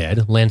son is dead,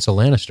 Lancel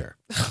Lannister.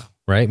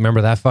 Right?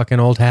 Remember that fucking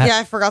old hat? Yeah,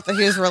 I forgot that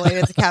he was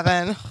related to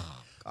Kevin.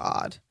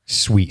 God.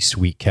 Sweet,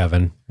 sweet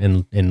Kevin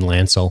and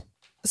Lancel.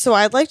 So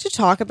I'd like to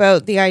talk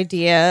about the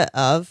idea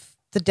of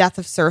the death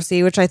of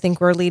Cersei, which I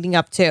think we're leading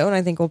up to, and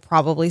I think we'll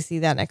probably see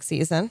that next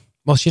season.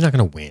 Well, she's not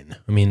going to win.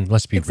 I mean,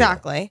 let's be real.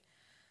 Exactly.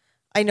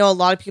 I know a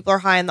lot of people are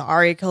high on the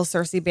Arya kill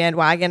Cersei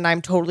bandwagon, and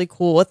I'm totally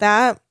cool with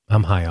that.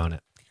 I'm high on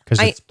it because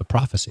it's the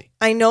prophecy.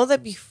 I know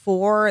that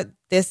before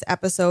this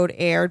episode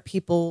aired,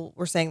 people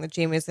were saying that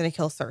Jamie was going to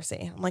kill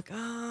Cersei. I'm like,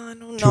 oh, I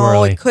don't Too know.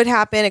 early. It could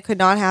happen. It could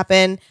not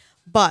happen.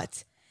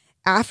 But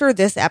after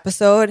this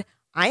episode,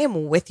 I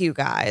am with you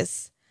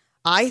guys.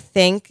 I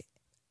think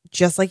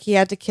just like he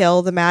had to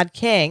kill the Mad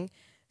King,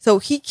 so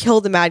he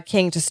killed the Mad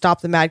King to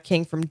stop the Mad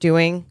King from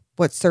doing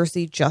what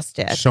Cersei just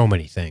did. So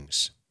many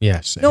things.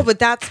 Yes. No, but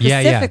that's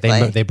yeah.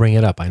 specifically. They bring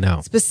it up. I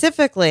know.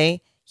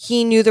 Specifically,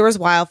 he knew there was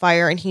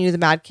wildfire and he knew the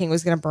Mad King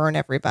was going to burn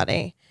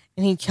everybody,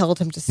 and he killed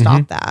him to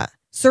stop that.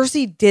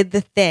 Cersei did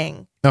the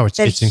thing. No, it's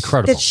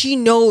incredible. That she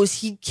knows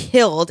he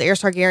killed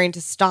Aerys Targaryen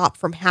to stop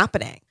from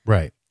happening.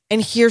 Right.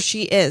 And here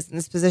she is in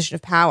this position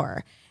of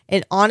power.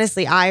 And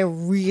honestly, I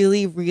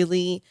really,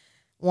 really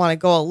want to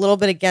go a little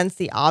bit against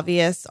the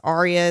obvious.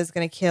 Arya is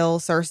going to kill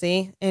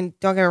Cersei. And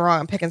don't get me wrong,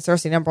 I'm picking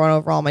Cersei number one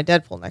overall in my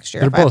Deadpool next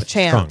year They're if I have a both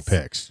chance. strong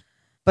picks.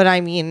 But I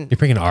mean, You're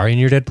picking Arya in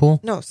your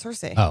Deadpool? no,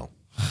 Cersei. Oh.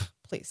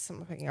 Please,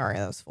 I'm picking Arya.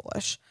 That was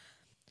foolish.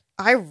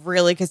 I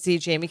really could see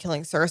Jamie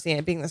killing Cersei and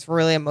it being this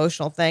really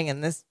emotional thing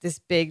and this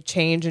big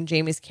change in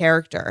Jamie's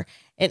character.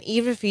 And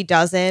even if he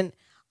doesn't,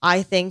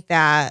 I think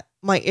that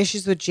my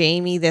issues with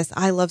Jamie, this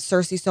I love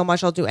Cersei so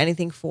much, I'll do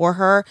anything for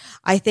her.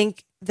 I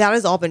think that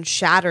has all been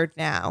shattered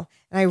now.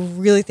 And I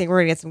really think we're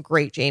going to get some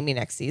great Jamie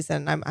next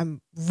season.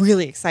 I'm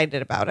really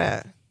excited about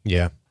it.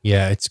 Yeah.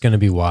 Yeah, it's going to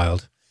be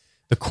wild.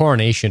 The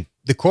coronation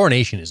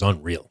is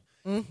unreal.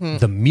 Mm-hmm.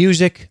 The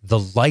music, the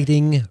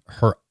lighting,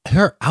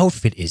 her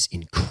outfit is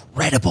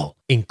incredible.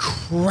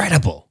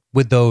 Incredible.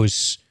 With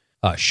those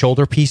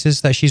shoulder pieces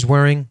that she's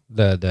wearing,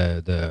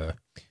 Yeah,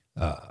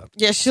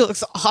 she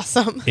looks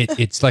awesome.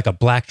 it's like a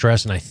black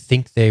dress, and I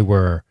think it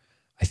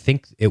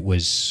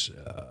was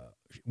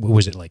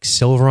it like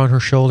silver on her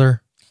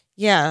shoulder?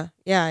 Yeah,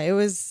 it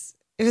was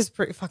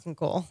pretty fucking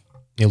cool.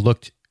 It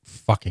looked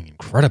fucking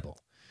incredible.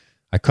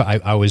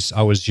 I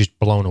was just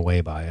blown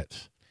away by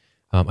it.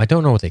 I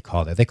don't know what they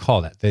call that. They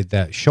call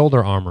that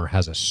shoulder armor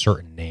has a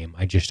certain name.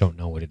 I just don't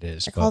know what it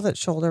is. I called it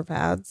shoulder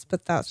pads,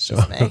 but that's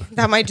just me.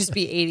 That might just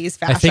be 80s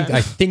fashion. I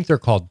think they're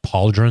called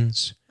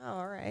pauldrons. Oh,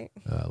 all right.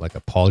 Like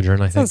a pauldron,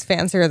 I think. Sounds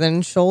fancier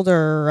than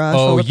shoulder Oh,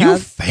 shoulder you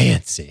pads.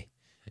 fancy.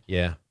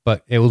 Yeah,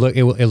 but it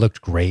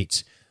looked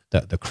great.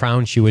 The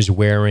crown she was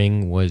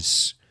wearing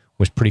was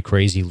pretty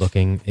crazy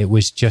looking. It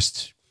was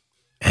just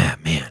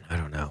Man, I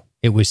don't know.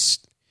 It was,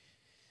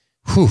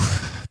 whew,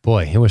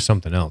 boy, it was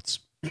something else.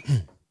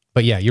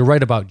 But yeah, you're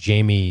right about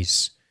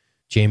Jamie's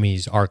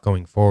arc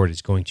going forward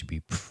is going to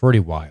be pretty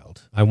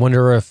wild. I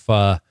wonder if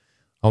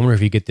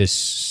you get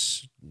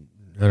this.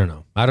 I don't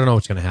know. I don't know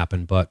what's going to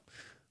happen, but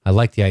I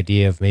like the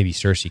idea of maybe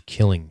Cersei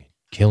killing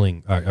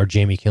or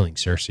Jamie killing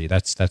Cersei.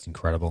 That's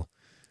incredible.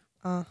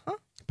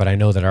 But I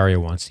know that Arya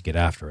wants to get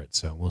after it,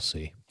 so we'll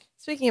see.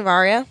 Speaking of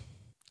Arya,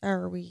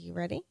 are we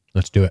ready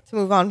Let's do it. to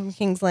move on from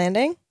King's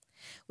Landing?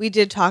 We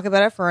did talk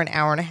about it for an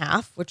hour and a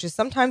half, which is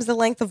sometimes the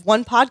length of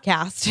one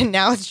podcast, and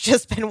now it's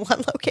just been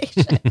one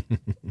location.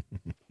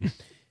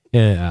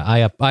 Yeah,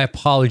 I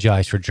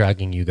apologize for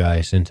dragging you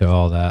guys into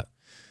all that,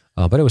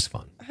 but it was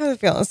fun. I have a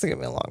feeling this is going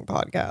to be a long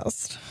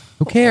podcast.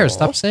 Who cares?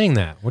 Stop saying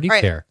that. What do you All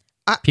right. care?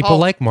 People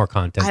like more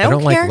content. I They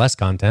don't don't care. like less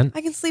content.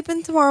 I can sleep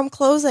in tomorrow. I'm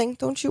closing.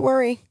 Don't you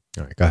worry.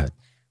 All right, go ahead.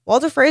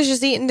 Walter Frey's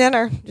just eating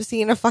dinner, just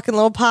eating a fucking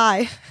little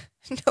pie.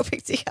 No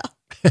big deal.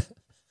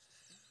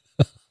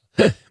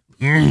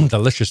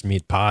 Delicious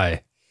meat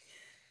pie.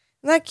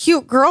 And that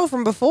cute girl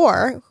from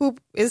before, who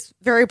is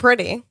very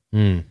pretty,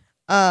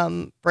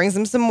 Mm. brings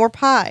him some more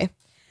pie.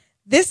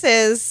 This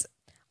is,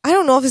 I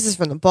don't know if this is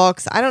from the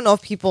books. I don't know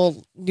if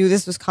people knew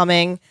this was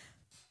coming.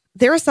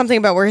 There is something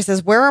about where he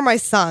says, "Where are my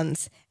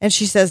sons?" And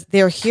she says,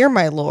 "They're here,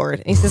 my lord."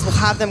 And he says, "Well,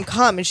 have them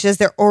come." And she says,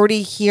 "They're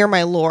already here,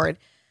 my lord."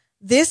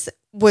 This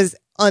was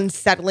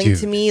unsettling Dude.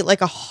 to me,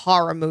 like a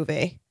horror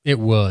movie. It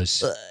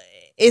was.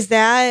 Is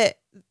that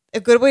a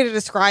good way to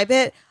describe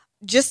it?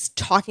 Just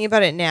talking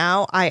about it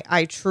now,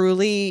 I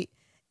truly,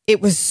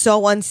 it was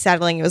so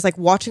unsettling. It was like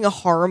watching a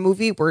horror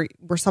movie where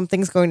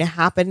something's going to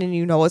happen and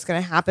you know what's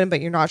going to happen, but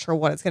you're not sure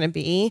what it's going to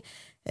be.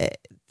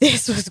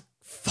 This was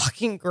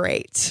fucking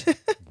great.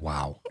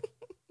 Wow.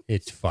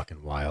 It's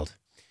fucking wild.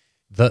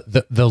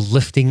 The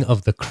lifting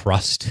of the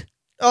crust.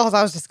 Oh,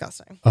 that was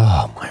disgusting.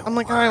 Oh my I'm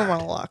like, I don't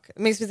want to look. It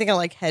makes me think of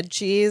like head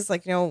cheese.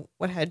 Like, you know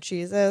what head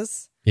cheese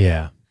is?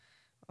 Yeah.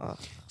 Ugh.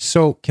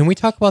 So can we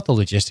talk about the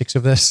logistics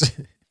of this?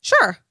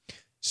 Sure.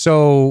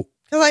 So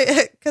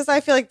Because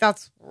I feel like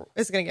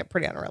it's going to get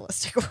pretty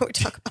unrealistic when we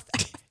talk about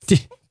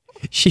that.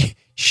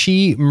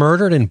 she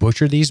murdered and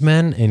butchered these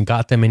men and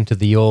got them into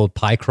the old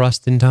pie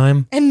crust in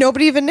time. And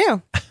nobody even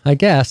knew. I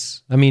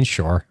guess. I mean,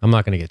 sure. I'm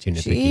not going to get too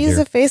nitpicky She's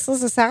here. a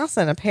faceless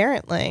assassin,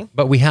 apparently.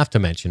 But we have to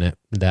mention it,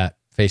 that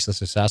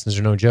faceless assassins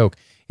are no joke.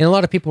 And a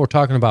lot of people were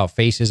talking about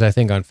faces. I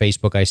think on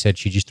Facebook, I said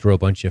she just threw a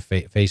bunch of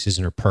faces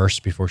in her purse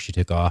before she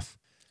took off.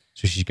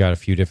 So she's got a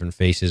few different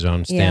faces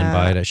on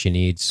standby Yeah. that she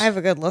needs. I have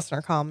a good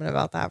listener comment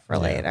about that for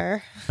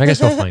later. I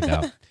guess we'll find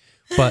out.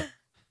 But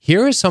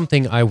here is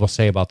something I will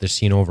say about this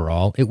scene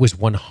overall. It was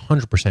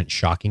 100%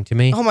 shocking to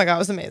me. Oh my God, it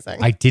was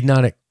amazing. I did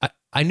not...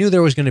 I knew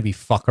there was going to be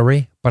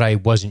fuckery, but I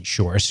wasn't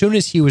sure. As soon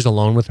as he was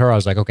alone with her, I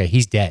was like, okay,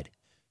 he's dead.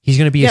 He's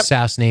going to be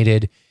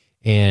assassinated.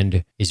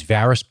 And is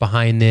Varys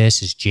behind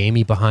this? Is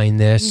Jamie behind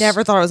this?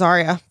 Never thought it was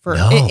Arya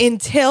No.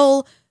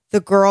 until the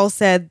girl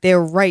said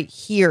they're right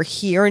here,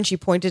 and she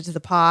pointed to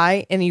the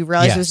pie, and you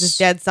realized it was his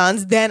dead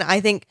sons. Then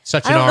I think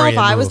Such I an don't know Arya if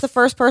I was move. the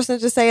first person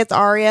to say it's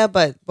Arya,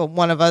 but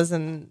one of us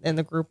in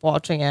the group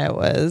watching it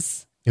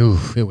was. Ooh,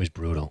 it was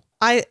brutal.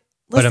 But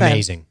But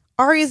amazing.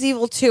 Arya's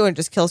evil too and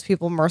just kills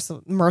people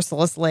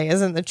mercilessly.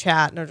 Is in the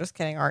chat. No, just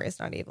kidding. Arya's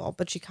not evil,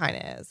 but she kind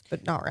of is,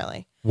 but not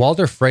really.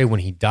 Walder Frey, when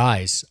he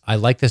dies, I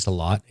like this a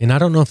lot. And I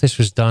don't know if this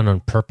was done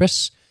on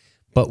purpose,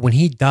 but when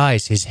he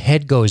dies, his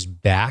head goes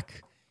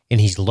back and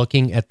he's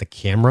looking at the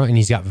camera and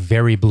he's got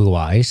very blue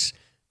eyes.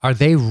 Are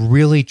they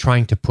really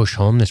trying to push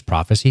home this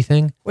prophecy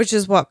thing? Which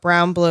is what,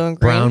 brown, blue, and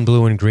green? Brown,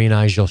 blue, and green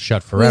eyes, you'll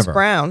shut Who's forever.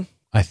 brown?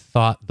 I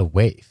thought the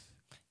waif.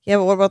 Yeah,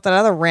 but what about that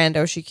other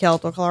rando she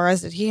killed? What color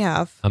eyes did he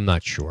have? I'm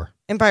not sure.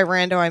 And by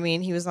rando, I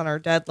mean he was on our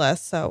dead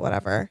list, so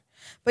whatever.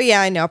 But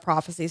yeah, I know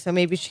prophecy, so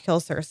maybe she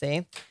kills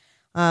Cersei.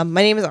 My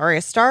name is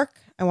Arya Stark.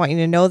 I want you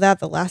to know that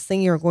the last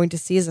thing you're going to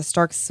see is a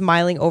Stark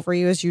smiling over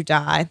you as you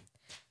die.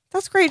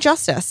 That's great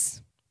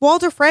justice.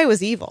 Walder Frey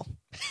was evil.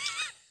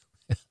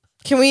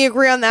 Can we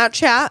agree on that,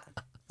 chat?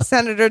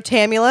 Senator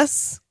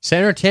Tamulus?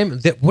 Senator Tim,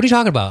 what are you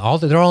talking about?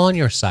 They're all on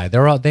your side.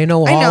 They know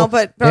all. I know,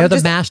 but they're I'm the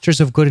just- masters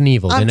of good and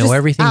evil. They I'm know just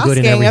everything good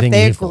and asking everything if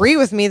they evil. agree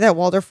with me that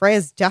Walder Frey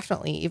is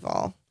definitely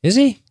evil. Is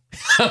he?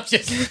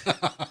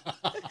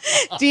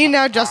 Dean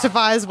now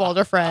justifies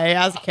Walder Frey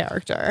as a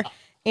character.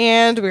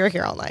 And we are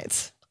here all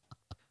night.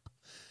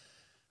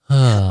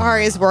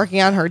 Arya's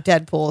working on her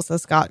Deadpool,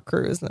 says Scott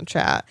Cruz in the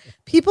chat.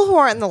 People who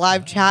aren't in the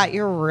live chat,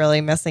 you're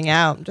really missing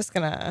out. I'm just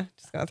gonna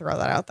throw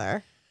that out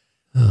there.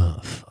 Oh,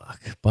 fuck.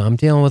 But I'm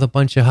dealing with a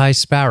bunch of high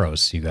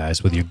sparrows, you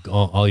guys, with your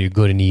all your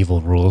good and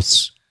evil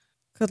rules.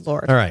 Good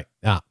Lord. All right.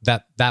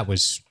 That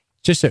was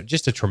just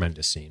a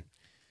tremendous scene.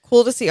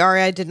 Cool to see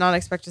Arya. I did not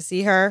expect to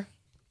see her.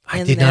 I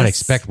in did not this.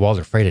 expect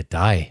Walder Frey to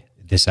die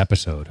this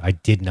episode. I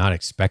did not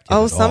expect it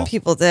Oh, at some all.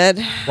 people did.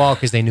 Well,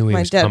 because they knew he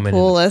My was coming in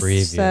Deadpool the list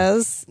preview.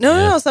 says.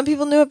 No. Some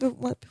people knew it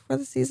before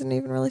the season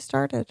even really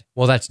started.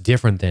 Well, that's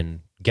different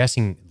than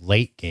guessing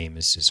late game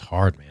is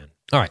hard, man.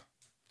 All right.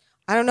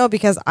 I don't know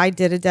because I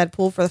did a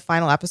Deadpool for the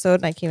final episode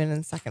and I came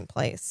in second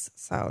place.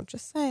 So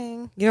just saying.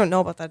 You don't know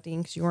about that,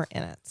 Dean, because you weren't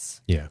in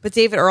it. Yeah. But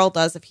David Earl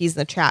does if he's in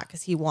the chat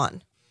because he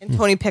won. And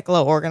Tony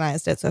Piccolo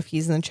organized it, so if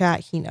he's in the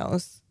chat, he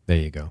knows. There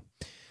you go.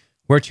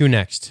 Where to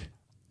next?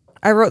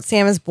 I wrote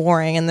Sam is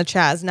boring, and the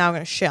chat is now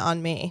going to shit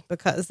on me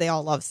because they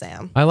all love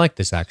Sam. I like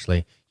this,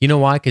 actually. You know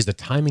why? Because the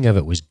timing of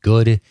it was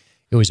good. It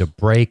was a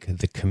break.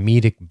 The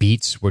comedic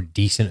beats were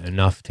decent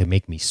enough to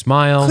make me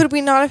smile. Could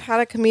we not have had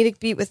a comedic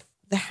beat with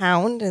the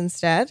Hound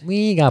instead?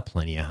 We got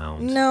plenty of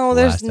Hound. No,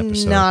 there's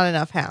not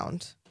enough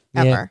Hound.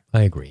 Ever. Yeah,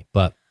 I agree.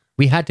 But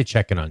we had to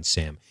check in on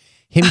Sam.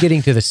 Him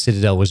getting to the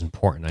Citadel was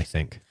important, I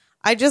think.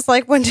 I just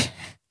like when...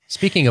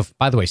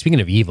 By the way, speaking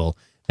of evil,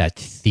 that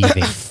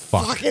thieving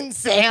fuck. Fucking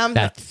Sam.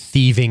 That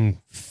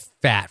thieving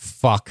fat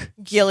fuck.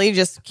 Gilly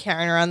just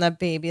carrying around that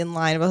baby and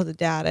lying about who the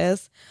dad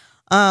is.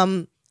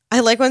 I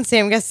like when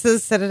Sam gets to the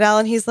Citadel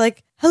and he's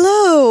like,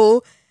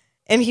 hello.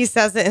 And he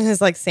says it in his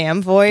like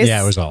Sam voice.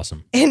 Yeah, it was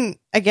awesome. And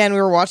again,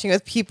 we were watching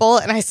with people,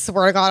 and I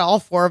swear to God, all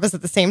four of us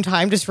at the same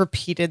time just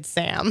repeated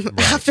Sam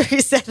after he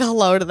said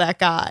hello to that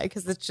guy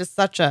because it's just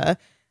such a,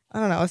 I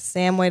don't know, a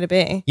Sam way to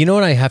be. You know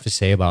what I have to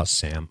say about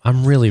Sam?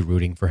 I'm really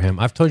rooting for him.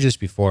 I've told you this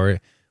before.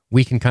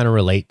 We can kind of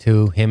relate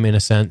to him in a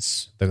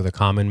sense, the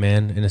common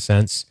man in a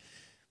sense.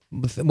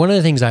 One of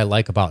the things I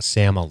like about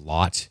Sam a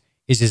lot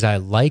is I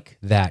like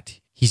that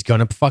he's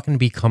going to fucking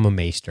become a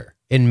maester.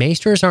 And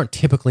maesters aren't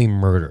typically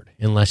murdered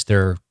unless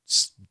they're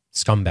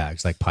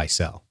scumbags like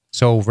Pycelle.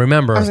 So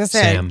remember, I was going to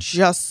say, Sam. I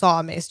just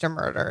saw Maester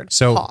murdered.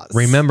 So Pause.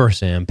 remember,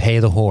 Sam, pay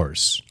the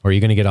whores, or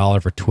you're going to get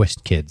Oliver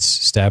Twist kids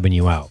stabbing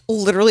you out.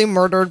 Literally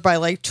murdered by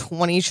like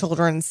 20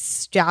 children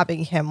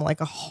stabbing him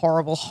like a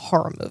horrible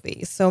horror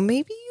movie. So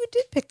maybe you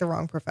did pick the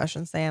wrong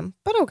profession, Sam,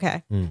 but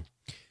okay.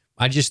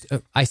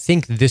 I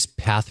think this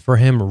path for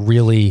him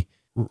really,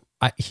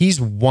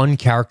 he's one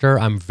character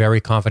I'm very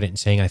confident in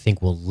saying I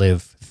think will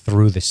live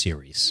through the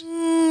series.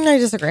 I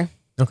disagree.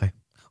 Okay.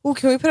 Oh,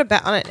 can we put a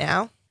bet on it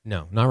now?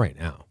 No, not right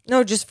now.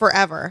 No, just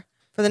forever.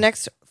 For the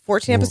next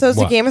 14 episodes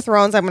What? of Game of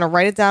Thrones, I'm going to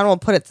write it down. We'll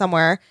put it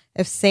somewhere.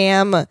 If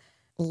Sam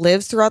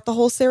lives throughout the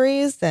whole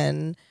series,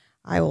 then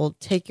I will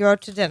take you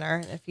out to dinner.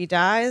 And if he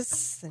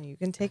dies, then you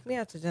can take me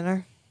out to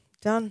dinner.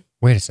 Done.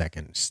 Wait a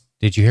second.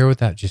 Did you hear what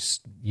that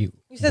just... You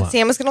said what?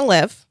 Sam was going to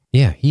live.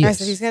 Yeah, he I is.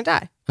 said he's going to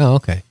die. Oh,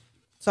 okay.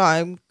 So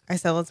I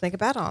said, let's make a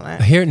bet on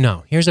it.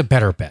 Here's a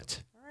better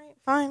bet. All right,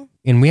 fine.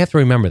 And we have to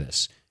remember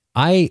this.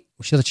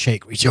 Let's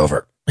shake. Reach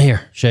over.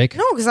 Here, shake.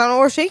 No, because I don't know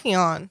what we're shaking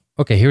on.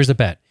 Okay, here's the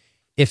bet.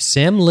 If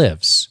Sam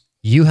lives,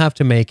 you have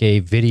to make a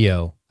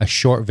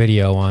short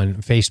video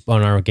on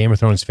our Game of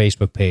Thrones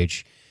Facebook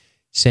page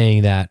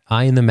saying that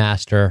I am the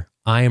master,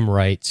 I am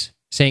right,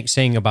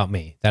 saying about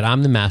me, that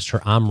I'm the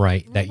master, I'm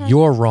right, that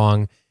you're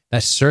wrong,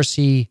 that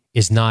Cersei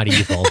is not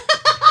evil.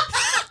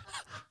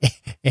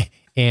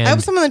 I hope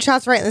someone in the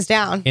chat's writing this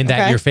down. And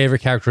that your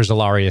favorite character is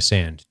Ilaria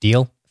Sand.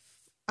 Deal?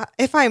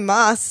 If I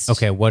must.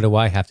 Okay, what do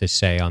I have to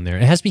say on there?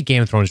 It has to be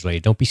Game of Thrones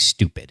related. Don't be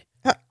stupid.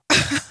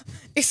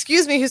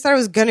 Excuse me, who said I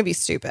was going to be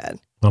stupid?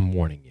 I'm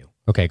warning you.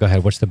 Okay, go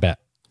ahead. What's the bet?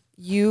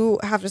 You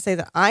have to say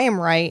that I am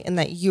right and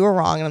that you're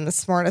wrong, and I'm the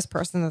smartest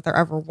person that there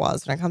ever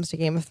was when it comes to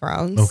Game of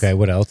Thrones. Okay,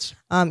 what else?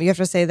 You have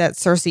to say that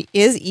Cersei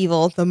is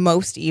evil, the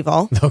most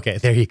evil. Okay,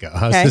 there you go.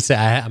 I was going to say,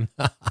 I'm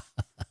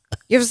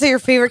You have to say your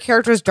favorite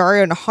character is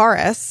Dario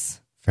Naharis.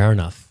 Fair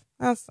enough.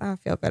 I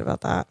feel good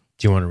about that.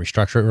 Do you want to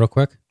restructure it real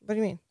quick? What do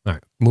you mean? All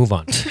right, move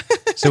on.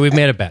 So we've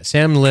made a bet.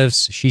 Sam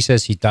lives. She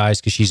says he dies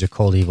because she's a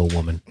cold, evil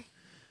woman.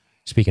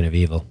 Speaking of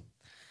evil.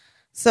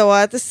 So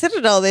at the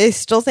Citadel, they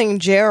still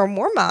think J.R.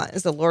 Mormont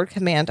is the Lord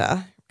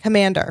Commander.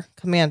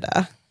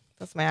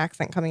 That's my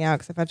accent coming out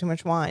because I've had too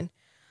much wine.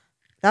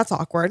 That's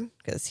awkward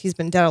because he's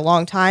been dead a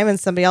long time and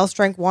somebody else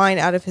drank wine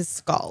out of his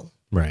skull.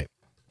 Right.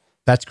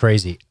 That's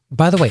crazy.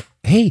 By the way,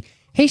 hey,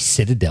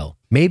 Citadel,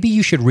 maybe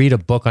you should read a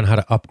book on how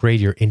to upgrade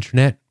your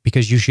internet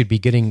because you should be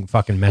getting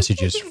fucking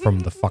messages from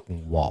the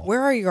fucking wall.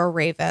 Where are your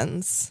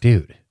ravens?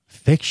 Dude,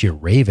 fix your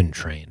Raven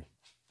train.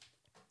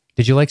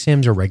 Did you like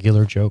Sam's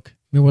irregular joke?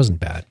 It wasn't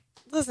bad.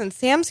 Listen,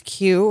 Sam's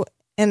cute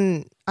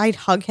and I'd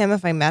hug him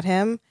if I met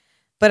him.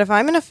 But if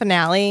I'm in a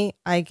finale,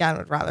 I again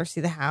would rather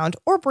see the Hound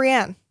or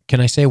Brienne. Can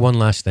I say one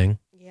last thing?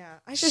 Yeah,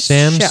 I just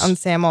Sam's- shit on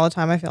Sam all the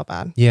time. I feel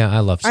bad. Yeah, I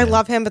love Sam. I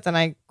love him, but then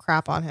I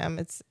crap on him.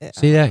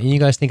 See that? You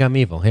guys think I'm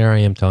evil. Here I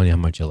am telling you how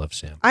much I love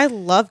Sam. I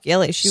love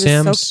Gilly. She was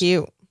Sam's- so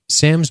cute.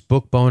 Sam's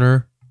book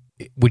boner,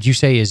 would you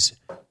say is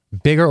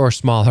bigger or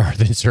smaller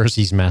than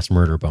Cersei's mass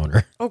murder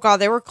boner? Oh God,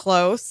 they were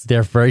close.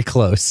 They're very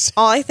close.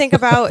 All I think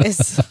about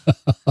is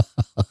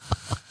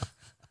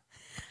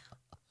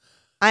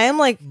I am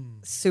like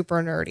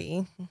super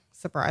nerdy.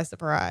 Surprise,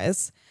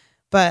 surprise.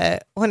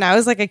 But when I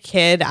was like a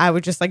kid, I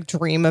would just like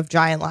dream of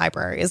giant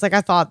libraries. Like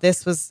I thought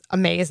this was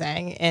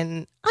amazing.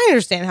 And I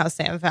understand how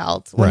Sam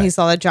felt when he Right.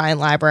 saw the giant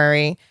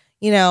library.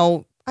 You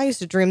know, I used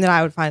to dream that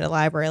I would find a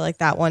library like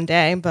that one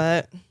day,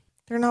 but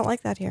they're not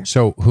like that here.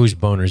 So whose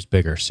boner is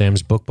bigger,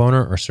 Sam's book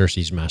boner or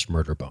Cersei's mass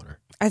murder boner?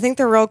 I think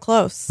they're real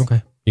close.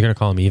 Okay. You're going to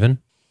call them even?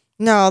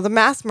 No, the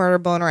mass murder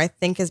boner I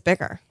think is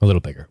bigger. A little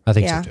bigger. I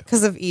think Yeah, so too.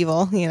 because of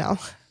evil, you know.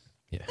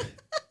 Yeah.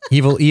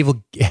 Evil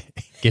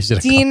gives it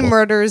a Dean couple.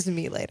 murders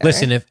me later.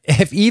 Listen,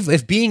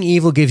 if being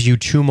evil gives you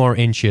 2 more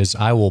inches,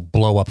 I will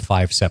blow up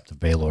 5 Sept of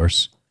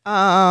Baelors.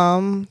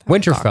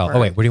 Winterfell. awkward. Oh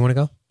wait, where do you want to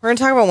go? We're going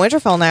to talk about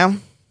Winterfell now.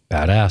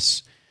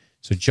 Badass.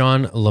 So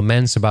John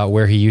laments about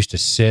where he used to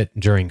sit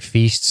during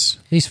feasts.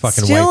 These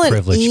fucking Still white an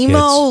privileged emo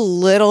kids.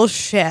 little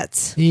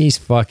shit. These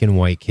fucking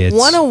white kids.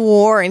 Won a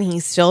war and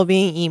he's still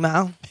being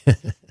emo.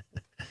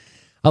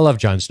 I love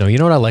Jon Snow. You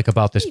know what I like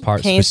about this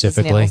part Paints his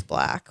specifically? nails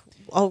black.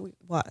 Oh,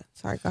 what?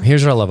 Sorry, go ahead.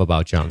 Here's what I love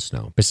about Jon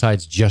Snow,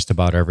 besides just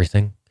about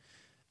everything,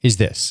 is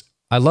this.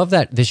 I love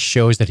that this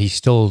shows that he's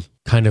still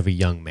kind of a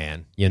young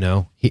man, you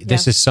know?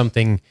 This is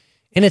something,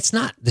 and it's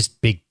not this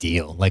big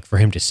deal, like for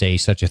him to say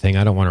such a thing.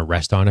 I don't want to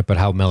rest on it, but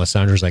how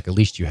Melisandre's like, at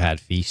least you had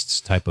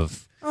feasts type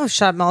of... Oh,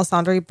 shut up,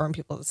 Melisandre. You burn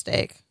people at the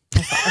stake.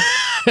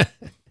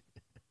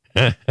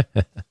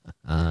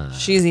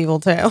 She's evil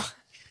too.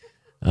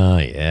 Oh,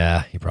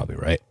 yeah, you're probably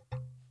right.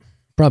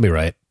 Probably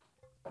right.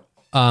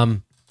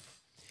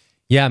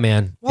 Yeah,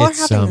 man. Well, we're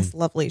having this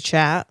lovely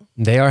chat.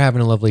 They are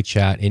having a lovely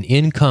chat, and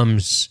in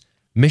comes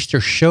Mr.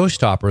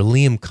 Showstopper,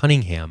 Liam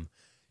Cunningham,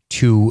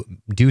 to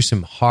do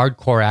some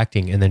hardcore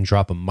acting and then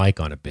drop a mic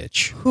on a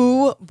bitch.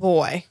 Who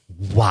boy?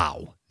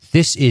 Wow.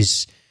 This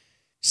is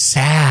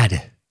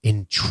sad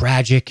and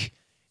tragic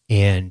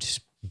and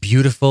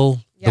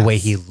beautiful, the way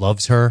Yes. he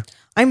loves her.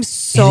 I'm It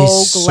so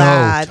is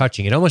glad. so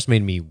touching. It almost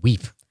made me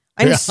weep.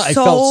 I'm I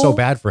felt so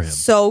bad for him.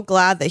 So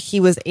glad that he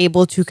was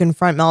able to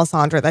confront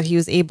Melisandre, that he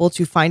was able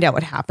to find out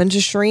what happened to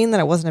Shireen, that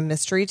it wasn't a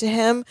mystery to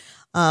him,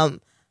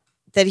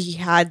 that he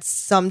had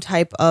some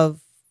type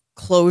of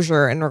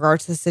closure in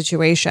regards to the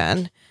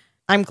situation.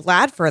 I'm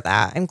glad for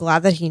that. I'm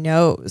glad that he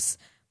knows.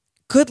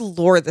 Good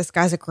Lord, this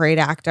guy's a great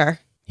actor.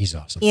 He's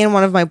awesome. And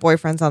one of my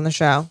boyfriends on the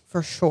show,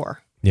 for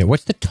sure. Yeah,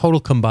 what's the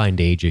total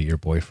combined age of your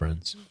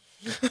boyfriends?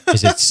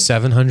 Is it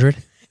 700?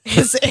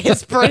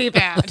 It's pretty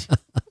bad.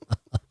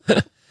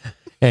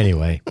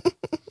 Anyway,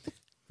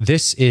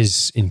 this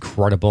is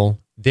incredible.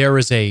 There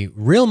is a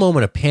real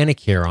moment of panic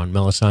here on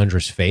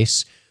Melisandre's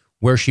face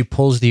where she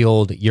pulls the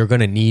old, "You're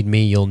going to need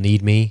me, you'll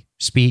need me"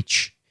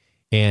 speech.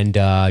 And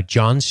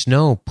Jon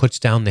Snow puts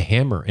down the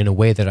hammer in a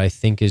way that I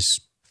think is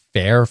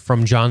fair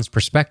from Jon's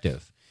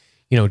perspective.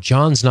 You know,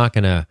 Jon's not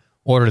going to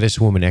order this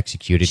woman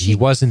executed. He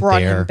wasn't Brought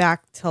there. him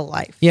back to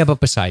life. Yeah, but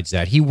besides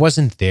that, he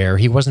wasn't there.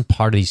 He wasn't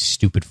part of these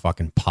stupid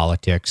fucking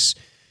politics.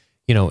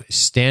 You know,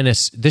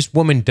 Stannis, this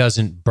woman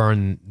doesn't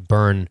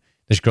burn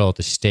this girl at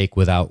the stake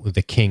without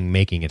the king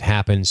making it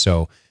happen.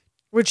 So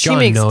Which she Jon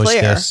makes knows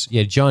clear. this.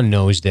 Yeah, Jon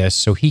knows this.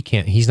 So he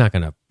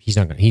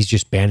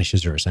just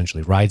banishes her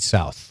essentially. Ride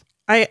south.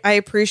 I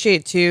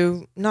appreciate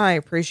too. Not I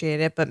appreciate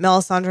it, but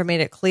Melisandre made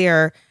it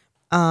clear.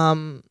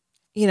 You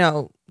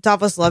know,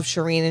 Davos loved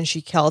Shireen and she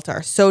killed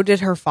her. So did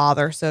her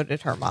father. So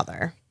did her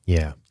mother.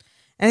 Yeah.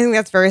 And I think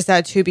that's very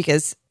sad too,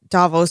 because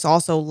Davos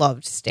also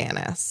loved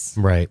Stannis.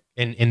 Right.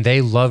 And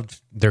they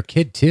loved their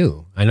kid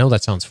too. I know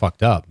that sounds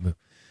fucked up.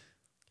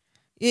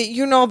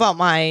 You know about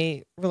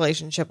my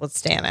relationship with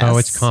Stannis. Oh,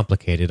 it's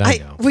complicated. I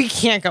know. We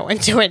can't go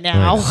into it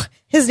now.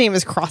 His name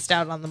is crossed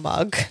out on the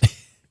mug.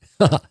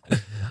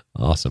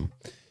 Awesome.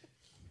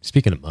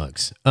 Speaking of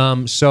mugs.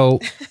 So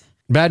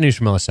bad news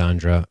from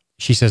Melisandre.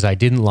 She says, "I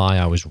didn't lie.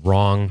 I was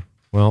wrong."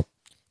 Well,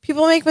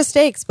 People make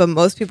mistakes, but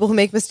most people who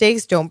make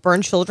mistakes don't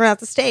burn children at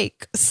the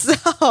stake.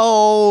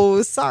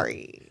 So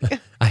sorry.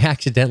 I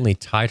accidentally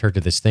tied her to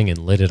this thing and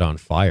lit it on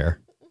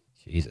fire.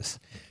 Jesus.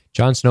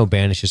 Jon Snow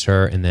banishes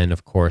her. And then,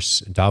 of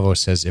course, Davos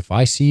says, "If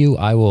I see you,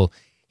 I will."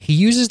 He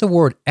uses the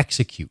word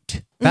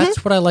execute.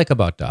 That's what I like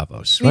about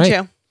Davos, Me right?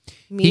 too.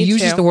 Me He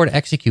uses too. the word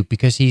execute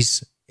because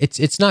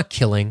it's not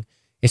killing.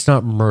 It's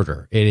not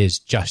murder. It is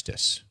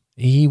justice.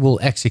 He will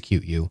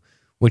execute you,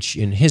 which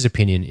in his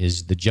opinion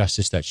is the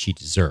justice that she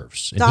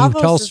deserves. And he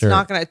Davos tells is her,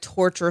 not going to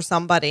torture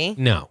somebody.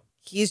 no.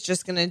 He's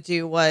just going to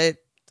do what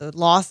the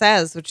law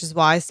says, which is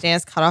why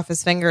Stannis cut off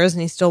his fingers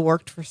and he still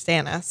worked for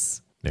Stannis.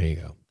 There you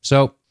go.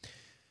 So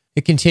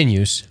it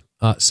continues.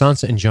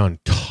 Sansa and Jon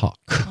talk.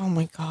 Oh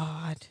my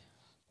God.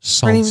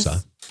 Her name's-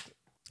 Sansa.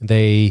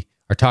 They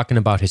are talking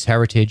about his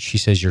heritage. She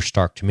says, "You're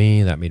Stark to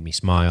me." That made me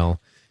smile.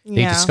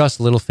 They Yeah. discuss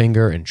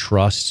Littlefinger and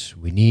trust.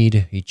 We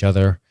need each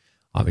other.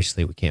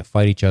 Obviously, we can't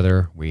fight each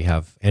other. We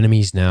have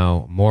enemies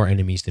now, more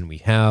enemies than we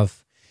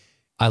have.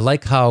 I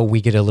like how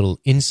we get a little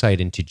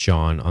insight into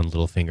Jon on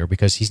Littlefinger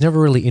because he's never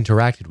really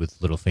interacted with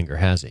Littlefinger,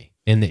 has he?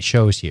 And it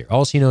shows here.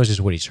 All he knows is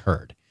what he's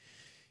heard.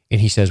 And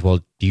he says, "Well,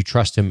 do you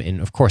trust him?"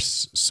 And of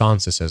course,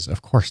 Sansa says,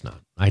 "Of course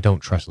not. I don't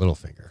trust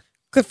Littlefinger."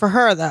 Good for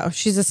her, though.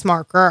 She's a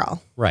smart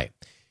girl. Right.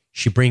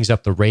 She brings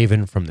up the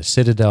raven from the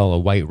Citadel, a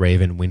white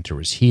raven.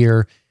 Winter is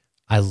here.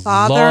 I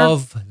Father.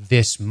 love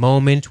this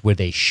moment where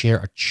they share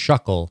a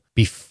chuckle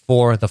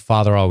before the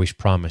father always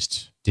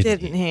promised,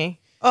 didn't he?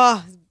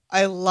 Oh,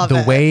 I love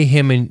The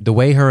it.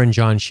 way her and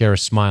Jon share a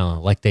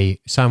smile, like they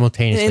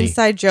simultaneously An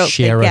inside joke,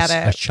 share they a,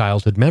 get it. a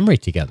childhood memory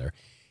together.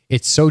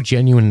 It's so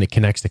genuine and it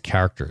connects the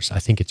characters. I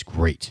think it's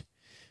great.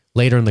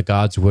 Later in the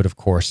Godswood, of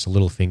course,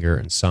 Littlefinger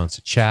and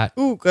Sansa chat.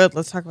 Ooh, good.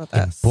 Let's talk about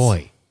And this.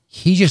 boy,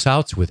 he just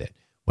outs with it.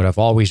 what I've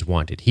always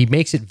wanted. He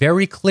makes it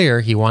very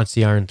clear he wants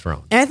the Iron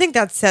Throne. And I think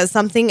that says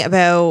something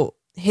about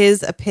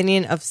his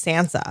opinion of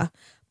Sansa,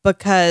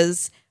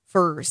 because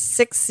for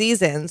 6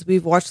 seasons,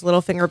 we've watched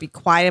Littlefinger be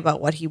quiet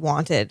about what he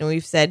wanted. And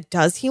we've said,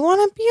 does he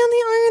want to be on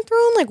the Iron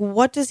Throne? Like,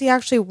 what does he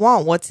actually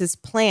want? What's his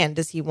plan?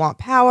 Does he want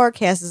power?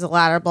 Chaos is a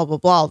ladder, blah, blah,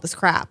 blah, all this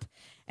crap.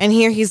 And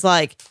here he's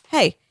like,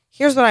 hey,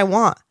 here's what I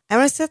want. I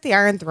want to sit at the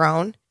Iron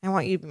Throne. I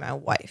want you to be my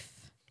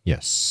wife.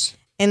 Yes.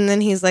 And then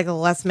he's like,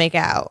 let's make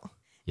out.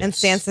 And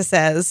Yes. Sansa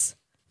says,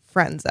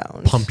 friend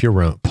zone. Pump your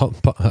brakes.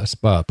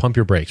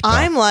 pal.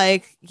 I'm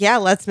like, yeah,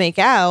 let's make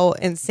out.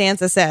 And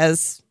Sansa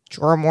says,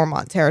 Jorah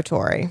Mormont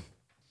territory.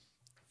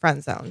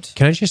 Friend zoned.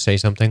 Can I just say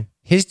something?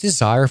 His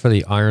desire for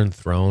the Iron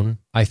Throne,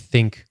 I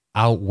think,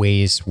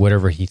 outweighs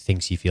whatever he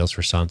thinks he feels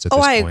for Sansa at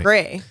this I point.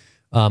 agree.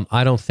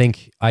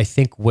 I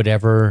think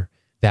whatever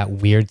that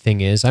weird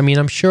thing is, I mean,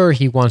 I'm sure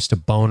he wants to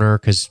bone her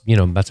because,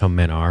 that's how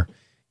men are.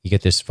 You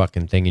get this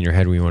fucking thing in your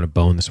head where you want to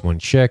bone this one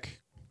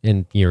chick,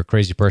 and you're a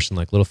crazy person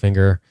like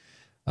Littlefinger.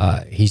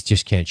 He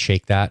just can't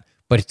shake that.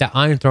 But it's that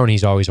Iron Throne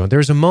he's always wanted.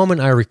 There's a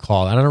moment I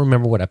recall, and I don't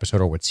remember what episode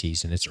or what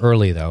season. It's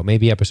early though,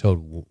 maybe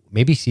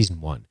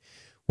season 1,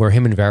 where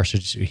him and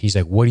Varys, he's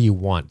like, "What do you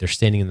want?" They're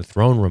standing in the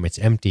throne room. It's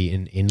empty,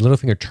 and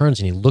Littlefinger turns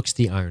and he looks at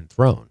the Iron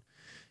Throne,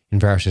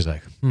 and Varys is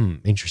like,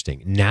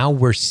 interesting. Now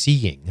we're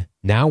seeing.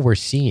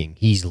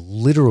 He's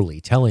literally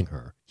telling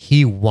her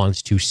he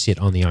wants to sit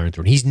on the Iron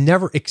Throne. He's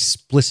never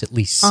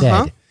explicitly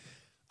said,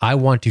 "I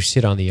want to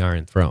sit on the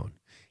Iron Throne,"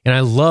 and I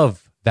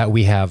love that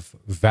we have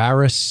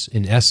Varys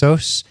and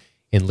Essos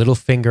and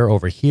Littlefinger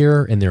over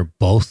here, and they're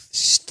both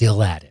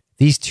still at it.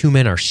 These two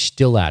men are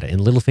still at it, and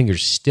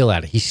Littlefinger's still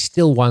at it. He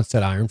still wants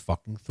that Iron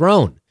fucking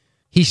Throne.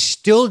 He's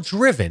still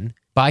driven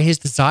by his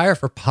desire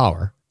for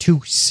power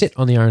to sit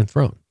on the Iron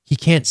Throne. He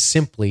can't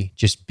simply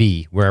just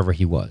be wherever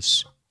he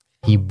was.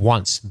 He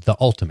wants the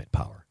ultimate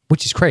power,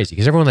 which is crazy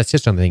because everyone that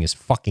sits on the thing is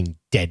fucking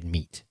dead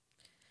meat.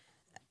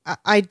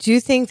 I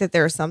do think that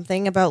there's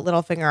something about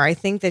Littlefinger. I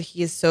think that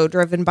he is so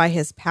driven by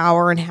his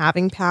power and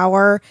having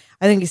power.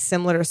 I think he's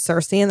similar to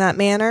Cersei in that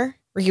manner,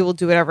 where he will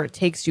do whatever it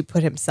takes to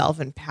put himself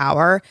in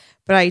power.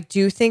 But I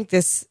do think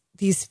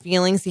these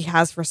feelings he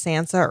has for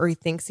Sansa, or he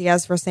thinks he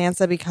has for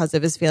Sansa because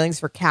of his feelings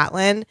for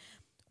Catelyn,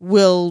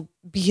 will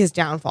be his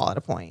downfall at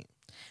a point.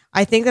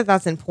 I think that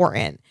that's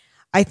important.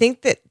 I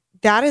think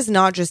that is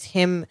not just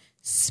him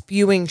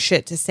spewing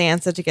shit to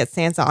Sansa to get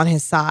Sansa on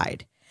his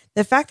side.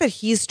 The fact that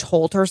he's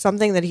told her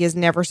something that he has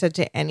never said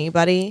to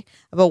anybody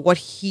about what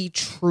he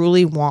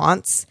truly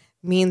wants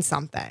means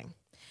something.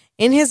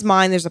 In his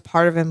mind, there's a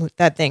part of him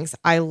that thinks,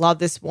 I love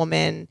this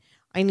woman.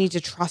 I need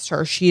to trust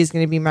her. She is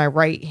going to be my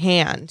right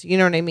hand. You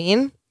know what I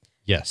mean?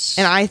 Yes.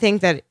 And I think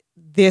that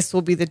this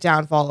will be the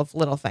downfall of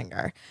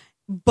Littlefinger.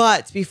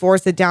 But before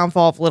it's the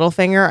downfall of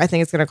Littlefinger, I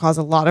think it's going to cause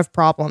a lot of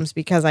problems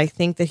because I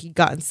think that he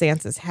got in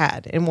Sansa's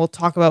head. And we'll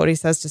talk about what he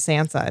says to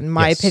Sansa and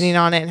my opinion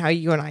on it and how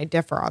you and I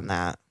differ on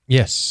that.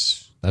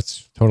 Yes,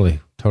 that's totally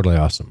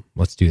awesome.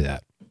 Let's do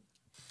that.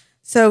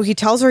 So he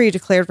tells her he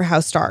declared for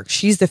House Stark.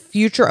 She's the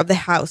future of the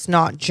house,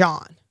 not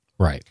Jon.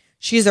 Right.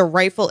 She's a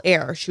rightful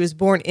heir. She was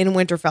born in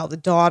Winterfell, the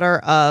daughter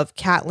of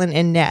Catelyn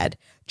and Ned.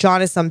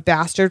 Jon is some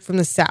bastard from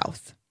the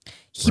south.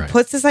 He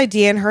puts this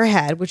idea in her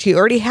head, which he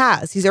already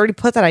has. He's already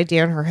put that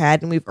idea in her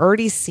head, and we've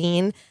already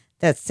seen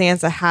that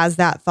Sansa has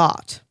that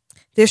thought.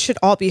 This should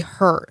all be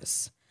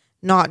hers,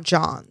 not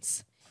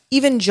Jon's.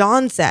 Even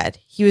Jon said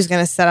he was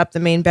going to set up the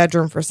main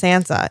bedroom for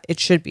Sansa. It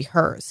should be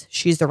hers.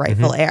 She's the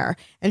rightful heir.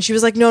 And she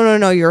was like,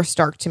 no, you're a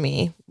Stark to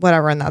me,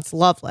 whatever, and that's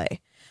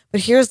lovely.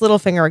 But here's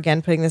Littlefinger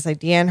again putting this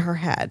idea in her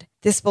head.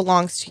 This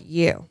belongs to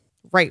you,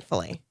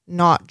 rightfully,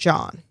 not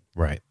Jon.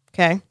 Right.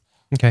 Okay?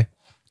 Okay.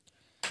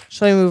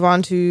 Shall we move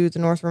on to The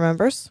North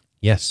Remembers?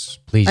 Yes,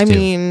 please do. I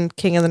mean,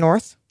 King of the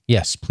North.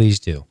 Yes, please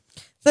do.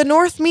 The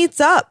North meets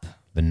up.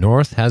 The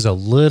North has a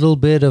little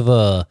bit of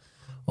a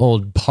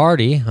old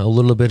party,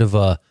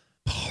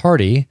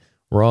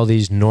 where all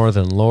these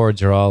northern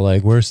lords are all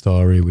like, we're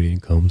sorry we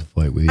didn't come to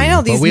fight with you. I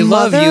know, these but we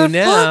love you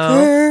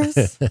now.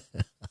 motherfuckers.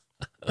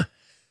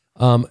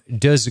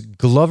 Does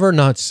Glover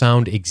not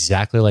sound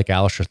exactly like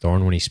Alistair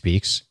Thorne when he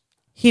speaks?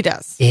 He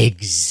does.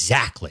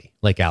 Exactly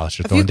like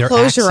Alistair If Thorne. you Their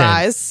close your accent-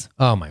 eyes.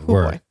 Oh my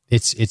word. boy.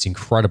 It's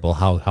incredible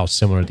how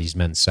similar these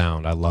men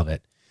sound. I love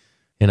it.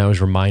 And I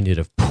was reminded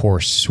of poor,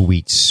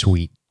 sweet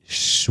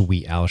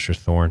Alistair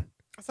Thorne.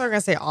 I thought you were going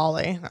to say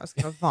Ollie. I was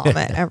going to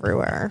vomit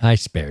everywhere. I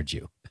spared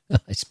you.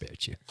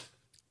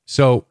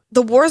 So,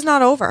 The war is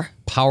not over.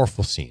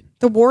 powerful scene.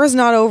 The war is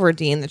not over,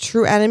 Dean. The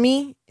true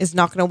enemy is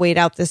not going to wait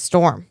out this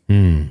storm.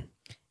 And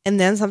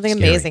then something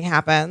Scary. amazing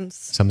happens.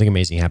 Something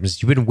amazing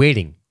happens. You've been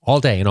waiting all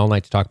day and all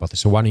night to talk about this,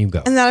 so why don't you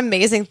go? And that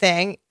amazing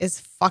thing is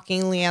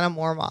fucking Lyanna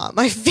Mormont,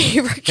 my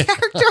favorite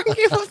character on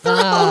Game of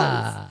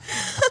Thrones.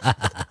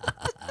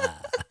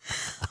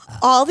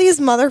 All these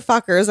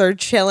motherfuckers are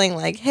chilling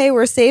like, hey,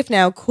 we're safe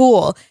now.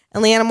 Cool.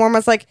 And Lyanna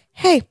Mormont's like,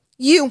 hey,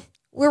 you,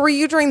 where were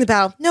you during the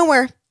battle?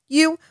 Nowhere.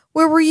 You,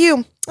 where were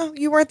you? Oh,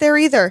 you weren't there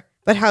either.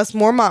 But House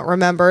Mormont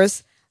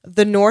remembers.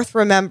 The North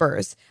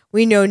remembers.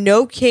 We know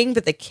no king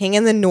but the king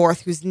in the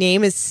North, whose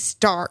name is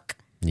Stark.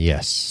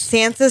 Yes.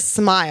 Sansa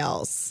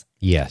smiles.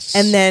 Yes.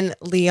 And then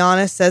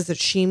Lyanna says that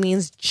she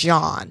means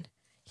Jon.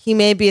 He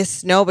may be a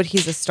Snow, but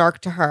he's a Stark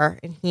to her,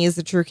 and he is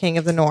the true king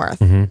of the North.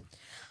 Mm-hmm.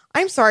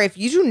 I'm sorry, if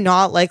you do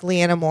not like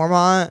Lyanna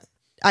Mormont,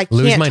 I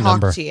Lose can't my talk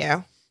number. to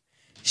you.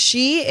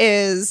 She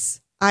is,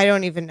 I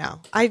don't even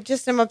know. I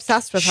just am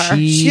obsessed with her.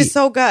 She- She's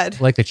so good.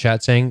 like the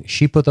chat saying,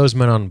 she put those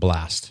men on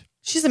blast.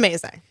 She's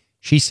amazing.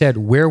 She said,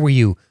 "Where were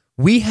you?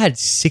 We had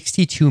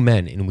 62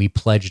 men and we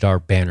pledged our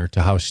banner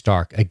to House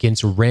Stark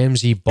against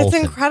Ramsay Bolton."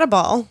 It's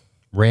incredible.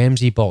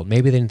 Ramsay Bolton.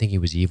 Maybe they didn't think he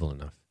was evil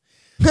enough.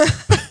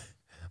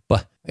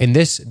 But and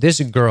this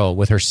girl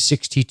with her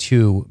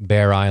 62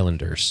 Bear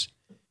Islanders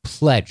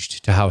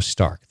pledged to House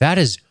Stark. That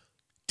is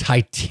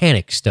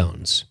Titanic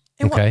stones.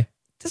 And Okay.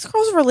 This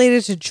girl's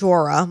related to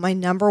Jorah, my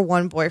number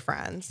one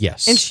boyfriend.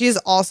 Yes. And she's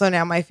also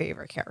now my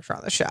favorite character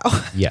on the show.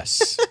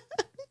 Yes.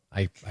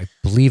 I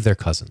believe they're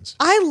cousins.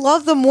 I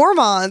love the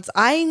Mormonts.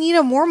 I need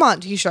a Mormont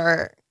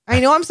t-shirt.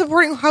 I know I'm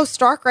supporting House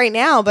Stark right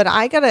now, but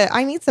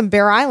I need some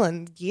Bear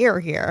Island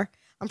gear here.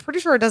 I'm pretty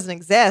sure it doesn't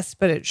exist,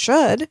 but it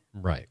should.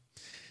 Right.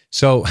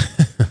 So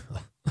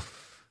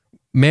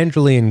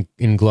Manderley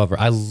and Glover,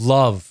 I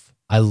love,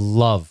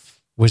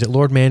 was it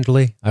Lord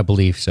Manderley? I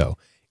believe so.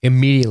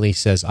 Immediately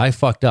says, "I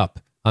fucked up.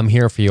 I'm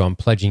here for you. I'm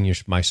pledging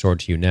my sword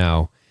to you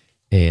now.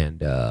 And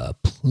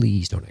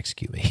please don't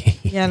execute me."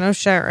 Yeah, no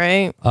shit,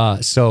 right?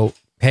 So,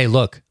 hey,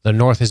 look, the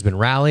North has been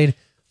rallied.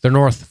 The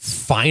North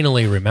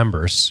finally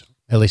remembers,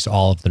 at least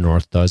all of the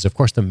North does, of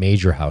course, the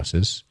major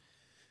houses.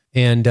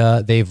 And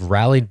they've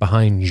rallied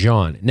behind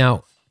Jon.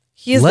 Now,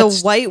 He is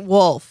let's- the White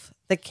Wolf,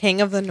 the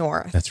king of the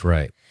North. that's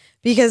right.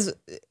 Because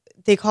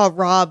they call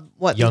Rob,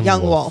 the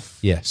Young Wolf.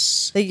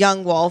 Yes. The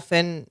Young Wolf,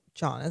 and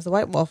Jon is the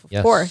White Wolf, of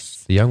Yes,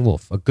 course. the Young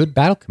Wolf, a good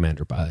battle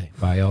commander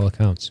by all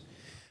accounts.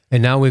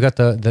 And now we got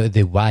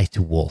the White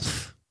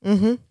Wolf.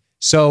 Mm-hmm.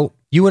 So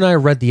you and I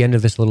read the end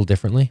of this a little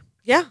differently.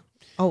 Yeah.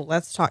 Oh,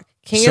 let's talk.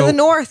 King So, of the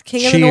North,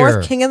 King of the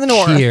North, King of the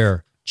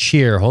North.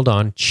 Cheer. Hold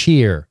on.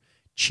 Cheer.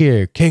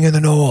 King of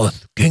the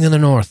North. King of the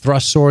North.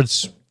 Thrust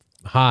swords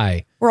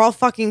high. We're all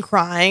fucking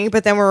crying,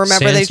 but then we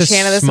remember they Sansa's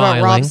chanted this about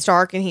smiling. Robb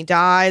Stark and he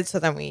died, so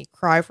then we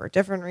cry for a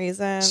different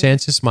reason.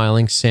 Sansa's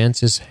smiling.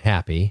 Sansa's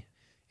happy.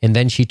 And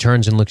then she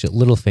turns and looks at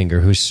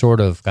Littlefinger, who's sort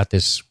of got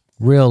this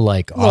real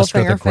like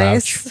Oscar the Littlefinger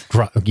Grouch.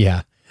 face.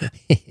 Yeah.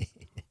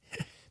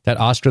 That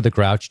Oscar the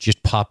Grouch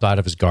just popped out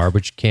of his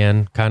garbage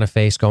can kind of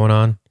face going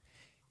on.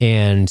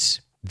 And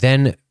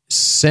then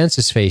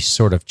Sansa's face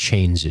sort of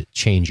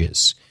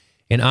changes.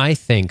 And I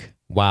think,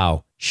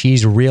 wow,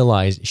 she's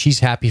realized she's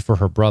happy for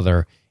her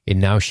brother. And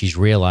now she's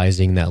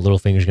realizing that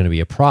Littlefinger's going to be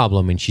a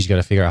problem and she's got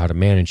to figure out how to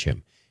manage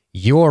him.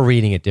 You're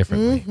reading it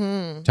differently.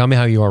 Mm-hmm. Tell me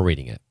how you're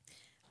reading it.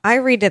 I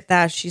read it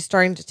that she's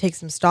starting to take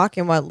some stock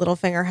in what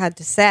Littlefinger had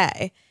to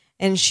say.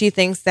 And she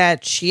thinks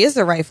that she is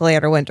the rightful heir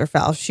to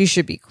Winterfell. She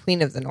should be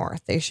Queen of the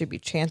North. They should be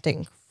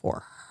chanting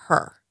for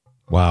her.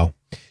 Wow.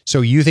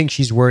 So you think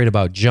she's worried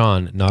about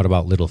Jon, not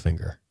about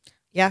Littlefinger?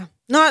 Yeah.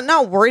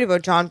 Not worried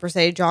about Jon per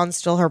se. Jon's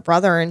still her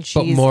brother and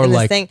she's more in this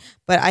like thing.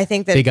 But I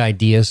think that Big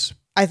ideas.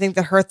 I think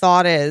that her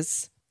thought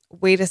is,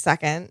 wait a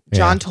second.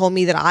 Jon Yeah. told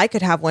me that I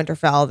could have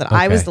Winterfell, that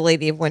I Okay. was the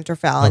Lady of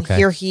Winterfell. And Okay.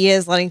 here he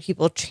is letting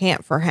people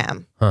chant for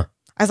him. Huh.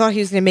 I thought he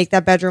was going to make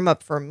that bedroom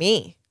up for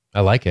me. I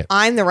like it.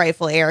 I'm the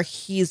rightful heir.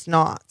 He's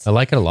not. I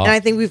like it a lot. And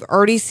I think we've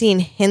already seen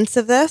hints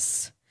of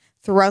this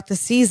throughout the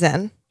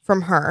season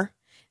from her.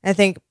 And I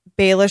think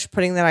Baelish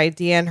putting that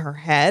idea in her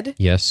head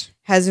Yes.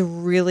 has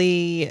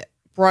really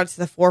brought it to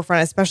the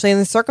forefront, especially in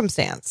the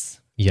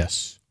circumstance.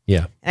 Yes.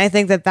 Yeah. And I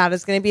think that that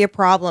is going to be a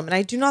problem. And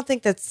I do not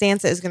think that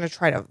Sansa is going to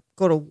try to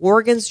go to war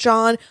against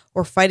Jon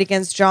or fight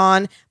against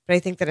Jon. But I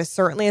think that is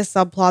certainly a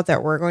subplot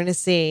that we're going to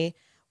see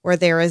where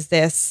there is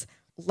this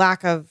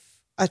lack of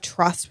a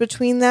trust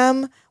between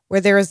them,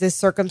 where there is this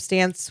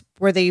circumstance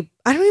where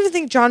I don't even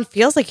think Jon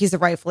feels like he's the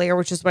rightful heir,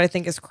 which is what I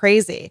think is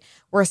crazy,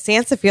 where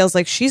Sansa feels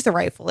like she's the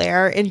rightful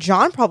heir and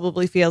Jon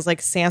probably feels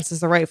like Sansa's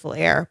the rightful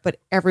heir, but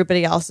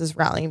everybody else is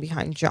rallying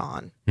behind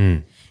Jon.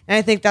 And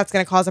I think that's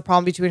going to cause a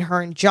problem between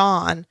her and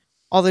Jon,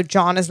 although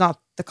Jon is not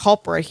the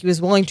culprit. He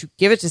was willing to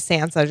give it to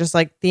Sansa, just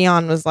like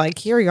Theon was like,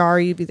 here you are,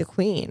 you be the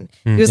queen.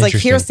 He was like,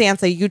 here,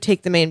 Sansa, you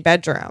take the main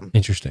bedroom.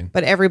 Interesting.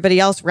 But everybody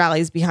else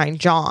rallies behind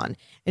Jon.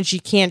 And she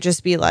can't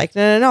just be like,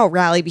 no,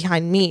 rally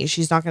behind me.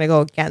 She's not going to go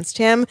against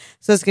him.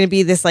 So it's going to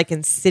be this like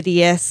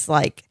insidious,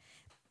 like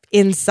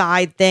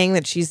inside thing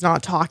that she's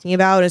not talking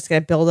about. It's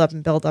going to build up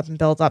and build up and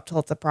build up till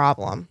it's a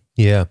problem.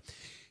 Yeah.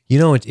 You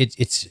know,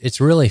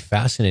 it's really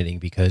fascinating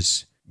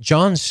because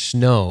Jon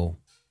Snow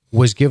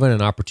was given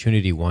an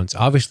opportunity once.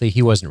 Obviously,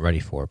 he wasn't ready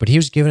for it, but he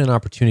was given an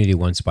opportunity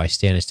once by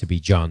Stannis to be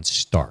Jon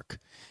Stark.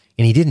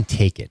 And he didn't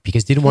take it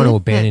because he didn't want to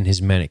abandon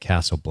his men at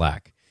Castle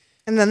Black.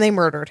 And then they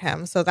murdered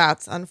him. So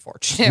that's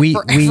unfortunate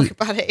for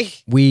everybody.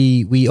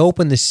 We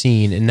open the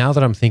scene, and now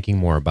that I'm thinking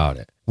more about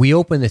it, we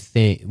open this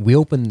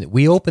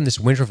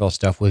Winterfell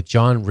stuff with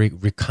Jon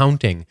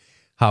recounting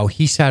how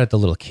he sat at the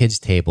little kids'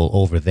 table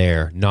over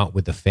there, not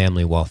with the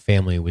family while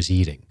family was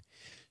eating.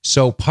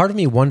 So part of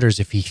me wonders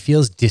if he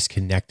feels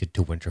disconnected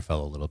to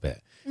Winterfell a little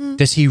bit.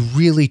 Does he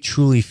really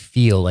truly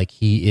feel like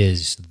he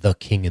is the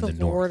king in the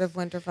north? Lord of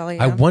Winterfell.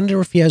 I wonder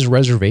if he has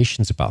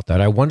reservations about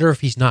that. I wonder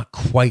if he's not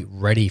quite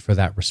ready for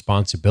that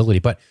responsibility.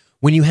 But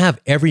when you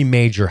have every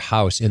major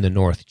house in the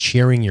north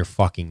cheering your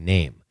fucking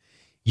name,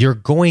 you're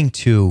going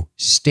to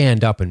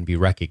stand up and be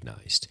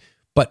recognized.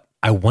 But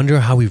I wonder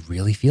how he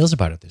really feels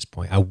about it at this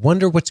point. I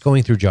wonder what's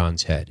going through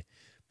John's head.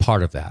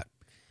 Part of that.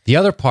 The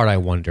other part I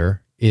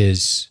wonder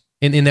is,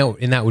 and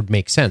that would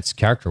make sense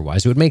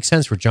character-wise. It would make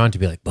sense for John to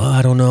be like,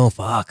 I don't know,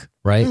 fuck,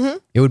 right? Mm-hmm.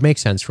 It would make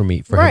sense for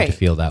him to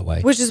feel that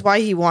way. Which is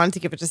why he wanted to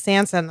give it to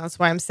Sansa, and that's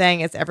why I'm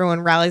saying it's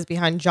everyone rallies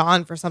behind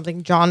John for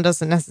something John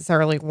doesn't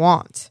necessarily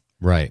want.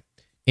 Right.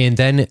 And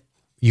then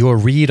your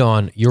read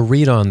on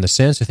the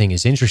Sansa thing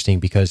is interesting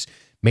because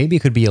maybe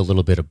it could be a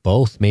little bit of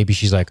both. Maybe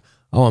she's like,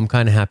 oh, I'm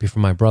kind of happy for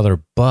my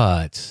brother,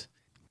 but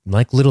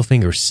like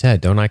Littlefinger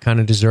said, don't I kind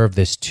of deserve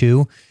this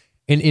too?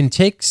 And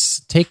take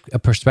a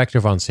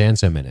perspective on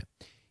Sansa a minute.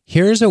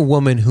 Here's a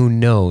woman who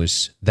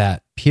knows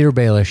that Peter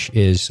Baelish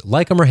is,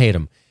 like him or hate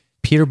him,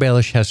 Peter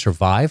Baelish has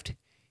survived.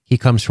 He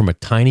comes from a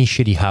tiny,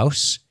 shitty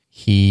house.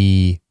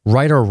 He,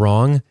 right or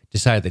wrong,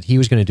 decided that he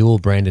was going to duel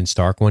Brandon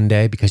Stark one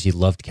day because he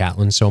loved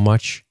Catelyn so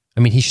much.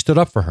 I mean, he stood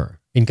up for her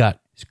and got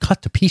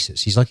cut to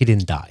pieces. He's like he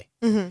didn't die.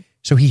 Mm-hmm.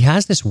 So he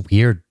has this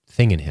weird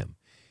thing in him.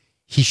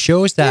 He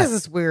shows that he has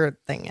this weird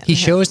thing in he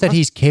shows that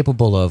he's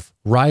capable of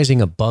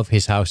rising above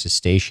his house's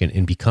station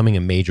and becoming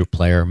a major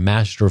player,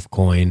 master of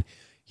coin.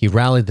 He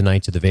rallied the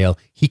Knights of the Vale.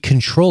 He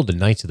controlled the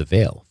Knights of the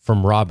Vale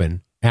from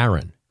Robin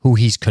Arryn, who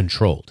he's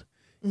controlled.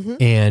 Mm-hmm.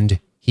 And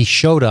he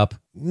showed up.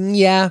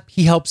 Yeah,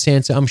 he helped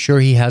Sansa. I'm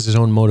sure he has his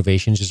own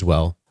motivations as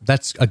well.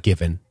 That's a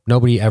given.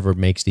 Nobody ever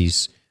makes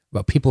these,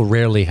 but people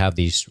rarely have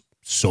these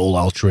sole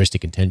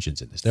altruistic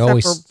intentions in this. There's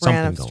always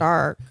something going.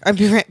 Stark. I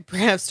mean,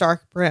 Bran of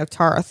Stark, Bran of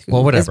Tarth,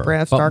 who is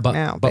Bran of Stark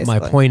now. But my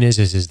point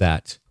is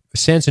that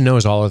Sansa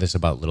knows all of this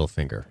about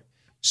Littlefinger.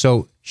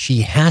 So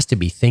she has to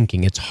be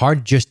thinking it's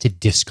hard just to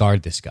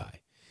discard this guy.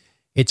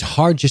 It's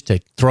hard just to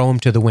throw him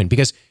to the wind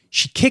because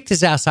she kicked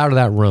his ass out of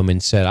that room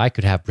and said, I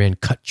could have Bran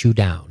cut you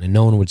down and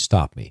no one would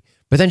stop me.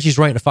 But then she's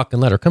writing a fucking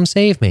letter. Come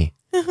save me.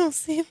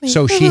 Save me.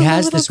 So she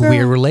has this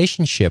weird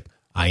relationship.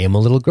 I am a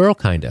little girl,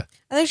 kind of.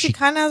 I think she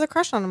kind of has a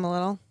crush on him a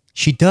little.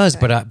 She does,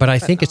 but I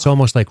think it's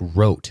almost like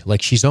rote.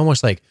 Like she's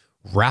almost like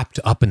wrapped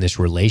up in this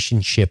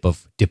relationship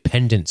of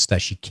dependence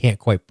that she can't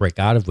quite break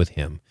out of with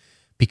him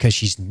because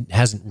she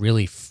hasn't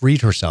really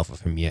freed herself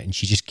of him yet, and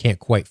she just can't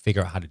quite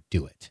figure out how to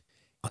do it.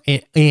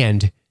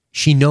 And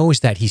she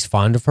knows that he's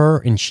fond of her,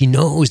 and she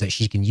knows that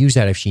she can use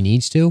that if she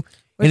needs to.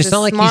 Which and it's not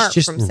like he's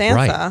just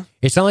right.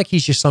 It's not like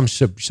he's just some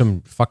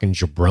fucking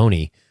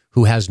jabroni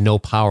who has no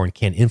power and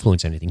can't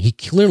influence anything. He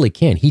clearly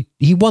can.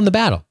 He won the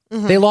battle.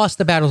 Mm-hmm. They lost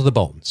the Battle of the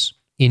Boltons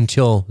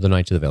until the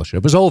Knights of the Vale showed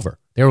up. It was over.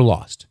 They were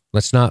lost.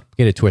 Let's not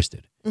get it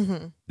twisted.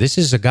 Mm-hmm. This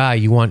is a guy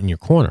you want in your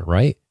corner,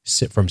 right?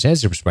 From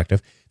Sansa's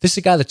perspective, this is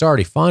a guy that's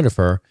already fond of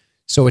her,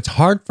 so it's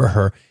hard for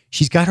her.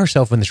 She's got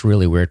herself in this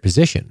really weird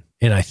position,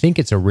 and I think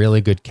it's a really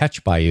good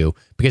catch by you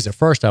because at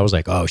first I was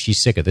like, "Oh, she's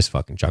sick of this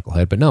fucking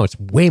chucklehead," but no, it's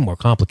way more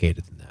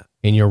complicated than that.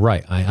 And you're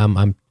right.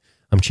 I'm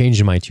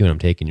changing my tune. I'm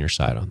taking your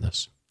side on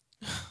this.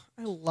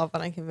 I love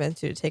when I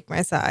convince you to take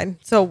my side.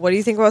 So, what do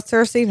you think about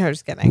Cersei? No,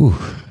 just kidding. Ooh.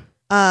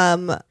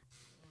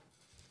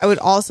 I would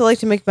also like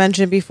to make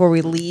mention before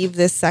we leave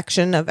this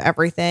section of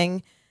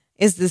everything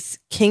is this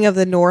King of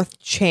the North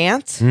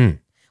chant,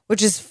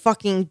 which is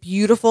fucking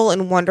beautiful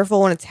and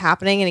wonderful when it's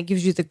happening and it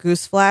gives you the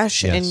goose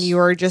flesh and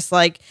you're just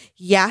like,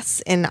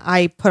 yes. And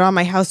I put on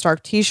my House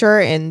Stark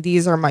t-shirt and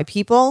these are my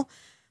people.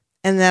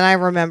 And then I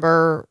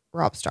remember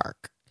Robb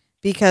Stark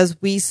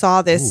because we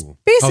saw this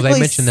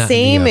basically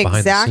same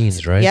exact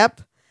scenes, right?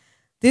 Yep.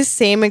 This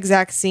same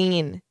exact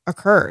scene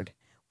occurred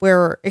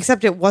where,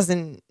 except it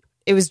wasn't,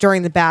 it was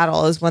during the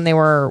battle is when they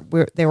were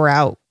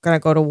out going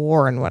to go to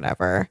war and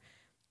whatever.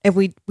 And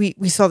we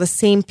saw the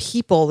same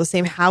people, the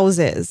same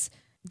houses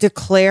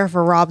declare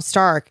for Robb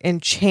Stark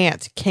and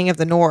chant King of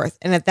the North.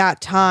 And at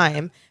that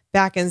time,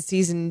 back in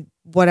season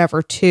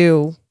whatever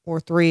 2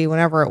 or 3,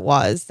 whenever it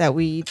was that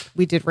we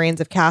did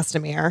Reigns of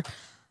Castamere,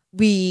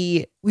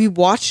 we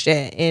watched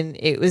it and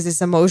it was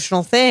this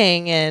emotional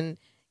thing. And,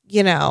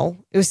 you know,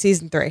 it was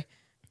season 3.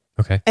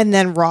 Okay. And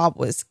then Robb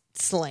was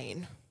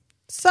slain.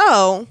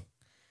 So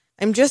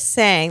I'm just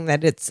saying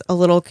that it's a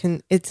little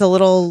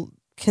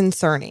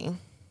concerning.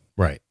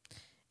 Right.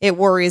 It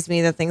worries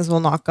me that things will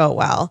not go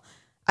well.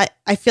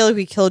 I feel like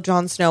we killed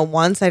Jon Snow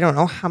once. I don't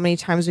know how many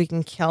times we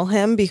can kill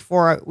him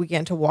before we get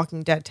into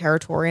Walking Dead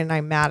territory and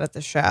I'm mad at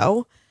the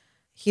show.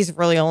 He's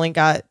really only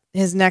got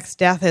his next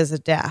death is a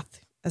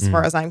death as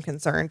far as I'm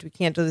concerned. We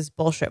can't do this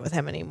bullshit with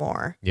him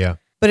anymore. Yeah.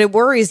 But it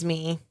worries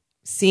me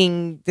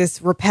seeing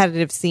this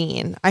repetitive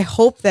scene. I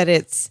hope that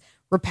it's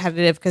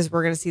repetitive because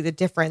we're going to see the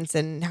difference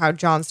in how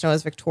Jon Snow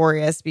is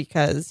victorious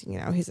because, you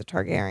know, he's a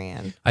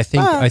Targaryen. I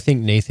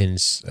think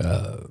Nathan's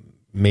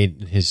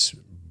made his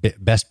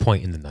best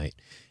point in the night,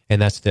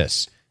 and that's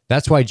this.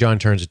 That's why Jon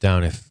turns it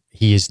down if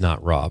he is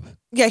not Robb.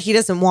 Yeah, he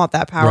doesn't want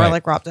that power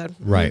like Robb did.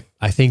 Right.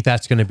 I think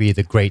that's going to be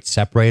the great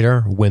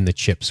separator when the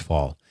chips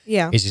fall.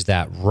 Yeah. Is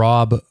that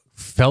Robb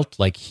felt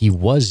like he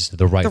was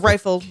the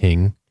rightful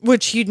king.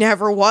 Which he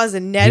never was,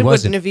 and Ned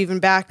wouldn't have even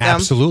backed them.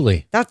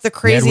 Absolutely. That's the Ned would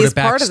craziest have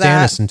backed part of Stannis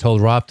that. and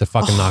told Rob to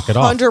fucking knock it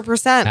off.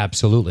 100%.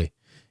 Absolutely.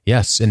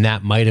 Yes, and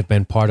that might have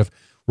been part of...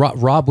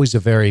 Rob was a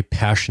very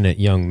passionate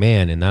young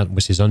man, and that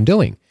was his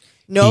undoing.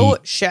 No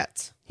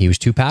shit. He was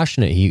too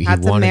passionate. He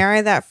Had to wanted...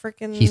 marry that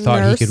freaking He thought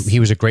nurse. he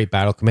was a great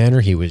battle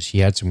commander. He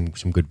had some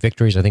good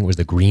victories. I think it was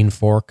the Green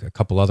Fork, a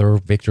couple other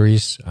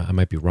victories. I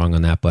might be wrong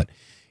on that, but...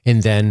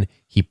 And then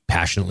he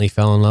passionately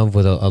fell in love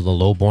with a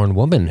low-born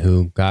woman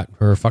who got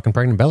her fucking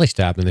pregnant belly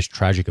stabbed in this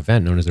tragic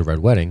event known as the Red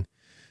Wedding.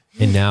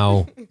 And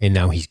now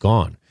he's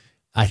gone.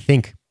 I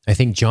think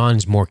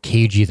John's more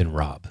cagey than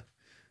Rob.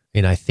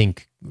 And I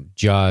think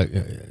John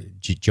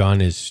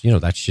is,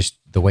 that's just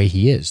the way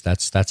he is.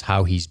 That's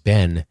how he's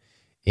been.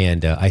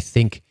 And I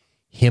think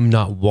him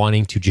not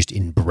wanting to just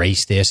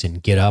embrace this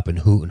and get up and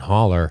hoot and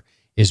holler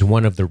is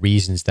one of the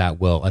reasons that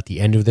will, at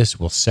the end of this,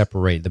 will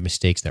separate the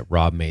mistakes that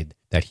Rob made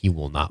that he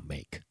will not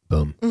make.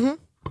 Boom.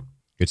 Mm-hmm.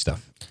 Good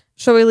stuff.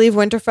 Shall we leave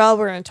Winterfell?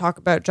 We're going to talk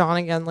about John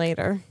again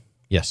later.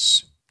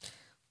 Yes.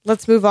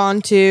 Let's move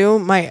on to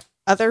my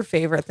other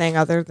favorite thing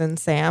other than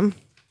Sam.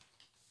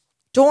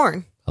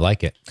 Dorne. I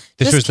like it.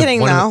 Just kidding,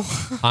 though.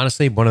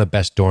 Honestly, one of the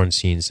best Dorne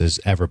scenes has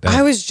ever been.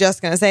 I was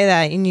just going to say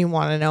that, and you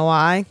want to know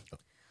why?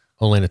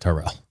 Olenna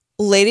Tyrell.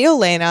 Lady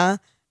Olenna,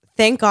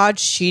 thank God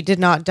she did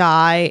not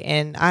die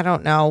in, I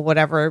don't know,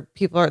 whatever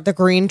people are, the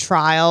green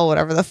trial,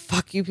 whatever the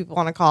fuck you people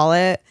want to call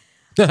it.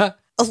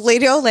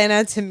 Lady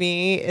Olenna to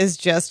me is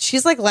just,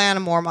 she's like Lana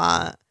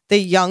Mormont, the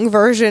young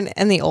version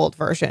and the old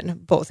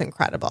version, both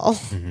incredible.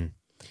 Mm-hmm.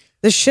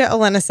 The shit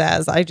Olenna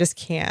says, I just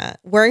can't.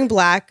 Wearing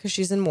black because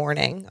she's in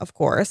mourning, of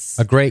course.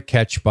 A great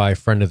catch by a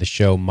friend of the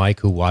show, Mike,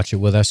 who watched it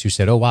with us, who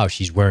said, "Oh wow,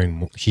 she's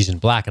in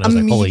black," and I was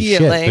like, "Holy shit,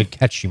 good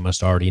catch! She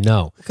must already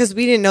know." Because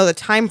we didn't know the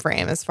time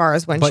frame as far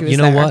as when she was there. But you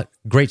know what?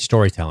 Great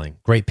storytelling,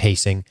 great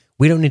pacing.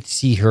 We don't need to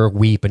see her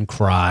weep and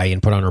cry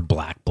and put on her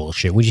black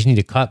bullshit. We just need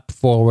to cut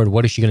forward.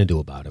 What is she going to do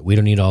about it? We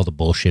don't need all the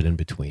bullshit in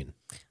between.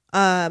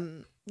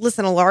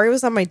 Listen, Ilari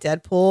was on my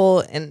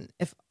Deadpool, and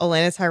if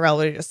Olenna Tyrell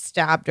would have just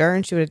stabbed her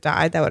and she would have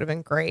died, that would have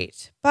been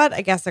great. But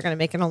I guess they're going to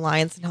make an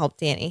alliance and help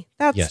Dany.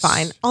 That's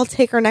fine. I'll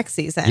take her next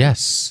season.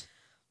 Yes.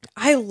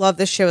 I love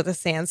this show with the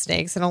Sand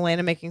Snakes and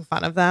Olenna making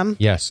fun of them.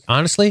 Yes.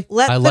 Honestly,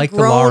 I like the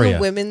grown Ilaria.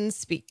 women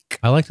speak.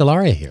 I like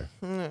Ilaria here.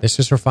 This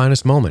is her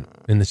finest moment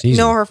in the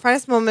season. No, her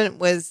finest moment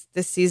was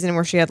this season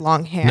where she had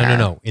long hair.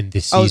 No. In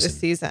this season. Oh, this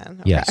season.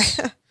 Okay. Yes.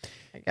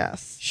 I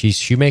guess.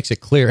 She makes it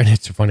clear, and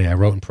it's funny, I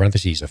wrote in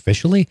parentheses,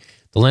 officially,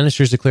 the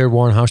Lannisters declared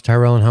war on House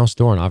Tyrell and House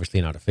Dorne.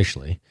 Obviously not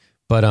officially,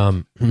 but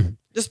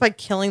just by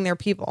killing their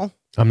people.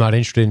 I'm not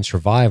interested in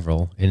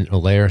survival, and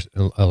Ilaria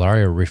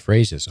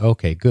rephrases.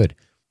 Okay, good.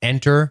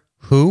 Enter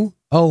who?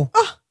 Oh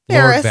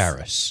Lord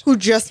Varys. Who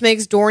just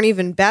makes Dorne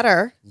even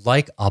better.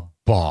 Like a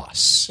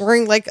boss.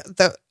 Wearing like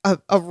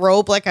a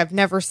robe like I've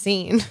never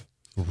seen.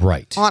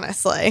 Right.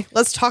 Honestly.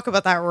 Let's talk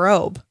about that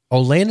robe.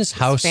 Olenna's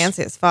house.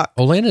 Fancy as fuck.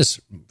 Olenna's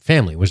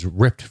family was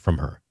ripped from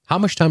her. How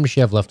much time does she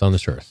have left on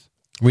this earth?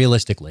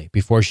 Realistically,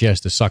 before she has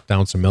to suck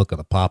down some milk of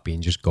the poppy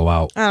and just go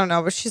out. I don't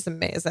know, but she's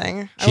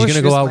amazing. She's going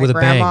to go out with a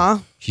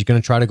bang. She's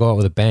going to try to go out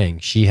with a bang.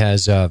 She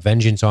has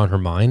vengeance on her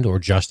mind, or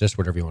justice,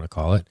 whatever you want to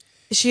call it.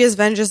 She has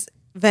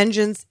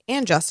vengeance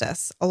and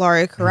justice.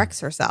 Ilaria corrects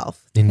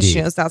herself. Indeed.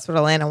 She knows that's what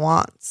Olenna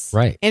wants.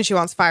 Right. And she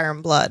wants fire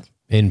and blood.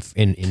 And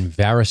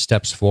Varys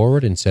steps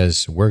forward and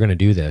says, "We're going to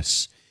do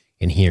this,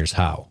 and here's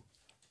how."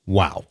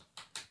 Wow.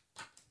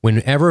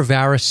 Whenever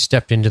Varys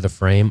stepped into the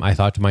frame, I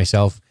thought to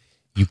myself,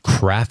 you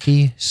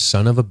crafty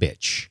son of a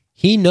bitch.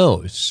 He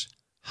knows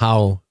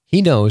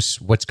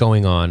what's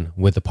going on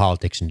with the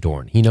politics in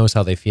Dorne. He knows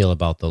how they feel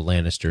about the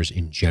Lannisters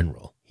in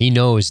general. He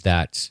knows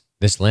that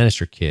this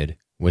Lannister kid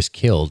was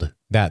killed.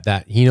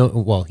 He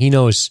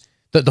knows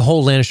the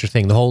whole Lannister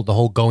thing, the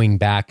whole going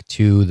back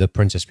to the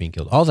princess being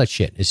killed. All that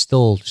shit is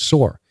still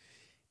sore.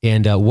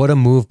 And what a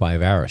move by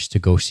Varys to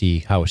go see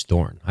House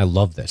Dorne. I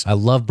love this. I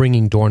love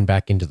bringing Dorne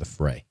back into the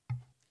fray.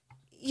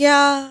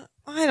 Yeah,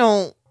 I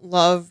don't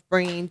love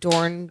bringing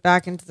Dorne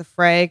back into the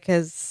fray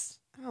because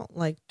I don't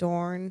like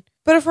Dorne.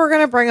 But if we're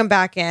going to bring them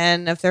back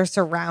in, if they're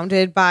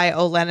surrounded by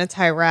Olenna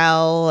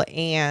Tyrell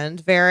and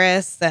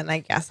Varys, then I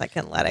guess I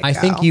can let it go.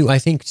 I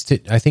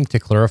think to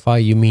clarify,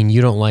 you mean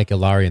you don't like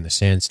Ilaria and the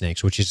Sand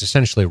Snakes, which is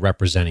essentially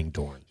representing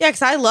Dorne. Yeah,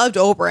 because I loved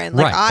Oberyn.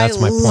 Right, that's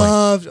my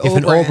point. If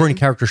an Oberyn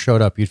character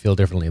showed up, you'd feel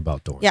differently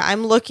about Dorne. Yeah,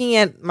 I'm looking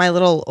at my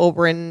little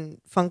Oberyn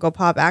Funko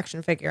Pop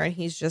action figure, and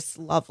he's just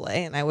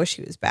lovely, and I wish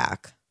he was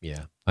back.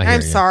 Yeah,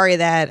 I'm sorry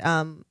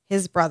that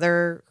his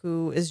brother,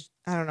 who is,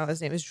 I don't know,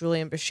 his name is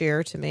Julian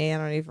Bashir to me. I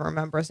don't even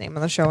remember his name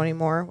on the show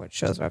anymore, which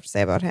shows what I have to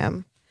say about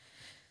him.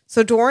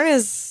 So Dorne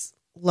is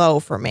low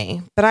for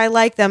me, but I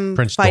like them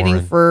Prince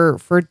fighting Doran.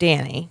 for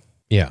Dany.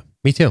 Yeah,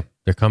 me too.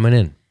 They're coming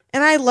in.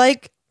 And I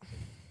like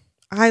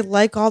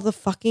all the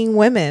fucking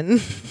women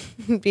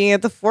being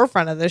at the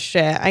forefront of this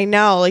shit. I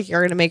know, like,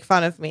 you're going to make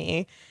fun of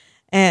me.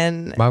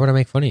 And Why would I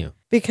make fun of you?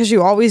 because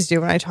you always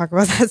do when I talk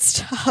about that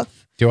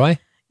stuff. Do I?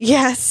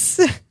 Yes.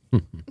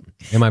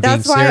 Am I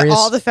That's being why serious?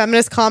 all the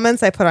feminist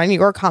comments I put on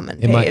your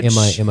comment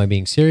page. Am I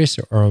being serious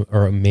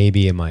or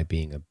maybe am I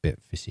being a bit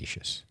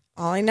facetious?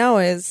 All I know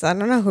is I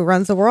don't know who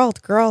runs the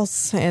world,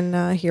 girls,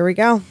 and here we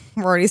go.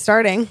 We're already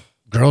starting.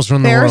 Girls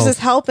run the Ferris world. is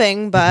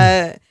helping,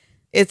 but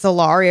it's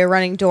Ilaria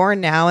running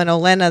Dorne now, and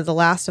Olenna, the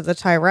last of the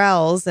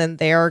Tyrells, and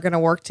they are going to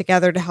work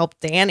together to help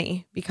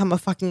Dany become a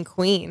fucking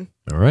queen.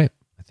 All right.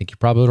 I think you're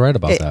probably right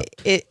about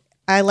that.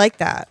 I like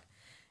that.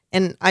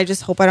 And I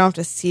just hope I don't have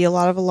to see a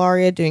lot of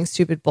Ilaria doing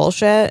stupid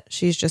bullshit.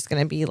 She's just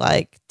going to be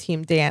like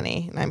Team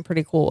Dany, and I'm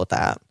pretty cool with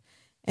that.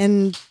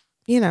 And,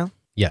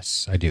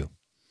 Yes, I do.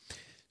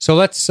 So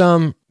let's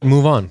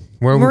move on.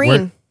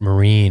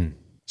 Marine.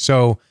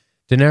 So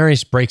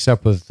Daenerys breaks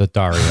up with the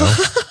Dario.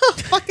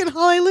 fucking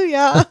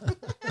hallelujah.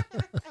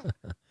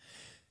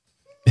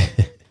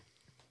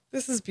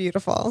 This is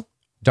beautiful.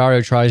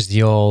 Dario tries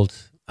the old,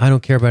 I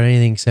don't care about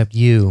anything except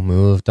you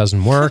move.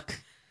 Doesn't work.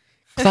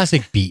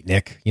 Classic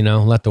beatnik,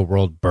 let the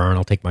world burn.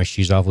 I'll take my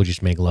shoes off. We'll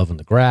just make love in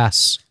the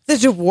grass. The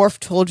dwarf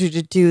told you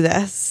to do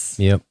this.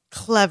 Yep.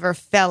 Clever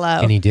fellow.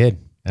 And he did,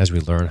 as we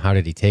learn. How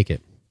did he take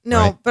it? No,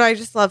 Right? but I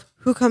just love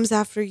who comes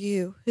after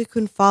you? Who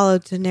can follow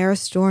Daenerys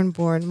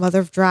Stormborn, Mother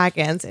of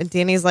Dragons? And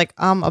Danny's like,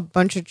 a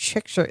bunch of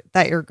chicks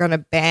that you're gonna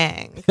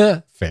bang.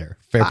 Fair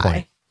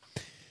Bye.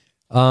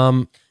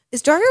 point.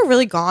 Is Dario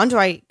really gone?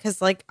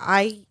 Because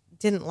I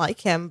didn't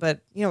like him, but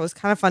it was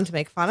kind of fun to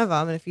make fun of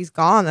him. And if he's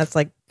gone, that's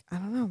like, I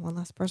don't know, one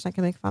less person I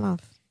can make fun of.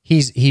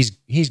 He's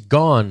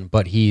gone,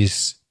 but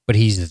he's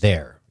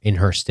there in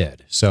her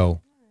stead.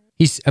 So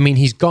he's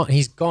gone.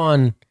 He's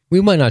gone. We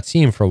might not see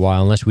him for a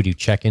while unless we do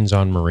check-ins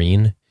on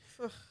Marine.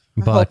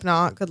 I hope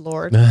not. Good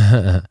Lord.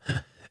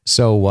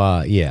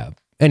 So yeah.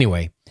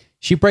 Anyway,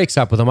 she breaks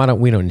up with him.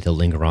 We don't need to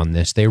linger on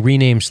this. They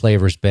rename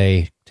Slaver's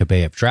Bay to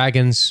Bay of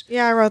Dragons.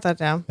 Yeah, I wrote that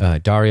down.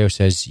 Dario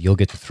says, "You'll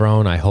get the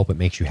throne. I hope it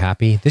makes you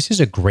happy." This is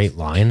a great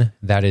line.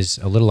 That is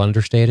a little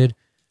understated,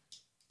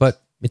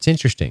 but it's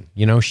interesting.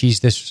 She's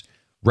this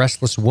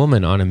restless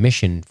woman on a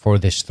mission for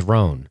this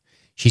throne.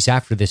 She's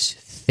after this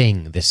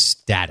thing, this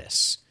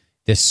status,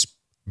 this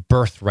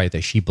birthright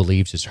that she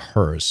believes is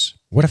hers.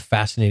 What a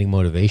fascinating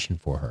motivation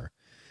for her.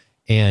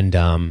 And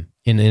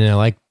I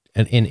like,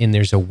 and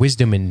there's a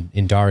wisdom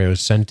in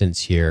Dario's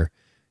sentence here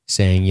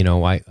saying,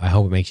 I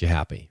hope it makes you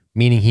happy.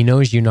 Meaning he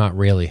knows you're not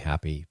really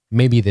happy.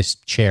 Maybe this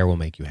chair will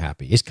make you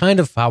happy. It's kind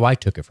of how I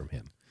took it from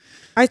him.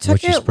 I took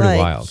which is it pretty like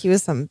wild. he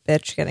was some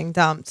bitch getting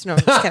dumped. No, I'm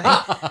just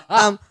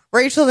kidding.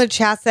 Rachel in the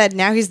chat said,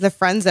 now he's the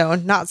friend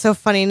zone. Not so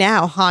funny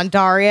now, huh,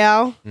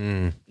 Dario?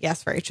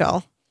 Yes,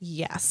 Rachel.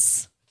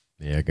 Yes.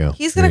 There you go.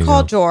 He's going to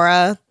call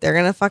Jorah. They're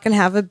going to fucking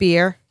have a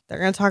beer. They're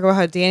going to talk about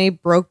how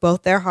Dany broke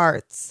both their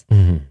hearts.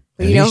 Mm-hmm.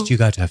 But At least you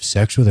got to have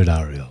sex with her,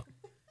 Dario.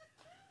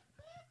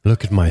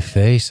 Look at my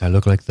face. I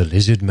look like the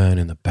lizard man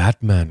in the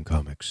Batman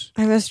comics.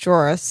 I miss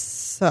Jorah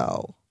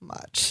so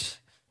much.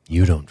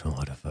 You don't know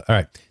how to fuck. All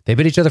right. They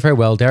bid each other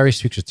farewell. Daenerys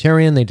speaks with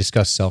Tyrion. They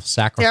discuss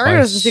self-sacrifice.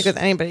 Dario doesn't speak with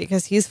anybody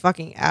because he's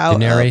fucking out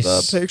Daenerys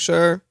of the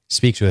picture.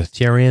 Speaks with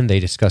Tyrion.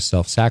 They discuss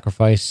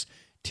self-sacrifice.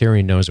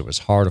 Tyrion knows it was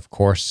hard, of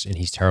course, and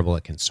he's terrible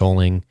at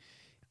consoling.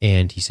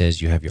 And he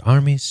says, you have your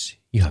armies,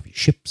 you have your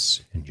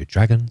ships, and your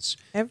dragons,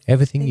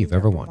 everything you've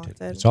ever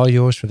wanted. It's all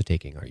yours for the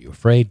taking. Are you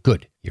afraid?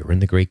 Good. You're in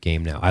the great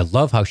game now. I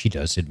love how she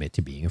does admit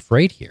to being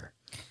afraid here.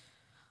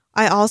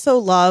 I also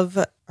love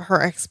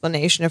her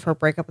explanation of her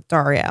breakup with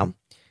Dario.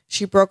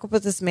 She broke up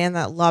with this man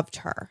that loved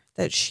her,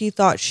 that she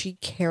thought she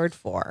cared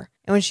for.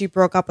 And when she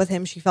broke up with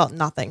him, she felt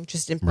nothing,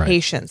 just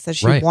impatience, that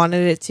she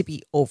wanted it to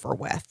be over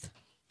with.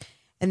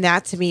 And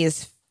that to me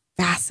is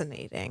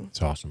fascinating.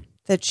 It's awesome.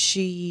 That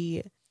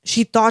she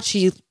thought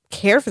she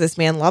cared for this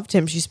man, loved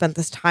him. She spent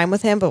this time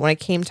with him. But when it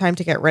came time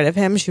to get rid of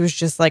him, she was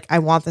just like, I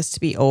want this to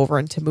be over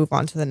and to move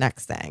on to the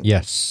next thing.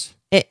 Yes.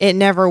 It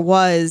never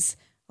was,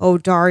 oh,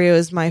 Dario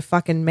is my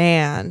fucking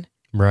man.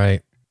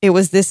 Right. It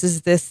was, this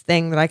is this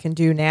thing that I can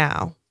do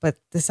now. But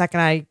the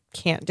second I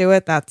can't do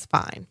it, that's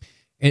fine.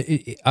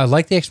 I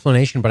like the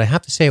explanation, but I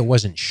have to say it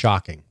wasn't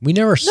shocking. We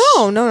never.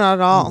 No, not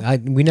at all. I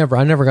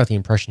never got the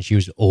impression she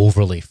was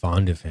overly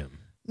fond of him.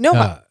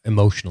 No,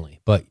 emotionally,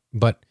 but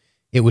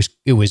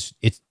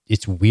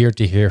it's weird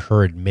to hear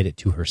her admit it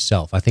to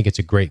herself. I think it's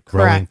a great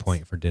growing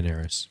point for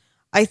Daenerys.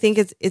 I think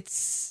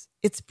it's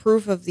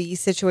proof of the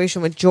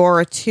situation with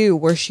Jorah too,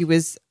 where she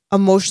was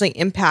emotionally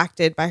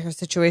impacted by her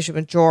situation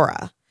with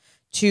Jorah,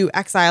 to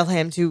exile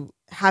him, to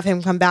have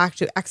him come back,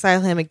 to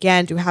exile him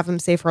again, to have him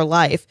save her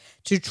life,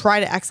 to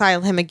try to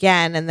exile him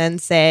again and then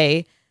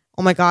say,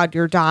 oh my God,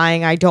 you're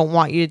dying. I don't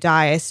want you to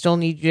die. I still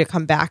need you to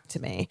come back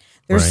to me.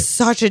 There's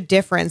such a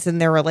difference in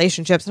their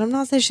relationships. And I'm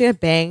not saying she's going to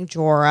bang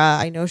Jorah.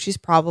 I know she's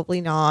probably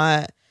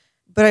not.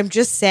 But I'm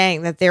just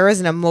saying that there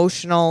is an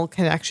emotional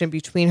connection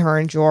between her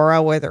and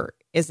Jorah where there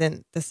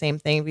isn't the same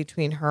thing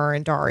between her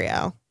and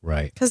Dario.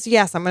 Right. Because,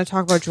 yes, I'm going to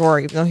talk about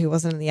Jorah, even though he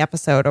wasn't in the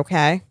episode,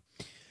 okay?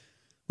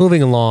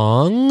 Moving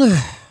along.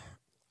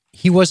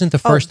 He wasn't the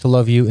first to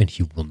love you, and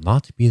he will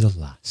not be the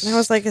last. And I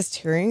was like, is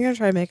Tyrion going to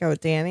try to make out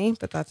with Dany?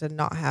 But that did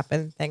not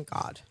happen, thank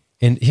God.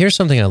 And here's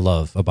something I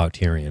love about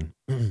Tyrion.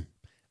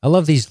 I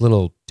love these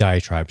little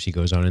diatribes he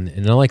goes on.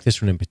 And I like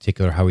this one in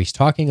particular, how he's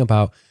talking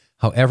about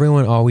how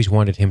everyone always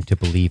wanted him to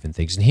believe in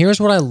things. And here's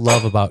what I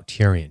love about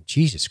Tyrion.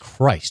 Jesus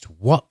Christ,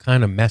 what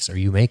kind of mess are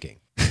you making?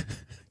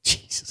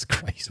 Jesus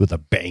Christ, with the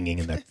banging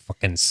and the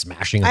fucking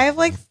smashing. I have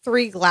like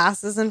 3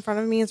 glasses in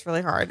front of me. It's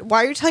really hard.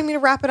 Why are you telling me to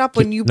wrap it up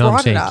when you No, I'm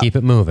brought saying it up? keep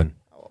it moving.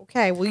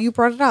 Okay, well, you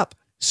brought it up.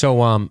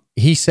 So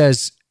he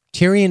says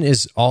Tyrion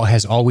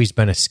has always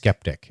been a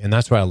skeptic, and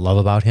that's what I love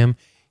about him.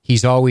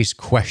 He's always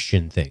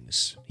questioned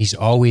things. He's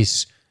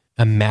always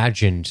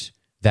imagined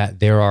that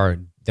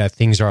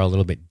things are a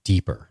little bit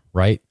deeper,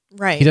 right?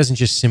 Right. He doesn't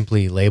just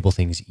simply label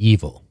things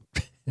evil.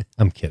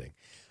 I'm kidding.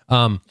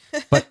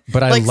 But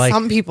I like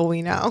some people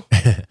we know.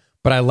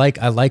 but I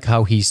like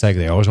how he's like,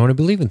 they always want to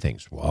believe in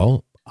things.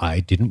 Well,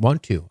 I didn't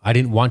want to. I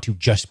didn't want to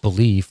just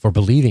believe for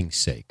believing's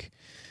sake.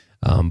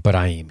 But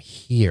I am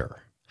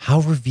here. How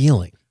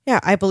revealing. Yeah,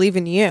 I believe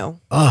in you.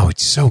 Oh,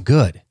 it's so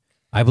good.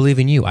 I believe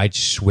in you. I'd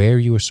swear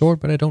you a sword,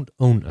 but I don't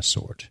own a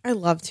sword. I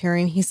love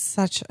Tyrion.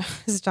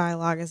 His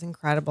dialogue is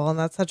incredible, and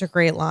that's such a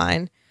great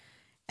line.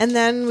 And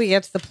then we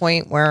get to the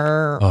point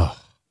where, Oh,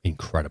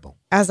 incredible.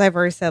 as I've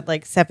already said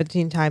like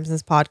 17 times in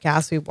this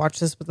podcast, we've watched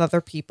this with other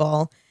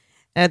people.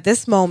 And at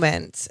this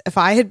moment, if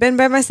I had been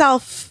by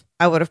myself,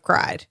 I would have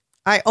cried.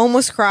 I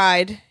almost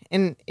cried,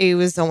 and it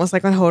was almost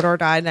like when Hodor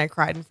died, and I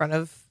cried in front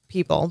of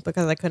people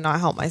because I could not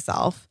help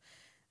myself.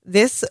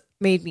 This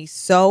made me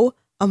so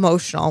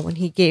emotional when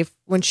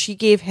she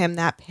gave him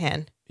that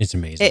pin. It's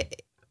amazing.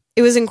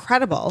 It was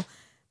incredible.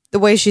 The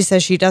way she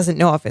says she doesn't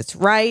know if it's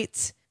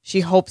right.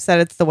 She hopes that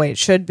it's the way it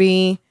should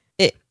be.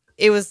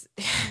 It was,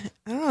 I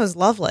don't know, it was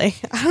lovely.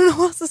 I don't know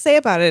what else to say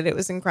about it. It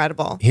was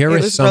incredible. It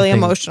was really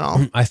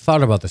emotional. I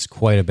thought about this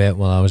quite a bit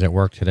while I was at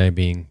work today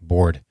being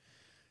bored.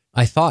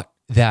 I thought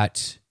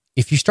that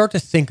if you start to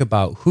think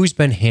about who's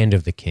been Hand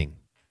of the King.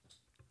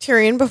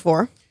 Tyrion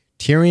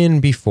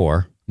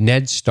before,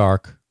 Ned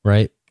Stark,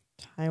 right?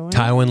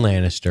 Tywin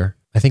Lannister.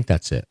 I think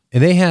that's it.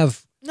 And they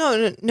have...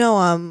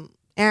 No,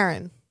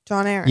 Aaron.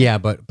 John Aaron. Yeah,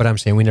 but I'm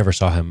saying we never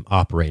saw him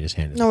operate as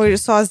Hand of the No, King. we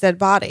just saw his dead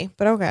body,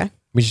 but okay.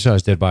 We just saw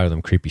his dead body with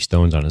them creepy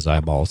stones on his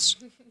eyeballs.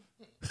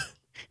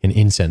 And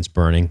incense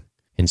burning.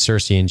 And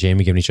Cersei and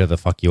Jaime giving each other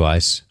the fuck you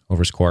eyes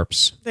over his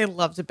corpse. They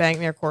love to bang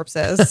their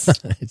corpses.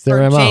 It's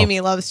their or MO.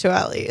 Jaime loves to,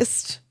 at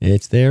least.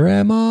 It's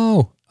their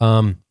MO.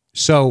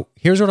 So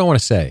here's what I want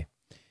to say.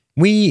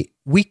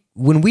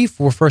 When we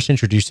were first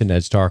introduced to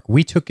Ned Stark,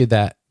 we took it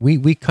that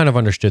we kind of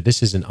understood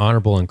this is an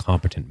honorable and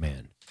competent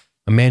man.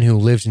 A man who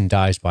lives and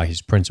dies by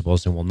his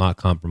principles and will not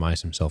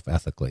compromise himself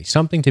ethically.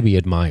 Something to be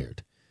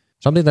admired.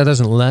 Something that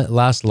doesn't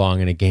last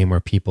long in a game where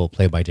people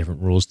play by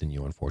different rules than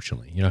you,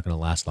 unfortunately. You're not going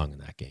to last long in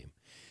that game.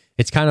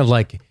 It's kind of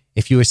like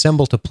if you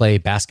assemble to play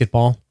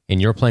basketball and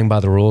you're playing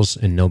by the rules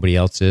and nobody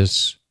else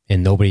is,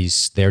 and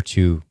nobody's there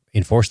to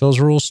enforce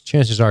those rules,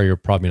 chances are you're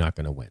probably not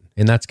going to win.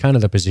 And that's kind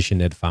of the position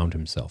Ned found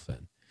himself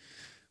in.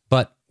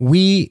 But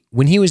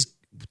when he was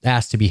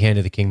asked to be Hand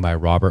of the King by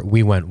Robert,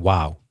 we went,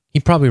 wow, he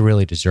probably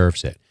really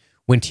deserves it.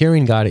 When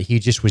Tyrion got it, he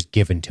just was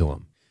given to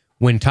him.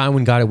 When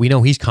Tywin got it, we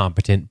know he's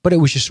competent, but it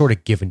was just sort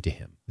of given to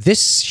him.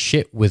 This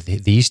shit with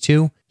these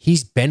two,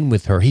 he's been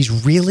with her. He's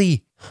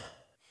really...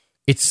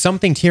 It's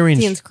something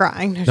Tyrion's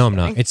crying. No, I'm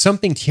not. It's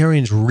something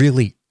Tyrion's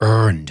really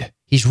earned.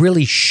 He's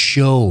really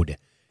showed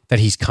that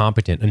he's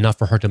competent enough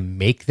for her to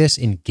make this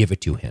and give it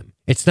to him.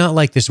 It's not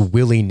like this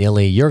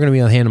willy-nilly, you're going to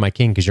be on the Hand of my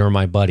king because you're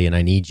my buddy and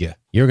I need you.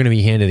 You're going to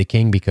be Hand of the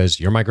King because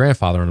you're my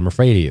grandfather and I'm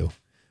afraid of you.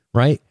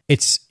 Right?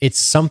 It's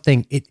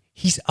something...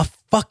 He's a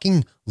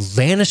fucking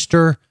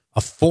Lannister, a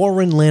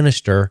foreign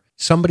Lannister,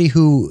 somebody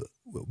who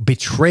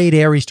betrayed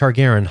Aerys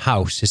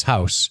Targaryen his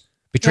house,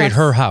 betrayed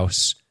her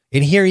house.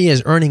 And here he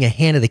is earning a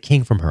Hand of the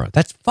King from her.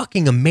 That's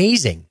fucking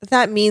amazing.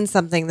 That means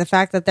something. The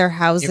fact that their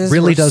houses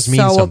really were does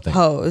mean so something.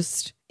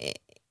 opposed.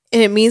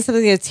 And it means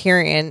something to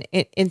Tyrion.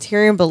 And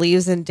Tyrion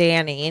believes in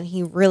Dany, and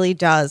he really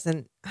does.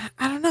 And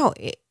I don't know.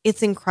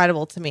 It's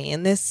incredible to me.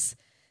 And this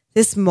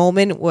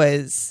moment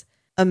was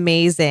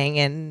amazing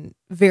and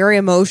very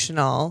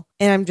emotional.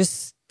 And I'm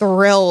just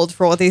thrilled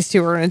for what these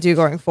two are going to do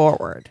going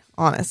forward,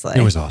 honestly.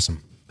 It was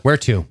awesome. Where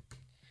to?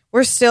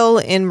 We're still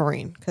in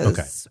Marine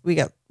because we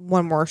got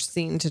one more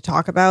scene to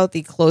talk about,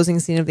 the closing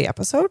scene of the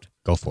episode.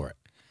 Go for it.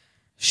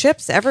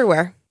 Ships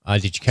everywhere.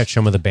 Did you catch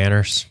some of the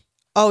banners?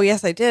 Oh,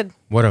 yes, I did.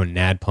 What a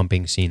nad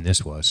pumping scene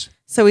this was.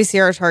 So we see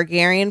our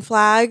Targaryen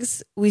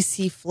flags. We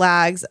see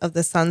flags of the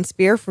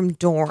Sunspear from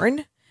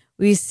Dorne.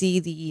 We see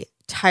the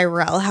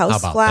Tyrell house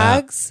about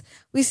flags.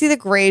 We see the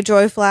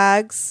Greyjoy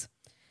flags.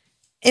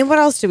 And what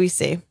else do we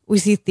see? We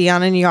see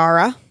Theon and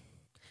Yara.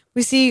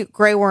 We see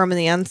Grey Worm and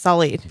the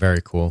Unsullied.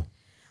 Very cool.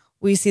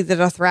 We see the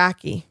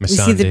Dothraki. We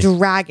see the Missandei.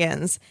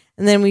 dragons.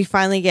 And then we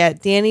finally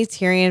get Dany,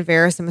 Tyrion,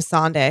 Varys, and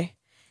Missandei.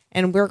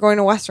 And we're going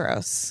to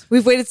Westeros.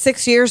 We've waited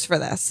 6 years for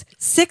this.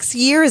 6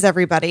 years,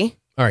 everybody.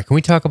 All right, can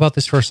we talk about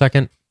this for a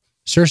second?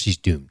 Cersei's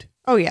doomed.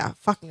 Oh, yeah.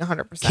 Fucking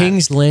 100%.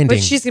 King's Landing. But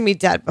she's going to be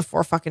dead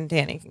before fucking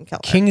Dany can kill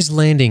her. King's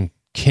Landing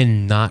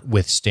cannot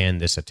withstand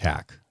this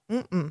attack,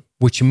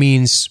 which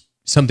means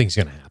something's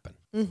going to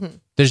happen.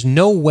 There's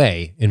no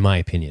way, in my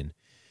opinion,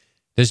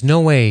 There's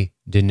no way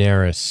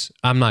Daenerys,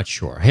 I'm not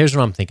sure. Here's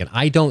what I'm thinking.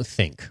 I don't want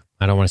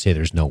to say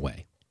there's no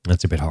way.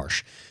 That's a bit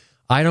harsh.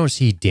 I don't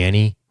see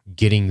Dany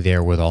getting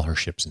there with all her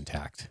ships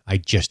intact. I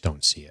just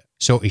don't see it.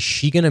 So is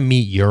she going to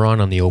meet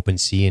Euron on the open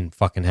sea and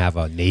fucking have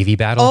a Navy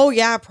battle? Oh,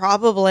 yeah,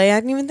 probably. I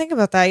didn't even think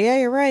about that. Yeah,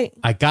 you're right.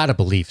 I got to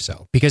believe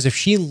so. Because if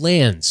she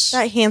lands...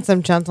 That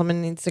handsome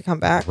gentleman needs to come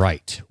back.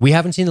 Right. We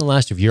haven't seen the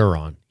last of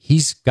Euron.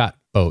 He's got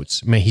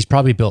boats. I mean, he's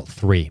probably built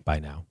 3 by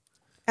now.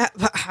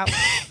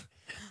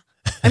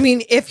 I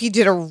mean, if he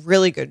did a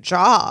really good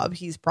job,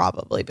 he's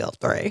probably built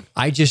 3.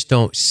 I just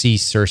don't see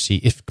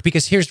Cersei...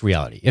 Because here's the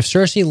reality. If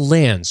Cersei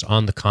lands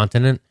on the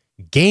continent,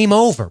 game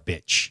over,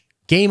 bitch.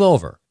 Game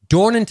over.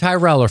 Dorne and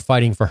Tyrell are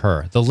fighting for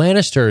her. The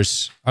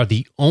Lannisters are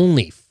the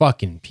only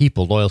fucking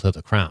people loyal to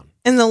the crown.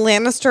 And the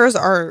Lannisters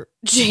are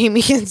Jaime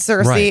and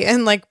Cersei Right.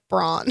 and like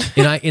Bronn.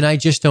 And I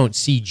just don't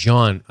see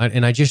Jon,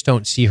 and I just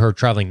don't see her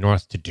traveling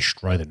north to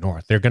destroy the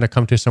North. They're going to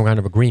come to some kind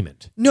of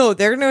agreement. No,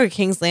 they're going to go to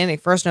King's Landing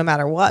first, no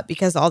matter what,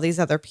 because all these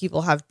other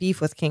people have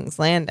beef with King's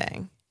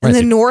Landing. And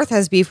Right. the North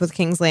has beef with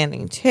King's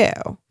Landing too.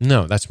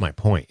 No, that's my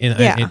point. And,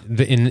 Yeah.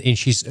 and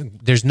she's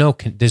there's no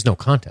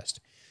contest.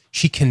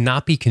 She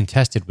cannot be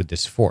contested with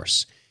this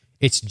force.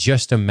 It's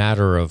just a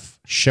matter of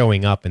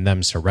showing up and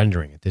them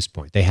surrendering at this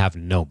point. They have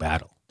no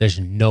battle. There's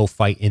no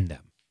fight in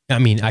them. I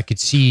mean, I could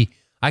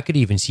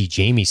even see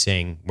Jaime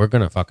saying, "We're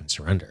gonna fucking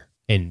surrender,"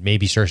 and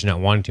maybe Cersei not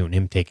wanting to, and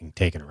him taking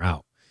her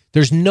out.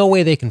 There's no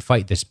way they can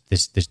fight this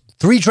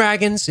 3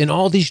 dragons and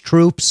all these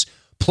troops.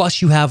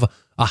 Plus, you have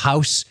a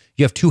house.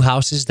 You have 2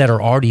 houses that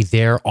are already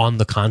there on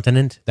the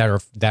continent that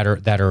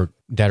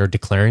are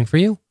declaring for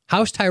you.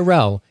 House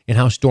Tyrell and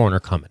House Dorne are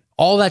coming.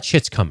 All that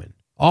shit's coming.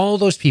 All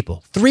those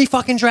people. 3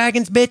 fucking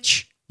dragons,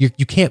 bitch. You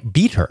can't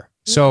beat her.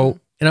 So,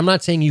 and I'm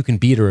not saying you can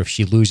beat her if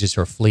she loses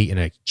her fleet in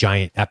a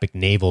giant epic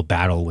naval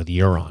battle with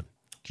Euron,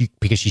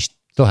 because she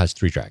still has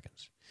 3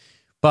 dragons.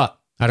 But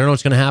I don't know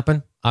what's going to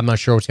happen. I'm not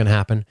sure what's going to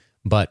happen.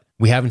 But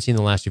we haven't seen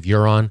the last of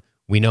Euron.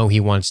 We know he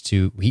wants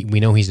to. We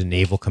know he's a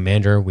naval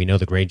commander. We know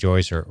the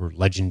Greyjoys are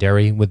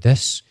legendary with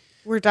this.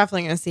 We're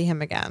definitely going to see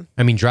him again.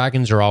 I mean,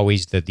 dragons are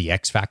always the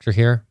X factor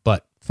here.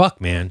 But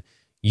fuck, man,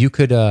 he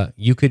could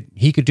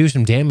do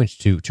some damage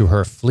to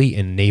her fleet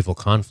in naval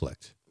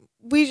conflict.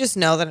 We just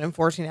know that in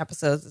 14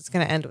 episodes, it's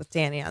going to end with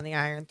Dany on the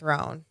Iron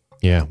Throne.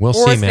 Yeah, we'll Or see,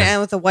 it's going to man.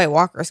 end with the White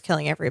Walkers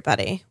killing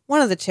everybody.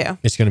 One of the two.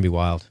 It's going to be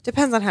wild.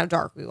 Depends on how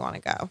dark we want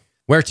to go.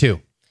 Where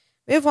to?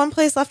 We have one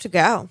place left to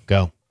go.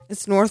 Go.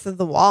 It's north of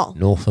the wall.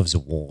 North of the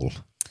wall.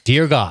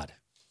 Dear God,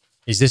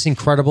 is this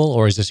incredible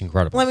or is this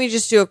incredible? Let me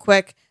just do a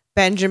quick.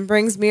 Benjen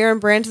brings Mira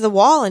and Bran to the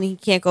wall, and he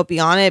can't go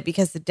beyond it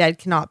because the dead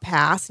cannot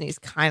pass, and he's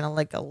kind of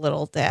like a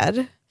little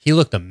dead. He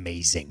looked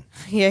amazing.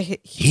 Yeah,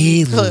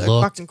 He really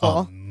looked fucking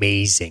cool.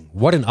 amazing.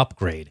 What an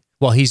upgrade.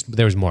 Well,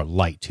 there was more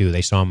light too.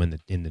 They saw him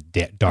in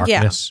the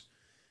darkness.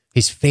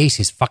 His face,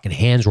 his fucking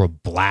hands were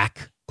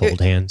black, cold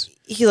hands.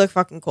 He looked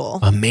fucking cool.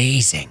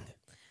 Amazing.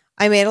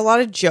 I made a lot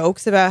of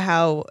jokes about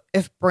how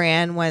if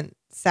Bran went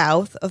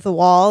south of the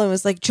wall and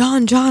was like,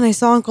 John, I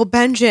saw Uncle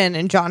Benjen,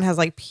 and John has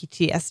like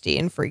PTSD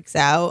and freaks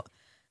out.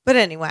 But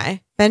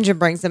anyway, Benjen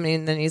brings him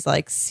in, and then he's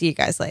like, see you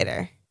guys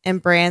later.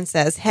 And Bran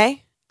says,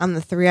 hey, I'm the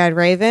 3-eyed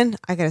raven.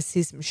 I gotta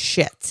see some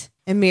shit.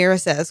 And Mira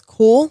says,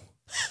 cool.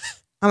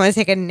 I'm gonna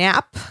take a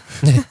nap.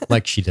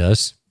 Like she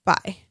does.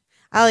 Bye.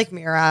 I like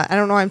Mira. I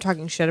don't know why I'm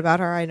talking shit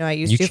about her. I know I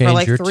used You to for changed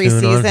like your 3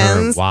 tune on her.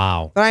 seasons.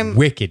 Wow. But I'm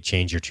wicked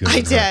change your tune I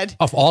on her. did.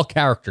 Of all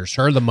characters,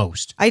 her the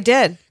most. I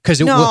did. Because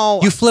you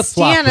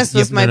flip-flop. Stannis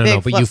was my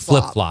big but you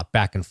flip-flop. flip-flop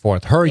back and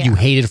forth. Her you Yeah.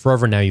 hated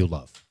forever, now you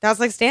love. That was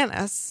like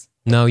Stannis.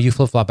 No, you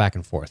flip-flop back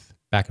and forth.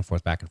 Back and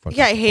forth, back and forth.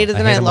 Yeah, I back and hated forth.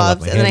 and I him,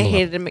 loved, love and then I him, love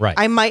hated him. Right.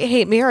 I might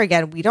hate Mira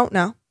again. We don't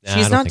know. Nah, I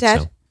She's don't not think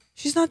dead. so.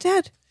 She's not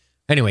dead.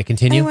 Anyway,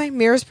 continue. Anyway,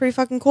 Mira's pretty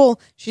fucking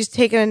cool. She's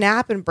taking a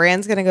nap, and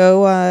Bran's gonna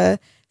go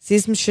see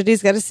some shit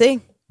he's got to see.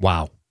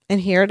 Wow. And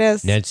here it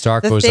is. Ned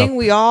Stark the goes thing up.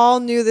 we all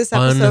knew this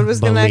episode was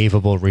gonna.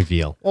 Unbelievable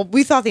reveal. Well,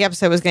 we thought the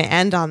episode was going to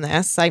end on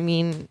this. I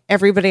mean,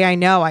 everybody I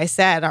know, I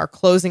said our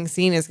closing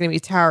scene is going to be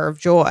Tower of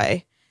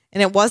Joy.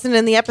 And it wasn't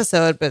in the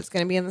episode, but it's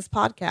going to be in this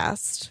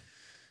podcast.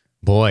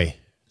 Boy,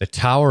 the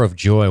Tower of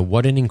Joy,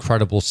 what an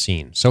incredible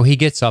scene. So he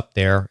gets up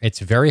there. It's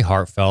very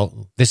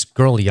heartfelt. This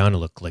girl, Lyanna,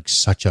 looked like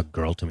such a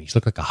girl to me. She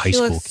looked like a high She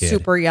school looks kid.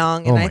 super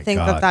young, Oh and my I think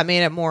God. that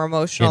made it more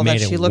emotional. It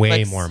made that she it looked way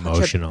like more such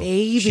emotional. A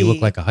baby. She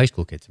looked like a high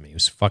school kid to me. It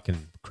was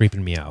fucking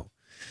creeping me out.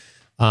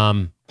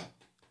 Blood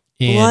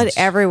And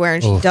everywhere,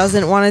 and she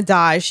doesn't want to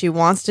die. She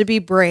wants to be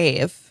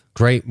brave.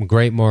 great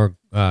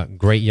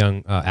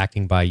young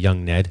acting by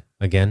young Ned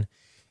again.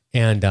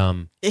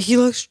 And He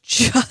looks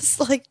just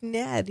like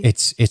Ned.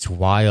 it's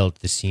wild.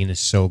 The scene is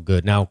so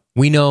good. Now,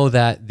 we know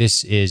that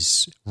this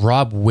is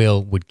Rob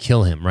would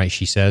kill him, right?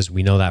 She says,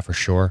 we know that for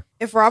sure.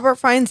 If Robert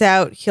finds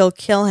out, he'll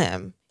kill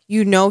him.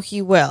 You know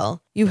he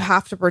will. You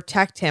have to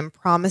protect him.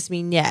 Promise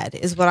me, Ned,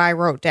 is what I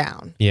wrote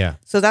down. Yeah.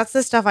 So that's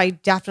the stuff I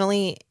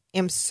definitely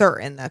am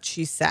certain that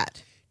she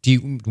said.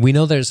 We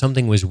know that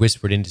something was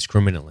whispered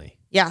indiscriminately.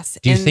 Yes.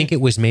 Do you and think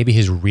it was maybe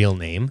his real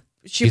name?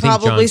 Do she you think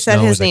probably Jon said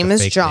Snow his was like name a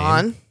is fake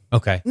John? name?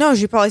 Okay. No,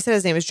 she probably said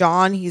his name is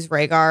John. He's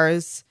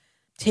Rhaegar's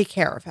take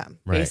care of him,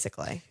 Right.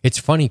 basically. It's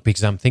funny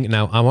because I'm thinking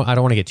now, I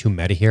don't want to get too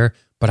meta here,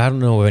 but I don't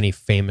know of any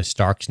famous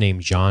Starks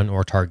named Jon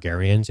or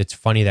Targaryens. It's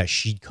funny that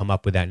she'd come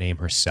up with that name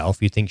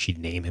herself. You'd think she'd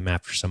name him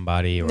after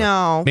somebody or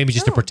No. maybe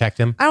just to No. protect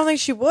him. I don't think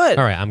she would.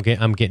 All right, I'm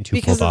getting too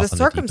Because pulled of the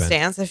off on the deep end.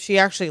 circumstance, if she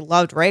actually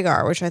loved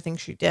Rhaegar, which I think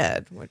she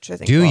did, which I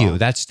think Do well, you?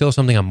 That's still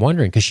something I'm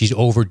wondering because she's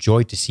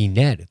overjoyed to see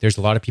Ned. There's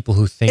a lot of people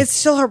who think, it's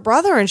still her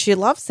brother and she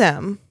loves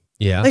him.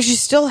 yeah. Like she's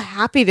still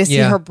happy to see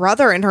Yeah. her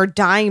brother in her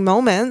dying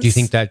moments. Do you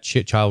think that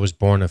shit child was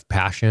born of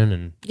passion?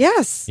 And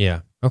Yes. yeah,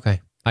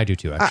 okay, I do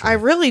too. Actually, I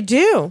really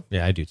do.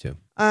 yeah, I do too.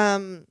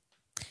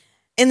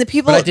 And the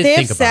people But I did they have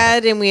think about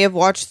said, and we have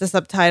watched the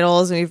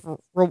subtitles and we've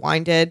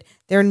rewinded,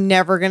 they're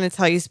never going to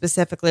tell you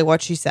specifically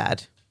what she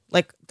said.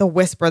 Like the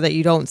whisper that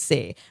you don't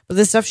see. But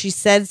the stuff she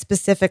said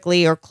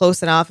specifically or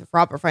close enough, if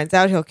Robert finds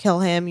out, he'll kill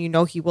him. You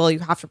know he will. You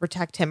have to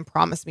protect him.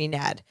 Promise me,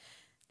 Ned.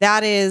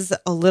 That is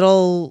a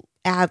little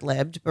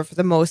ad-libbed, but for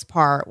the most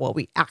part, what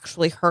we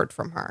actually heard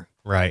from her.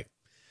 Right.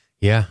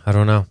 Yeah, I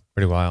don't know.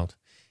 Pretty wild.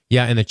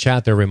 Yeah, in the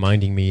chat, they're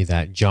reminding me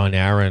that John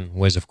Aaron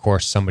was, of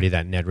course, somebody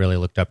that Ned really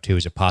looked up to.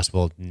 Is it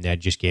possible Ned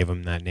just gave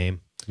him that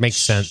name? Makes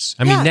sense.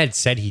 I mean, Yeah. Ned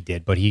said he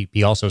did, but he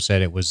also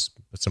said it was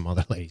some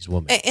other lady's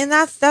woman. And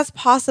that's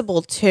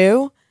possible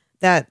too,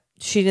 that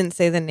she didn't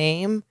say the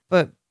name,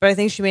 but I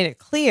think she made it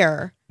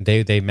clear.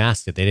 They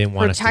masked it. They didn't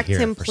want Protect us to hear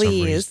him, it for some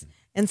please. reason.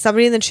 And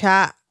somebody in the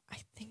chat, I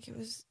think it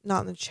was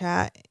not in the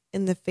chat,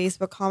 in the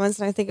Facebook comments,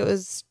 and I think it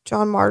was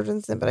John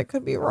Marginson, but I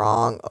could be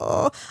wrong.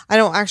 Oh, I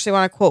don't actually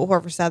want to quote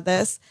whoever said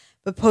this,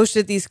 but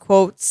posted these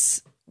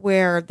quotes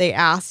where they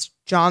asked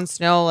Jon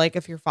Snow, like,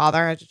 if your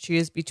father had to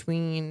choose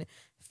between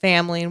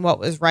family and what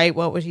was right,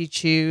 what would he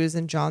choose?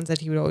 And Jon said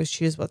he would always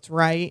choose what's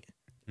right,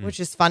 which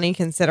is funny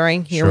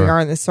considering here we Sure. are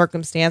in this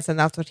circumstance, and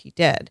that's what he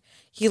did.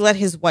 He let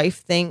his wife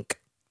think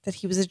that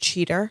he was a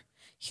cheater.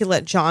 He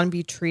let Jon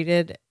be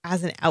treated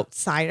as an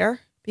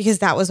outsider because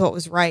that was what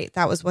was right.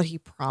 That was what he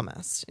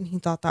promised, and he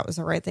thought that was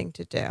the right thing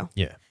to do.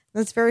 Yeah,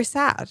 That's very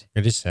sad.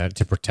 it is sad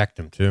to protect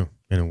him too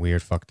in a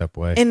weird, fucked up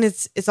way. And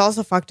it's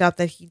also fucked up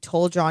that he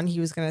told Jon he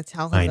was going to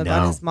tell I him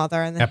about know. his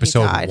mother, and then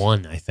Episode he died.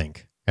 1, I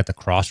think, at the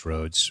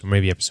crossroads, or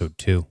maybe episode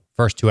 2.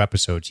 First 2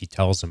 episodes, he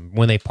tells him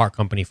when they part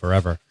company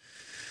forever.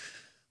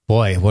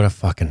 Boy, what a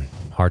fucking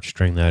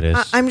heartstring that is.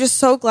 I'm just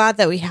so glad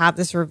that we have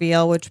this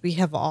reveal, which we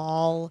have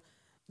all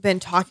been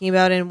talking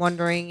about and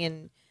wondering.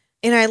 And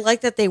I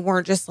like that they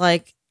weren't just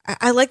like,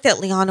 I like that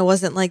Lyanna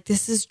wasn't like,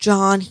 this is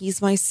Jon,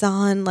 he's my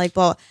son. Like,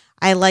 well,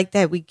 I like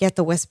that we get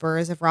the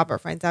whispers. If Robert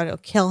finds out, he'll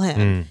kill him.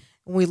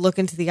 And we look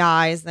into the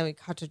eyes, and then we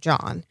cut to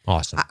Jon.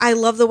 Awesome. I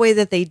love the way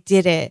that they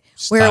did it,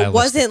 where it Stylistic.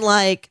 wasn't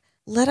like,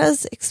 let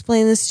us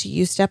explain this to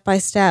you step by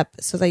step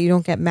so that you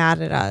don't get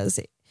mad at us.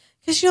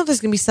 Because there's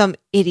going to be some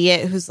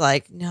idiot who's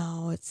like,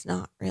 no, it's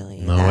not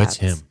really. No, that. it's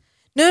him.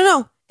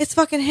 No. It's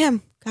fucking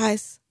him,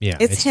 guys. Yeah,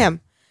 It's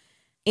him.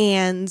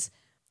 And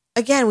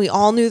again, we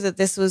all knew that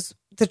this was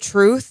the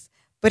truth,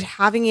 but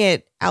having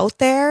it out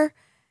there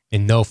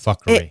And no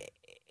fuckery. it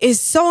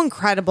is so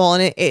incredible.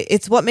 And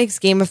it's what makes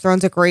Game of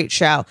Thrones a great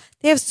show.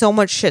 They have so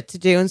much shit to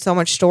do and so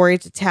much story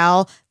to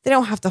tell. They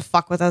don't have to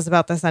fuck with us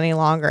about this any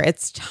longer.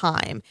 It's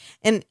time.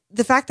 And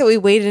the fact that we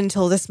waited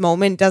until this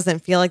moment doesn't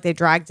feel like they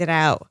dragged it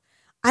out.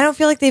 I don't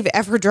feel like they've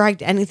ever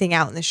dragged anything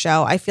out in the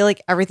show. I feel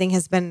like everything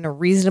has been in a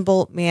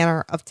reasonable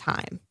manner of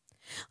time.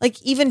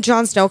 Like even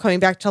Jon Snow coming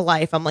back to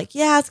life, I'm like,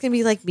 yeah, it's gonna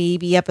be like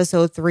maybe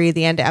episode 3,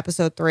 the end of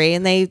episode 3,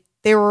 and they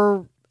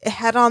were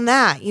ahead on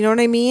that. You know what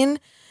I mean?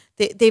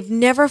 They've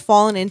never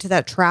fallen into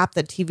that trap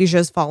that TV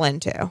shows fall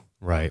into,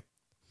 Right.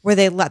 where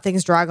they let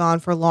things drag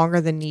on for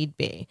longer than need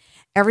be.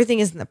 Everything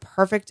is in the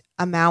perfect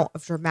amount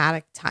of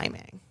dramatic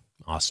timing.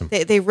 Awesome.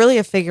 They really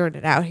have figured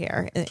it out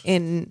here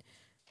in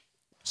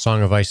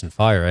Song of Ice and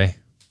Fire, eh?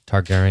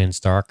 Targaryen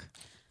Stark.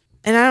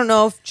 And I don't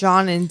know if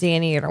Jon and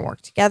Dany are going to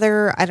work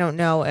together. I don't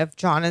know if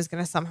Jon is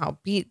going to somehow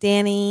beat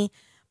Dany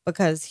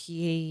because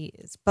he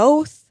is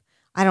both.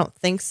 I don't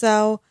think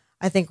so.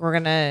 I think we're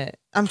going to...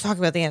 I'm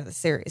talking about the end of the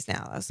series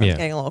now, so Yeah. I'm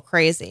getting a little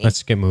crazy.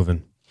 Let's get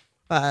moving.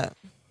 But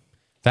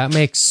That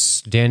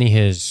makes Dany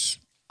his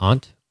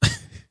aunt,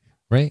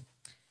 right?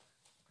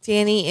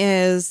 Dany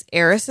is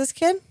Aerys's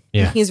kid.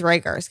 Yeah. And he's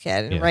Rhaegar's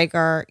kid. And Yeah.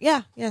 Rhaegar...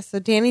 Yeah. So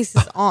Dany's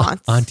his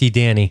aunt. Auntie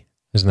Dany.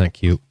 Isn't that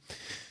cute?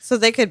 So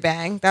they could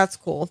bang. That's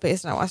cool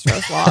based on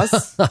Westeros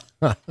laws.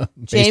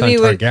 Based on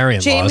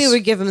Targaryen Jamie laws.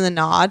 would give him the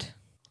nod.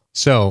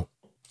 So,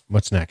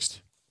 what's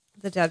next?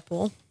 The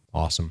Deadpool.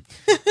 Awesome.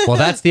 Well,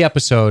 that's the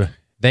episode.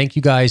 Thank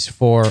you guys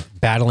for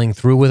battling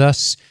through with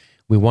us.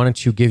 We wanted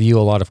to give you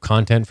a lot of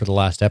content for the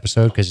last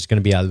episode because it's going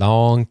to be a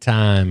long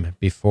time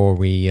before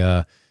we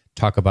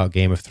talk about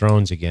Game of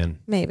Thrones again.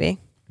 Maybe.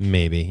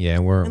 Maybe. Yeah,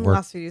 we're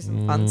Unless we do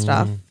some fun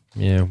stuff.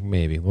 yeah,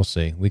 maybe. We'll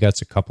see. We got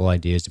a couple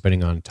ideas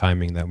depending on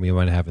timing that we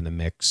might have in the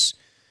mix.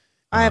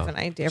 I have an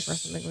idea for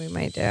something we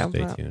might do.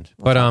 Stay but tuned.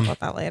 We'll But, talk about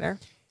that later.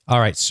 All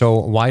right, so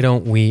why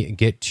don't we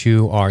get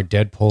to our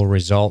Deadpool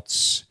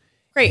results?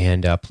 Great.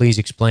 And please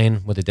explain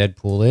what the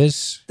Deadpool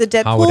is,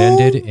 The how it Deadpool-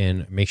 ended,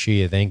 and make sure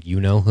you thank you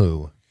know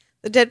who.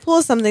 The Deadpool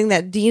is something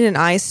that Dean and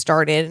I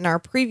started in our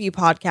preview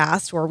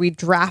podcast where we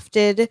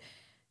drafted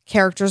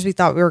characters we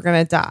thought we were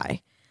going to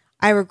die.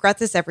 I regret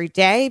this every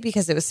day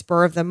because it was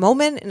spur of the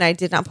moment and I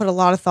did not put a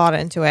lot of thought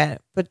into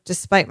it. But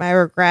despite my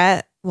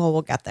regret, well,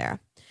 we'll get there.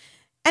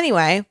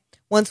 Anyway,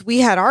 once we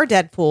had our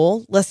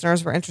Deadpool,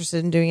 listeners were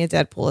interested in doing a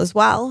Deadpool as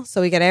well. So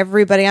we got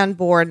everybody on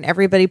board and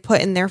everybody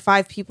put in their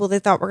 5 people they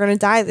thought were going to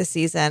die this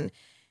season.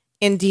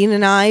 And Dean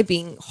and I,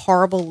 being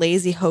horrible,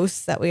 lazy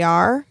hosts that we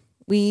are,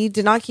 we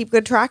did not keep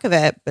good track of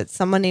it. But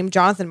someone named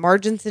Jonathan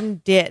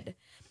Marginson did.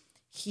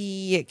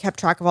 He kept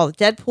track of all the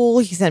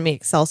Deadpool. He sent me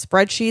Excel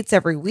spreadsheets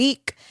every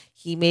week.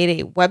 He made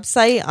a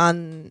website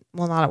on,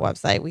 well, not a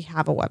website. We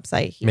have a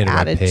website. He Made a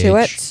added web to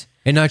page. it.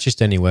 And not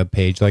just any web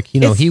page. Like, he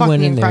It's went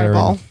fucking in there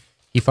incredible. and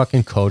he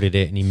fucking coded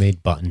it and he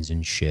made buttons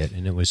and shit.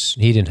 And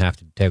he didn't have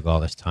to take all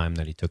this time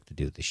that he took to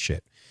do this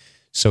shit.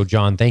 So,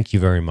 John, thank you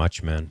very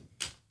much, man.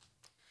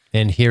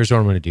 And here's what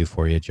I'm going to do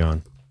for you,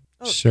 John.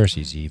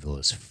 Cersei's evil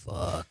as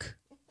fuck.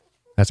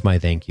 That's my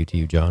thank you to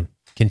you, John.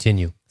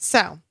 Continue.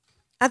 So,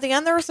 at the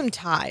end, there were some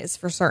ties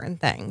for certain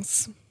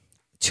things.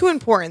 2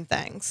 important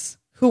things.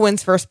 Who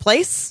wins first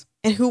place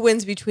and who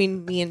wins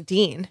between me and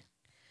Dean.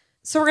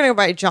 So we're going to go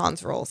by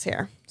John's rules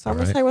here. So I'm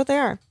going to tell you what they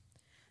are.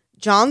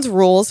 John's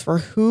rules for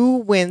who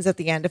wins at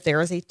the end if there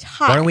is a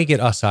tie. Why don't we get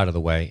us out of the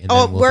way? And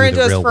Oh, then we'll we're going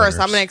do to the do us real first. I'm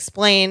winners. going to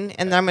explain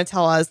and then I'm going to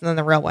tell us and then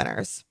the real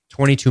winners.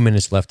 22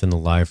 minutes left in the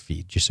live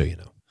feed, just so you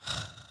know.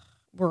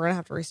 We're going to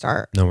have to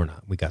restart. No, we're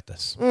not. We got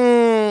this.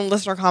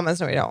 Listener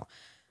comments, no, we don't.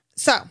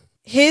 So,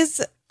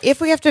 if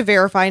we have to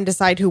verify and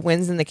decide who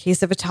wins in the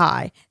case of a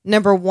tie,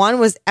 number 1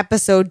 was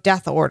episode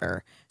death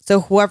order.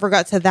 So, whoever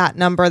got to that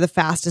number the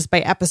fastest by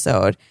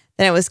episode,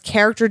 then it was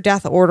character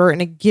death order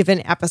in a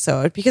given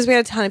episode because we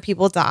had a ton of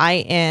people die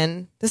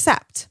in the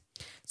Sept.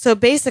 So,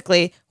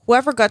 basically,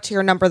 whoever got to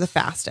your number the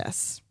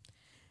fastest.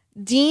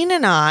 Dean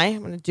and I'm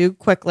going to do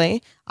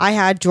quickly. I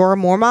had Jorah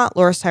Mormont,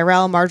 Loras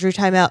Tyrell, Marjorie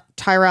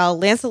Tyrell,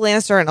 Lance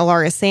Lannister, and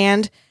Ilaria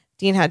Sand.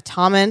 Dean had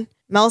Tommen,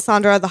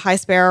 Melisandre, the High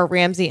Sparrow,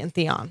 Ramsay, and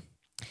Theon.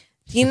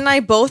 Dean and I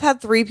both had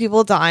 3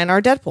 people die in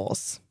our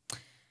Deadpools.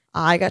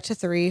 I got to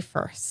 3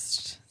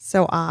 first.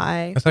 So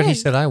I thought he win.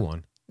 said I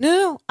won.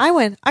 No, I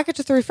win. I got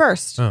to 3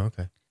 first. Oh,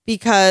 okay.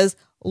 Because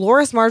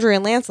Loras, Marjorie,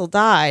 and Lancel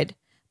died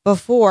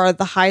before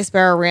the High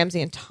Sparrow,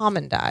 Ramsay, and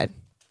Tommen died.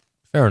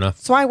 Fair enough.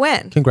 So I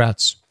win.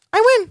 Congrats.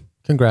 I win.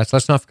 Congrats.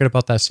 Let's not forget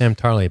about that Sam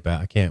Tarley bet.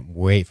 I can't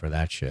wait for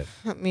that shit.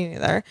 Me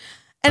neither.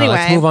 Anyway,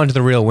 let's move on to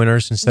the real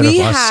winners instead of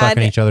we us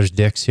sucking each other's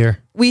dicks here.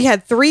 we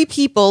had 3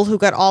 people who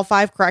got all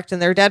 5 correct in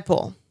their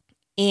Deadpool.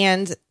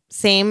 And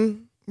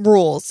same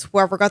rules.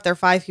 Whoever got their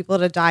 5 people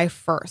to die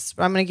first.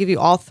 But I'm going to give you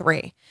all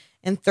 3.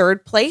 In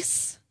third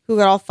place, who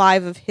got all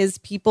 5 of his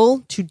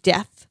people to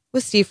death,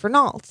 was Steve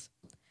Fernault.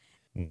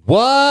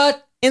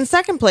 What? In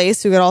second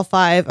place, who got all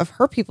 5 of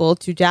her people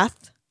to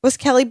death, was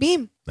Kelly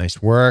Beam.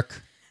 Nice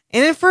work.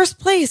 And in first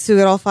place, who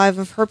got all 5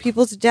 of her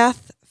people to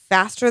death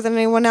faster than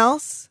anyone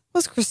else,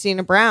 was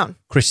Christina Brown.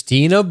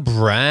 Christina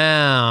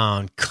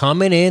Brown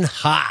coming in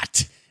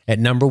hot at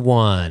number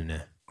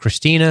 1.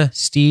 Christina,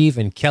 Steve,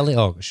 and Kelly.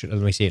 Oh,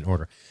 let me say it in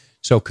order.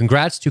 So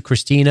congrats to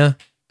Christina,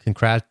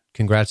 congrats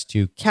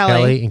to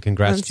Kelly, and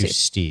congrats to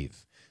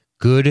Steve.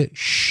 Good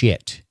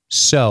shit.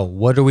 So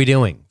what are we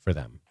doing for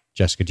them?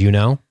 Jessica, do you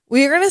know?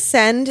 We are going to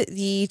send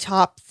the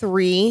top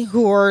 3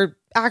 who are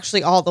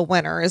actually all the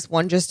winners.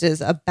 One just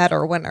is a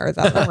better winner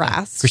than the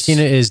rest.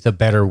 Christina is the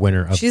better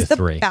winner of She's the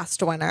 3.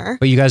 best winner.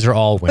 But you guys are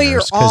all winners. But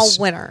you're all 'cause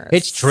winners.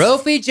 It's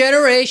trophy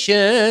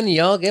generation.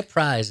 Y'all get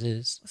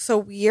prizes. So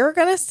we are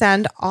going to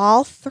send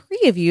all 3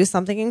 of you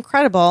something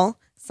incredible,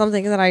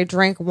 something that I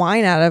drank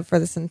wine out of for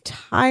this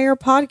entire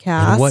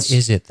podcast. And what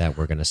is it that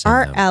we're going to send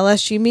our them?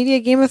 LSG Media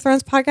Game of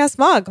Thrones podcast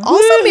mug,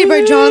 also made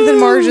by Jonathan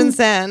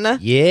Marginson.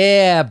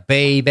 Yeah,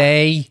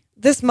 baby.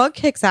 This mug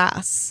kicks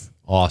ass.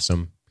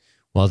 Awesome.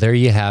 Well, there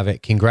you have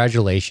it.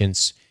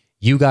 Congratulations.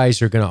 You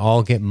guys are going to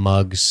all get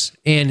mugs.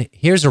 And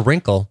here's a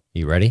wrinkle.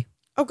 You ready?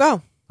 Oh,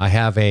 go. I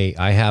have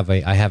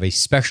a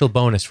special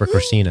bonus for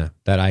Christina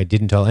that I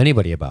didn't tell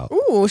anybody about.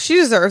 Ooh, she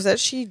deserves it.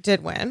 She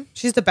did win.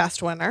 She's the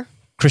best winner.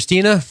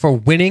 Christina, for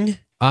winning,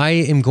 I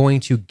am going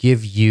to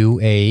give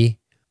you a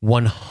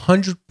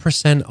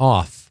 100%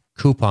 off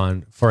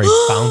coupon for a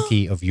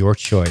bounty of your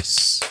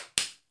choice.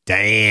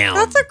 Damn.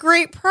 That's a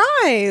great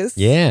prize.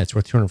 Yeah, it's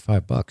worth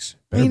 $205.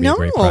 Better I be know. a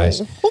great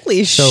prize.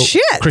 Holy So,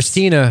 shit.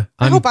 Christina,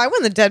 I hope I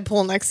win the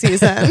Deadpool next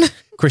season.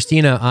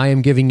 Christina, I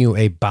am giving you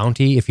a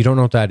bounty. If you don't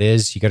know what that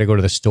is, you got to go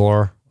to the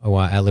store at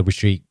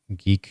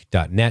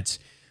libertystreetgeek.net.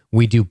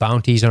 We do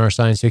bounties on our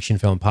science fiction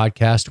film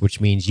podcast, which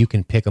means you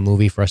can pick a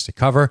movie for us to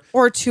cover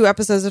or 2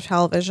 episodes of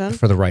television.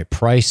 for the right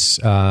price.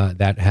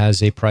 That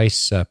has a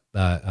price.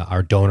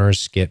 Our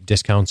donors get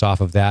discounts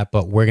off of that,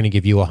 but we're going to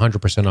give you a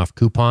 100% off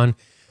coupon.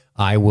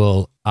 I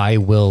will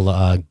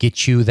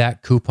get you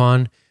that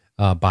coupon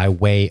by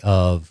way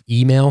of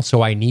email.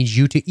 So I need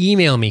you to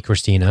email me,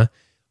 Christina,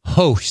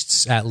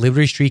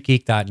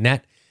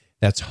 hosts@libertystreetgeek.net.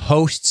 That's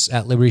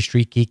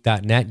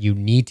hosts@libertystreetgeek.net. You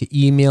need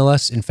to email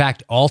us. In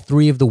fact, all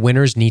 3 of the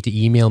winners need to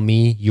email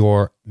me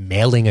your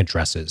mailing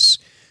addresses.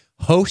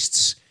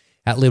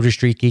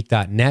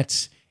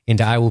 Hosts@libertystreetgeek.net.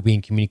 And I will be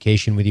in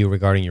communication with you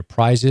regarding your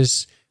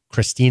prizes.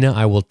 Christina,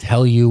 I will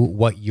tell you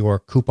what your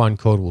coupon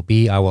code will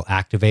be. I will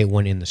activate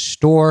one in the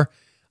store.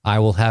 I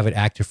will have it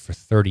active for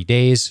 30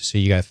 days. So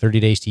you got 30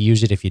 days to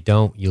use it. If you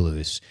don't, you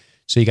lose.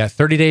 So you got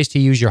 30 days to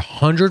use your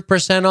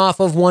 100% off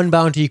of one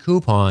Bounty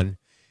coupon.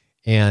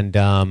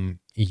 And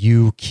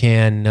you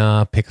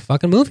can pick a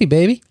fucking movie,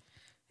 baby.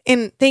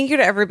 And thank you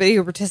to everybody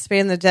who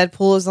participated in the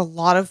Deadpool. It was a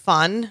lot of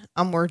fun.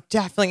 We're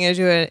definitely going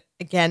to do it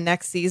again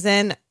next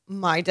season.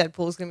 My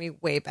Deadpool is going to be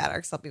way better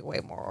because I'll be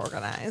way more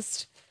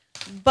organized.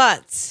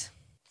 But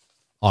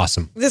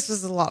Awesome. this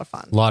was a lot of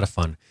fun. A lot of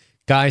fun.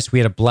 Guys, we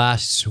had a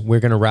blast. We're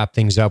going to wrap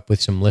things up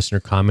with some listener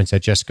comments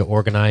that Jessica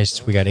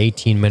organized. We got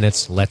 18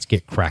 minutes. Let's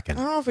get cracking.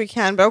 I don't know if we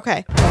can, but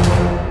okay.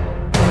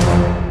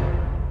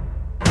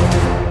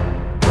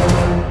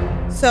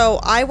 So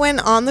I went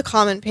on the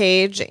comment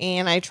page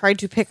and I tried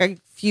to pick a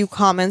few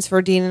comments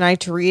for Dean and I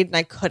to read, and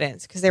I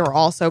couldn't because they were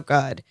all so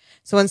good.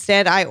 So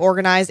instead, I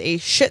organized a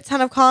shit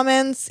ton of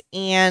comments,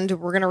 and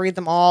we're going to read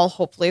them all,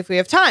 hopefully, if we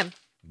have time.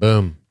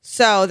 Boom.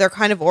 So they're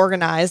kind of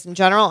organized in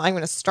general. I'm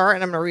going to start,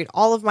 and I'm going to read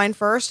all of mine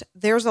first.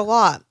 There's a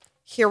lot.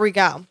 Here we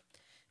go.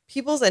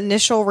 People's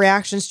initial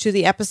reactions to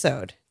the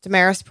episode.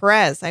 Damaris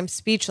Perez, I'm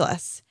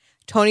speechless.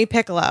 Tony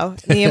Piccolo,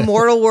 the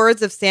immortal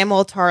words of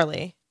Samuel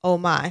Tarly. Oh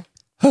my.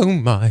 Oh,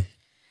 my.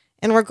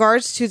 In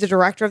regards to the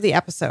director of the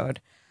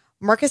episode,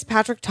 Marcus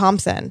Patrick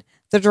Thompson,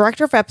 the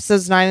director of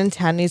episodes 9 and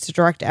 10 needs to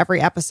direct every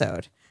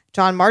episode.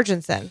 John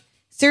Marginson,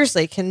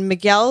 seriously, can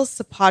Miguel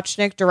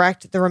Sapochnik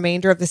direct the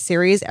remainder of the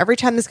series? Every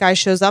time this guy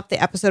shows up,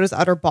 the episode is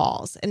utter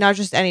balls. And not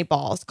just any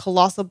balls,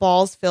 colossal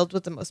balls filled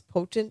with the most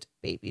potent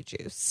baby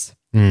juice.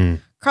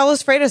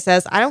 Carlos Fredo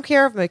says, I don't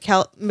care if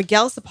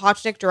Miguel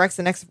Sapochnik directs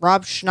the next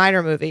Rob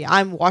Schneider movie.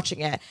 I'm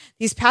watching it.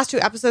 These past 2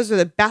 episodes are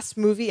the best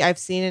movie I've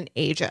seen in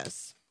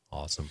ages.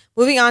 Awesome.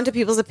 Moving on to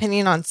people's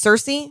opinion on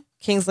Cersei,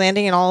 King's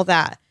Landing, and all of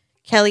that.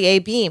 Kelly A.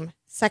 Beam,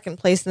 second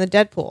place in the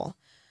Deadpool.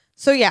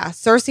 So yeah,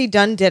 Cersei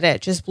done did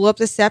it. Just blew up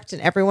the Sept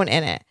and everyone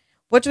in it.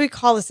 What do we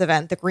call this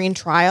event? The Green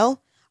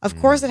Trial? Of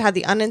course, it had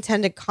the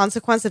unintended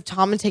consequence of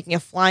Tommen taking a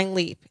flying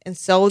leap, and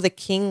so the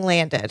king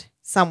landed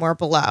somewhere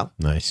below.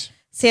 Nice.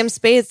 Sam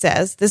Spade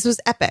says, this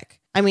was epic.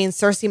 I mean,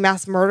 Cersei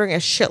mass murdering a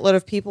shitload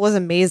of people was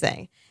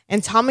amazing.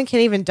 And Tommen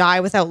can't even die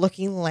without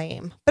looking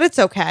lame. But it's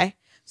okay.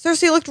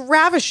 Cersei looked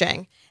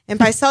ravishing. And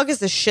Pycelle gets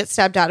the shit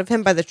stabbed out of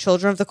him by the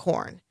Children of the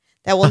Corn.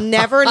 That will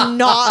never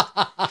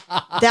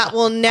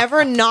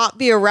not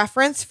be a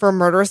reference for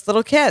murderous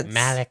little kids.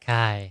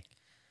 Malachi.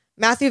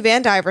 Matthew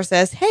Van Diver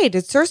says, hey,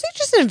 did Cersei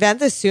just invent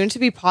the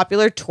soon-to-be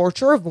popular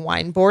torture of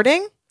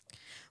wineboarding?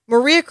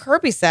 Maria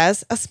Kirby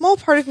says, a small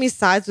part of me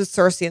sides with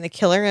Cersei in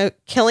the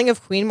killing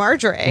of Queen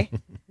Marjorie.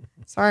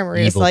 Sorry,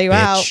 Maria, to Evil sell you bitch.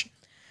 out.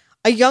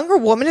 A younger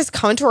woman has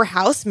come into her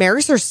house,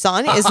 marries her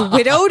son, is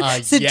widowed,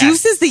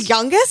 seduces the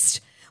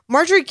youngest?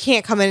 Marjorie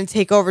can't come in and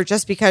take over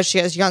just because she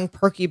has young,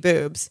 perky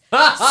boobs.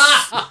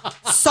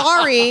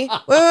 Sorry.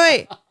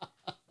 Wait.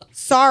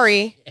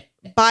 Sorry.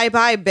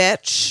 Bye-bye,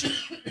 bitch.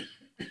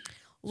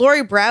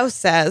 Lori Browse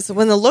says,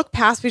 when the look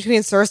passed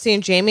between Cersei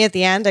and Jaime at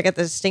the end, I get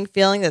the distinct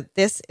feeling that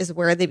this is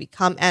where they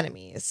become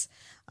enemies.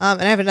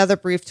 And I have another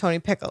not brief Tony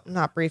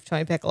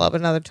Piccolo, but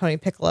another Tony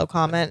Piccolo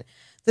comment.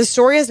 The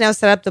story has now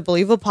set up the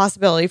believable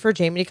possibility for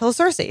Jaime to kill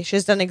Cersei. She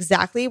has done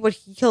exactly what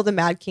he killed the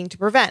Mad King to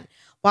prevent.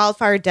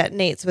 Wildfire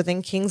detonates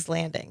within King's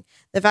Landing.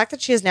 The fact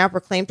that she has now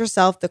proclaimed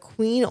herself the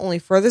queen only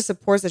further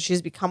supports that she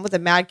has become what the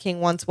Mad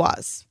King once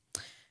was.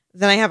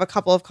 Then I have a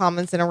couple of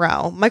comments in a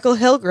row. Michael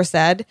Hilger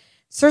said,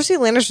 Cersei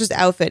Lannister's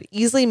outfit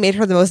easily made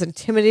her the most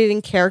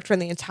intimidating character in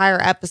the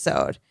entire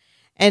episode.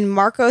 And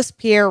Marcos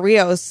Pierre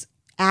Rios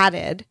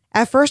added,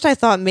 at first I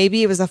thought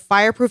maybe it was a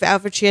fireproof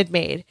outfit she had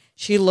made.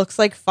 She looks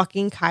like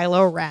fucking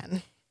Kylo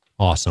Ren.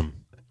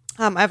 Awesome.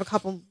 I have a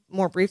couple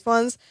more brief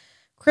ones.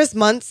 Chris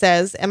Munt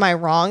says, am I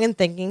wrong in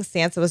thinking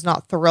Sansa was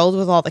not thrilled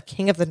with all the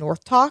King of the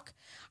North talk?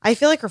 I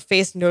feel like her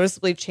face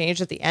noticeably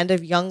changed at the end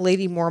of young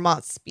Lady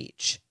Mormont's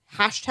speech.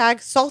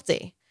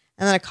 #salty.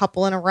 And then a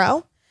couple in a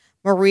row.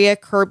 Maria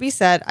Kirby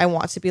said, I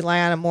want to be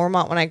Lyanna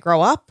Mormont when I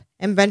grow up.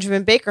 And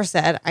Benjamin Baker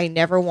said, I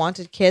never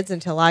wanted kids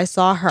until I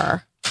saw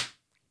her.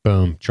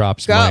 Boom.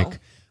 Drops Go. mic.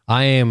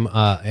 I am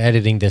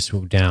editing this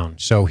down.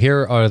 So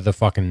here are the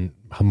fucking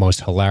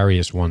most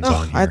hilarious ones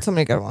on here. I had so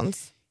many good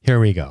ones.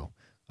 Here we go.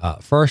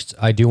 First,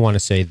 I do want to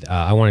say,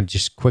 I want to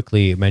just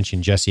quickly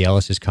mention Jesse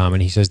Ellis's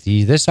comment. He says,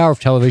 this hour of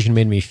television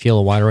made me feel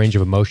a wider range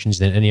of emotions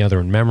than any other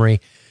in memory.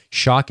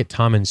 Shock at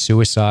Tommen's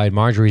suicide,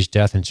 Marjorie's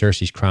death and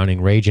Cersei's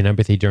crowning, rage and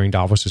empathy during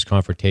Davos'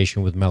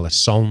 confrontation with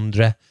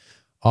Melisandre,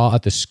 awe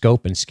at the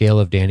scope and scale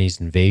of Dany's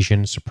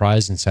invasion,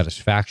 surprise and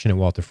satisfaction at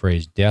Walter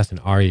Frey's death and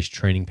Arya's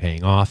training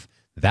paying off.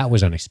 That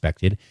was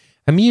unexpected.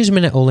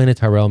 Amusement at Olenna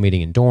Tyrell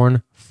meeting in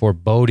Dorne.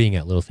 Foreboding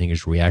at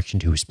Littlefinger's reaction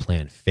to his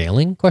plan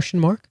failing, ?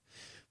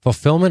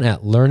 Fulfillment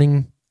at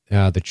learning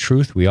the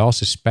truth we all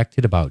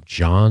suspected about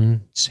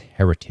Jon's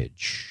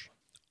heritage.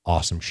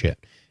 Awesome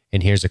shit.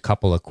 And here's a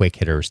couple of quick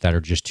hitters that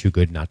are just too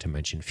good not to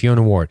mention.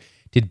 Fiona Ward.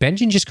 Did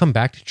Benjen just come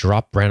back to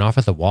drop Bran off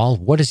at the wall?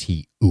 What is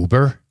he,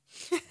 Uber?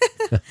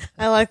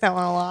 I like that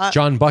one a lot.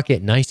 John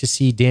Bucket. Nice to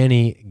see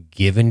Dany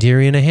giving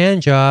Tyrion a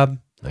hand job.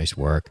 Nice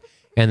work.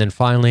 And then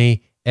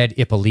finally, Ed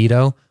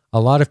Ippolito. A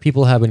lot of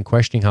people have been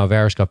questioning how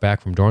Varys got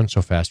back from Dorne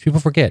so fast. People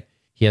forget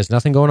he has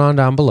nothing going on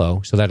down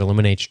below, so that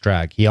eliminates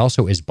drag. He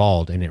also is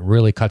bald, and it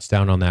really cuts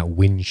down on that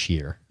wind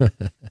shear.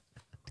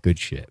 Good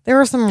shit. There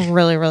were some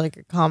really, really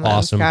good comments,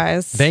 Awesome.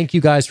 guys. Thank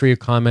you guys for your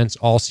comments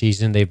all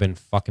season. They've been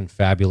fucking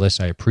fabulous.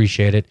 I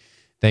appreciate it.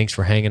 Thanks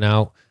for hanging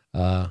out.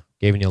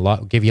 Gave you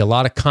a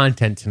lot of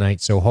content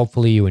tonight, so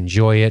hopefully you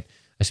enjoy it,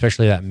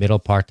 especially that middle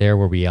part there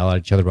where we yell at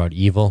each other about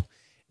evil.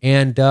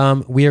 And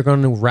we are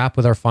going to wrap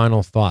with our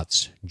final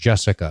thoughts.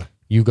 Jessica,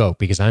 you go,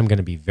 because I'm going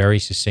to be very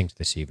succinct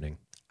this evening.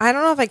 I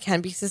don't know if I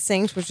can be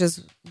succinct, which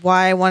is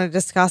why I want to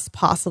discuss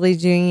possibly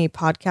doing a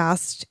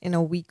podcast in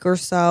a week or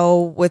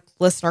so with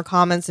listener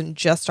comments and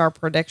just our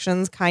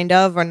predictions, kind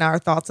of, and our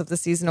thoughts of the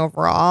season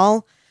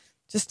overall.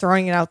 Just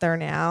throwing it out there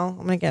now.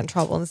 I'm going to get in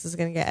trouble and this is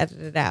going to get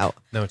edited out.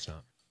 No, it's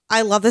not.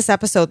 I love this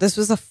episode. This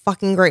was a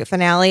fucking great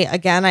finale.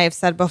 Again, I have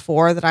said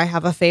before that I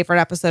have a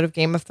favorite episode of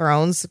Game of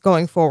Thrones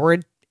going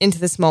forward into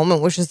this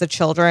moment, which is the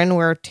children,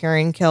 where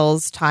Tyrion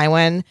kills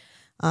Tywin.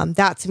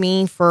 That to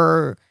me,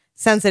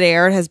 since it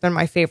aired, has been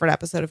my favorite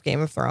episode of Game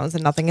of Thrones,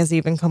 and nothing has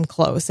even come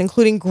close,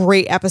 including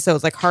great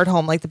episodes like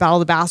Hardhome, like the Battle of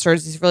the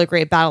Bastards, these really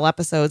great battle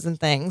episodes and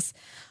things.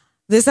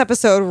 This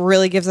episode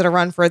really gives it a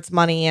run for its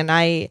money, and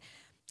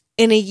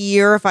in a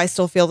year, if I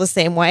still feel the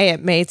same way,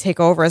 it may take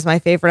over as my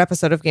favorite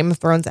episode of Game of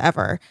Thrones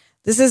ever.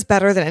 This is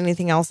better than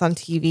anything else on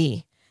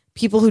TV.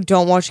 People who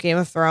don't watch Game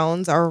of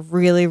Thrones are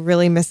really,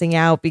 really missing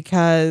out,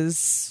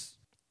 because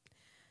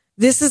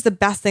this is the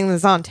best thing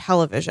that's on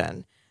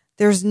television.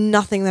 There's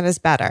nothing that is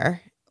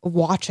better.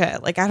 Watch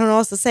it. Like, I don't know what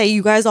else to say.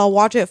 You guys all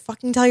watch it.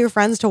 Fucking tell your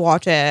friends to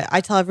watch it. I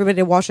tell everybody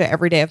to watch it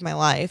every day of my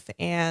life.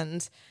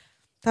 And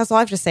that's all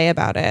I have to say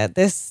about it.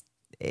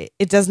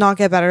 It does not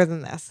get better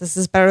than this. This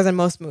is better than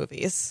most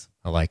movies.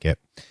 I like it.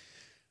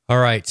 All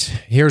right.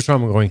 Here's what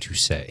I'm going to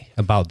say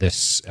about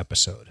this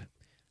episode.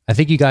 I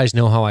think you guys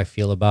know how I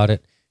feel about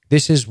it.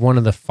 This is one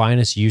of the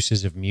finest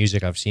uses of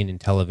music I've seen in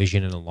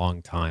television in a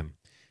long time.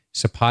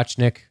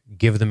 Sapochnik,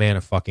 give the man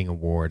a fucking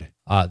award.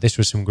 This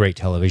was some great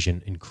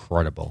television.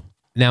 Incredible.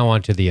 Now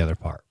on to the other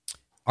part.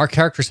 Our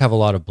characters have a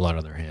lot of blood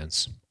on their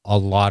hands. A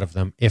lot of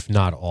them, if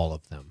not all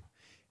of them.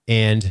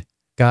 And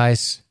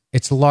guys,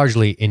 it's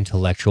largely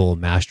intellectual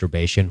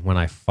masturbation when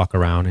I fuck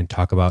around and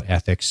talk about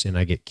ethics and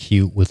I get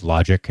cute with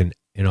logic and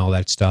all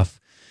that stuff.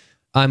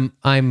 I'm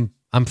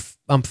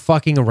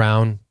fucking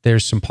around.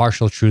 There's some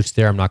partial truths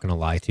there. I'm not going to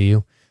lie to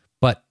you,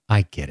 but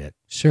I get it.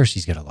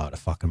 Cersei's got a lot of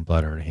fucking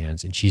blood on her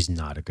hands and she's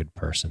not a good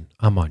person.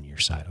 I'm on your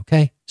side,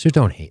 okay? So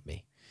don't hate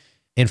me.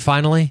 And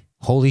finally,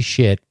 holy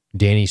shit,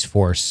 Dany's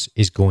force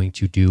is going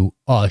to do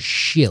a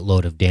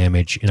shitload of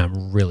damage, and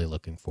I'm really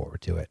looking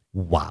forward to it.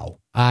 Wow.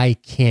 I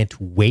can't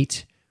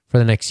wait for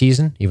the next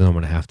season, even though I'm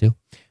going to have to.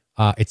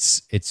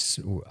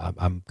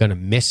 I'm going to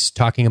miss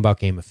talking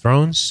about Game of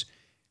Thrones.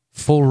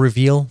 Full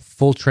reveal,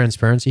 full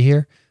transparency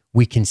here.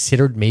 We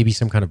considered maybe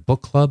some kind of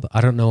book club.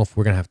 I don't know if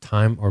we're going to have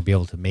time or be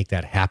able to make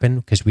that happen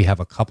because we have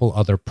a couple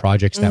other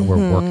projects that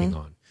we're working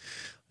on.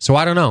 So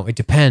I don't know. It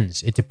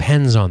depends. It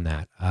depends on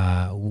that.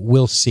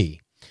 We'll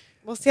see.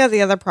 We'll see how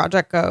the other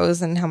project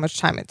goes and how much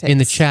time it takes. In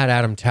the chat,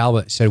 Adam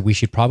Talbot said we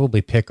should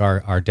probably pick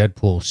our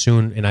Deadpool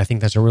soon, and I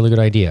think that's a really good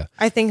idea.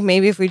 I think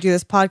maybe if we do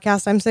this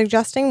podcast I'm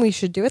suggesting, we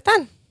should do it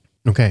then.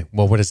 Okay,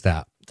 well, what is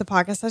that? The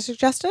podcast I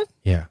suggested?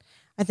 Yeah.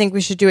 I think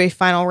we should do a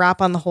final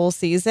wrap on the whole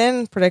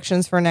season,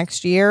 predictions for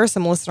next year,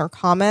 some listener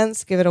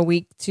comments, give it a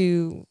week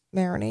to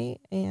marinate,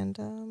 and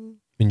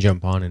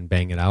jump on and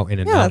bang it out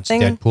and announce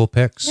Deadpool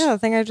picks. Yeah, the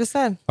thing I just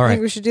said. All right. I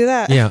think we should do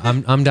that. Yeah,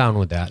 I'm down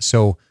with that.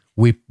 So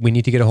we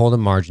need to get a hold of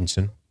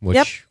Marginson.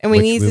 And we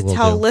need to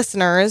tell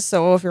listeners,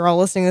 so if you're all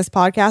listening to this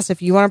podcast,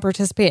 if you want to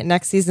participate in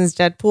next season's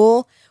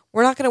Deadpool,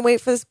 we're not going to wait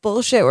for this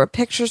bullshit where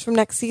pictures from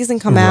next season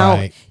come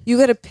out. You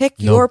got to pick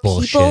your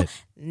people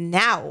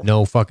now.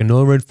 No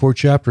Red 4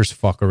 chapters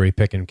fuckery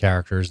picking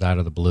characters out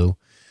of the blue.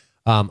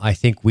 I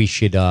think we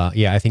should,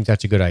 I think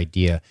that's a good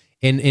idea.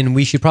 And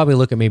we should probably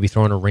look at maybe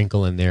throwing a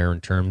wrinkle in there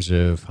in terms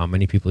of how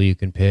many people you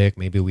can pick.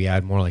 Maybe we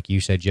add more, like you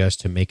said, Jess,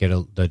 to make it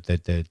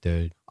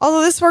the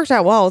Although this worked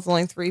out well with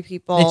only 3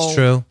 people. It's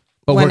true.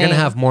 But we're going to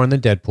have more in the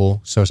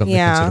Deadpool, so something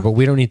to consider. But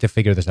we don't need to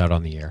figure this out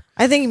on the air.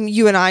 I think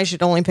you and I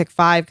should only pick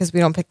 5 because we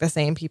don't pick the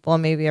same people,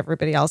 and maybe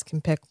everybody else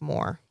can pick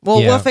more. Well,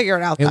 we'll figure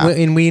it out, though.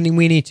 And we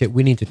need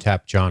to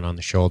tap John on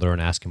the shoulder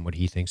and ask him what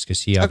he thinks,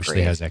 because he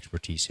obviously has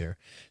expertise here.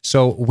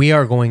 So we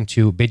are going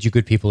to bid you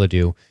good people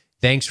adieu.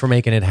 Thanks for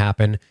making it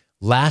happen.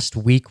 Last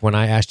week, when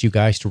I asked you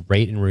guys to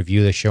rate and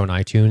review the show on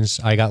iTunes,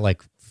 I got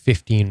like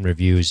 15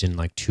 reviews in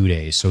like 2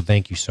 days. So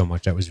thank you so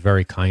much. That was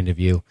very kind of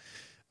you.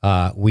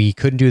 We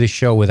couldn't do the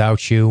show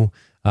without you.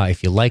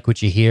 If you like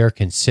what you hear,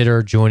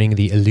 consider joining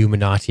the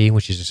Illuminati,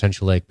 which is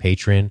essentially like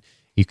Patreon.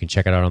 You can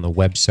check it out on the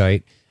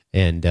website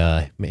and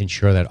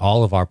ensure that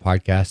all of our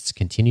podcasts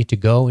continue to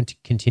go and to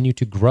continue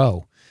to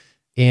grow.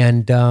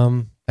 And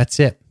that's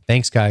it.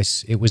 Thanks,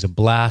 guys. It was a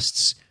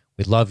blast.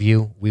 We love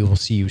you. We will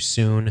see you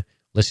soon.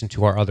 Listen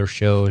to our other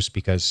shows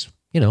because,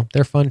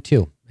 they're fun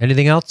too.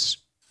 Anything else?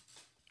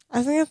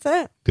 I think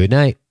that's it. Good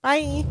night.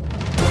 Bye.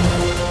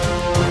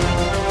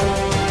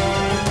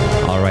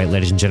 All right,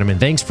 ladies and gentlemen,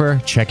 thanks for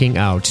checking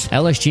out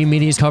LSG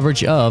Media's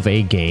coverage of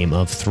A Game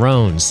of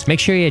Thrones. Make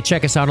sure you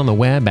check us out on the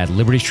web at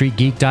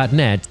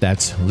libertystreetgeek.net.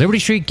 That's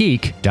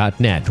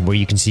libertystreetgeek.net, where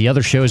you can see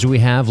other shows that we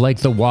have like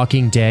The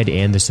Walking Dead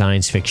and the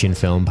Science Fiction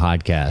Film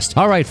Podcast.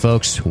 All right,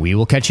 folks, we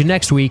will catch you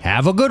next week.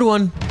 Have a good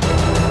one.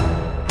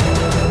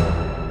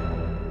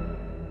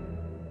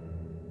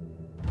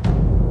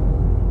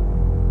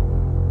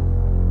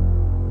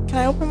 Can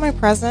I open my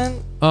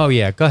present? Oh,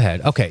 yeah, go ahead.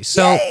 Okay,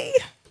 so Yay!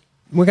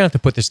 we're going to have to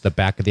put this at the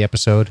back of the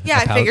episode. Yeah,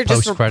 I figured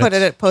just put post-credits.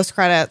 it at post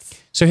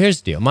credits. So here's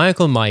the deal. My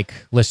Uncle Mike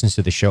listens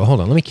to the show. Hold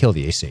on, let me kill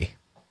the AC.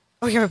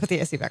 Oh, you gotta put the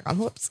AC back on.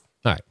 Whoops.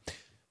 All right.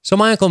 So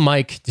my Uncle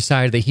Mike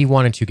decided that he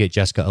wanted to get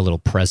Jessica a little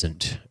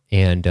present.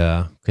 And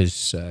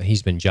because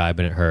he's been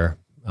jibing at her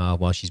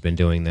while she's been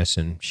doing this,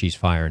 and she's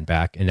firing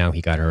back. And now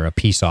he got her a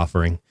peace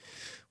offering,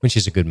 which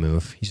is a good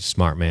move. He's a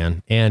smart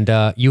man. And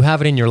you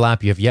have it in your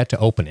lap. You have yet to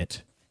open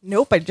it.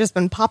 Nope, I've just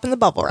been popping the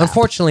bubble wrap.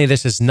 Unfortunately,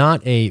 this is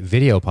not a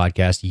video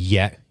podcast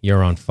yet.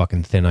 You're on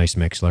fucking thin ice,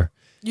 Mixler.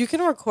 You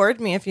can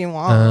record me if you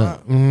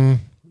want.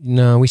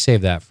 No, we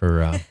save that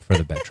for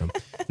the bedroom.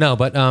 No,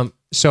 but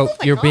so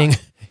you're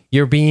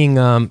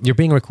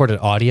being recorded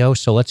audio.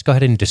 So let's go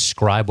ahead and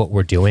describe what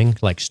we're doing,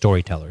 like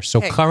storytellers. So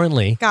Okay.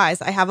 currently,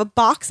 Guys, I have a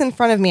box in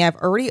front of me. I've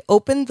already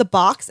opened the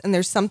box, and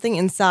there's something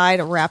inside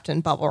wrapped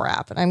in bubble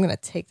wrap. And I'm going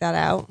to take that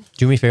out.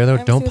 do me a favor though, Let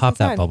me see don't what's pop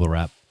that inside. bubble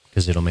wrap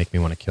because it'll make me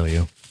want to kill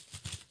you.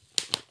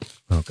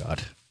 Oh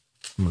God,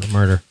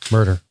 murder.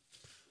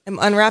 I'm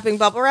unwrapping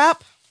bubble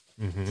wrap.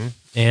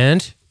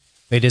 And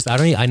it is. I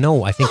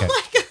think.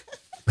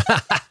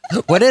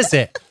 What is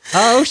it?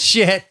 Oh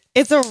shit!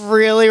 It's a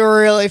really,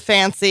 really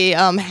fancy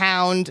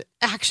Hound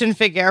action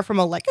figure from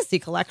a Legacy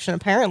collection,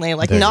 apparently.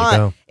 Like, There you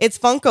go. it's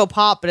Funko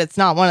Pop, but it's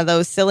not one of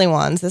those silly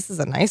ones. This is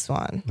a nice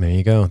one. There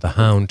you go. The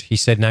Hound. He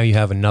said, "Now you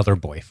have another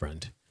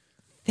boyfriend."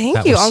 Thank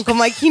That you, was- Uncle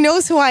Mike. He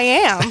knows who I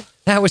am.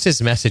 That was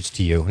his message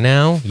to you.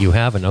 Now you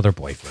have another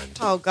boyfriend.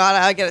 Oh, God,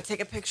 I got to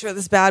take a picture of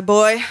this bad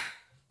boy.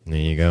 There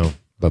you go.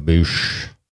 Baboosh.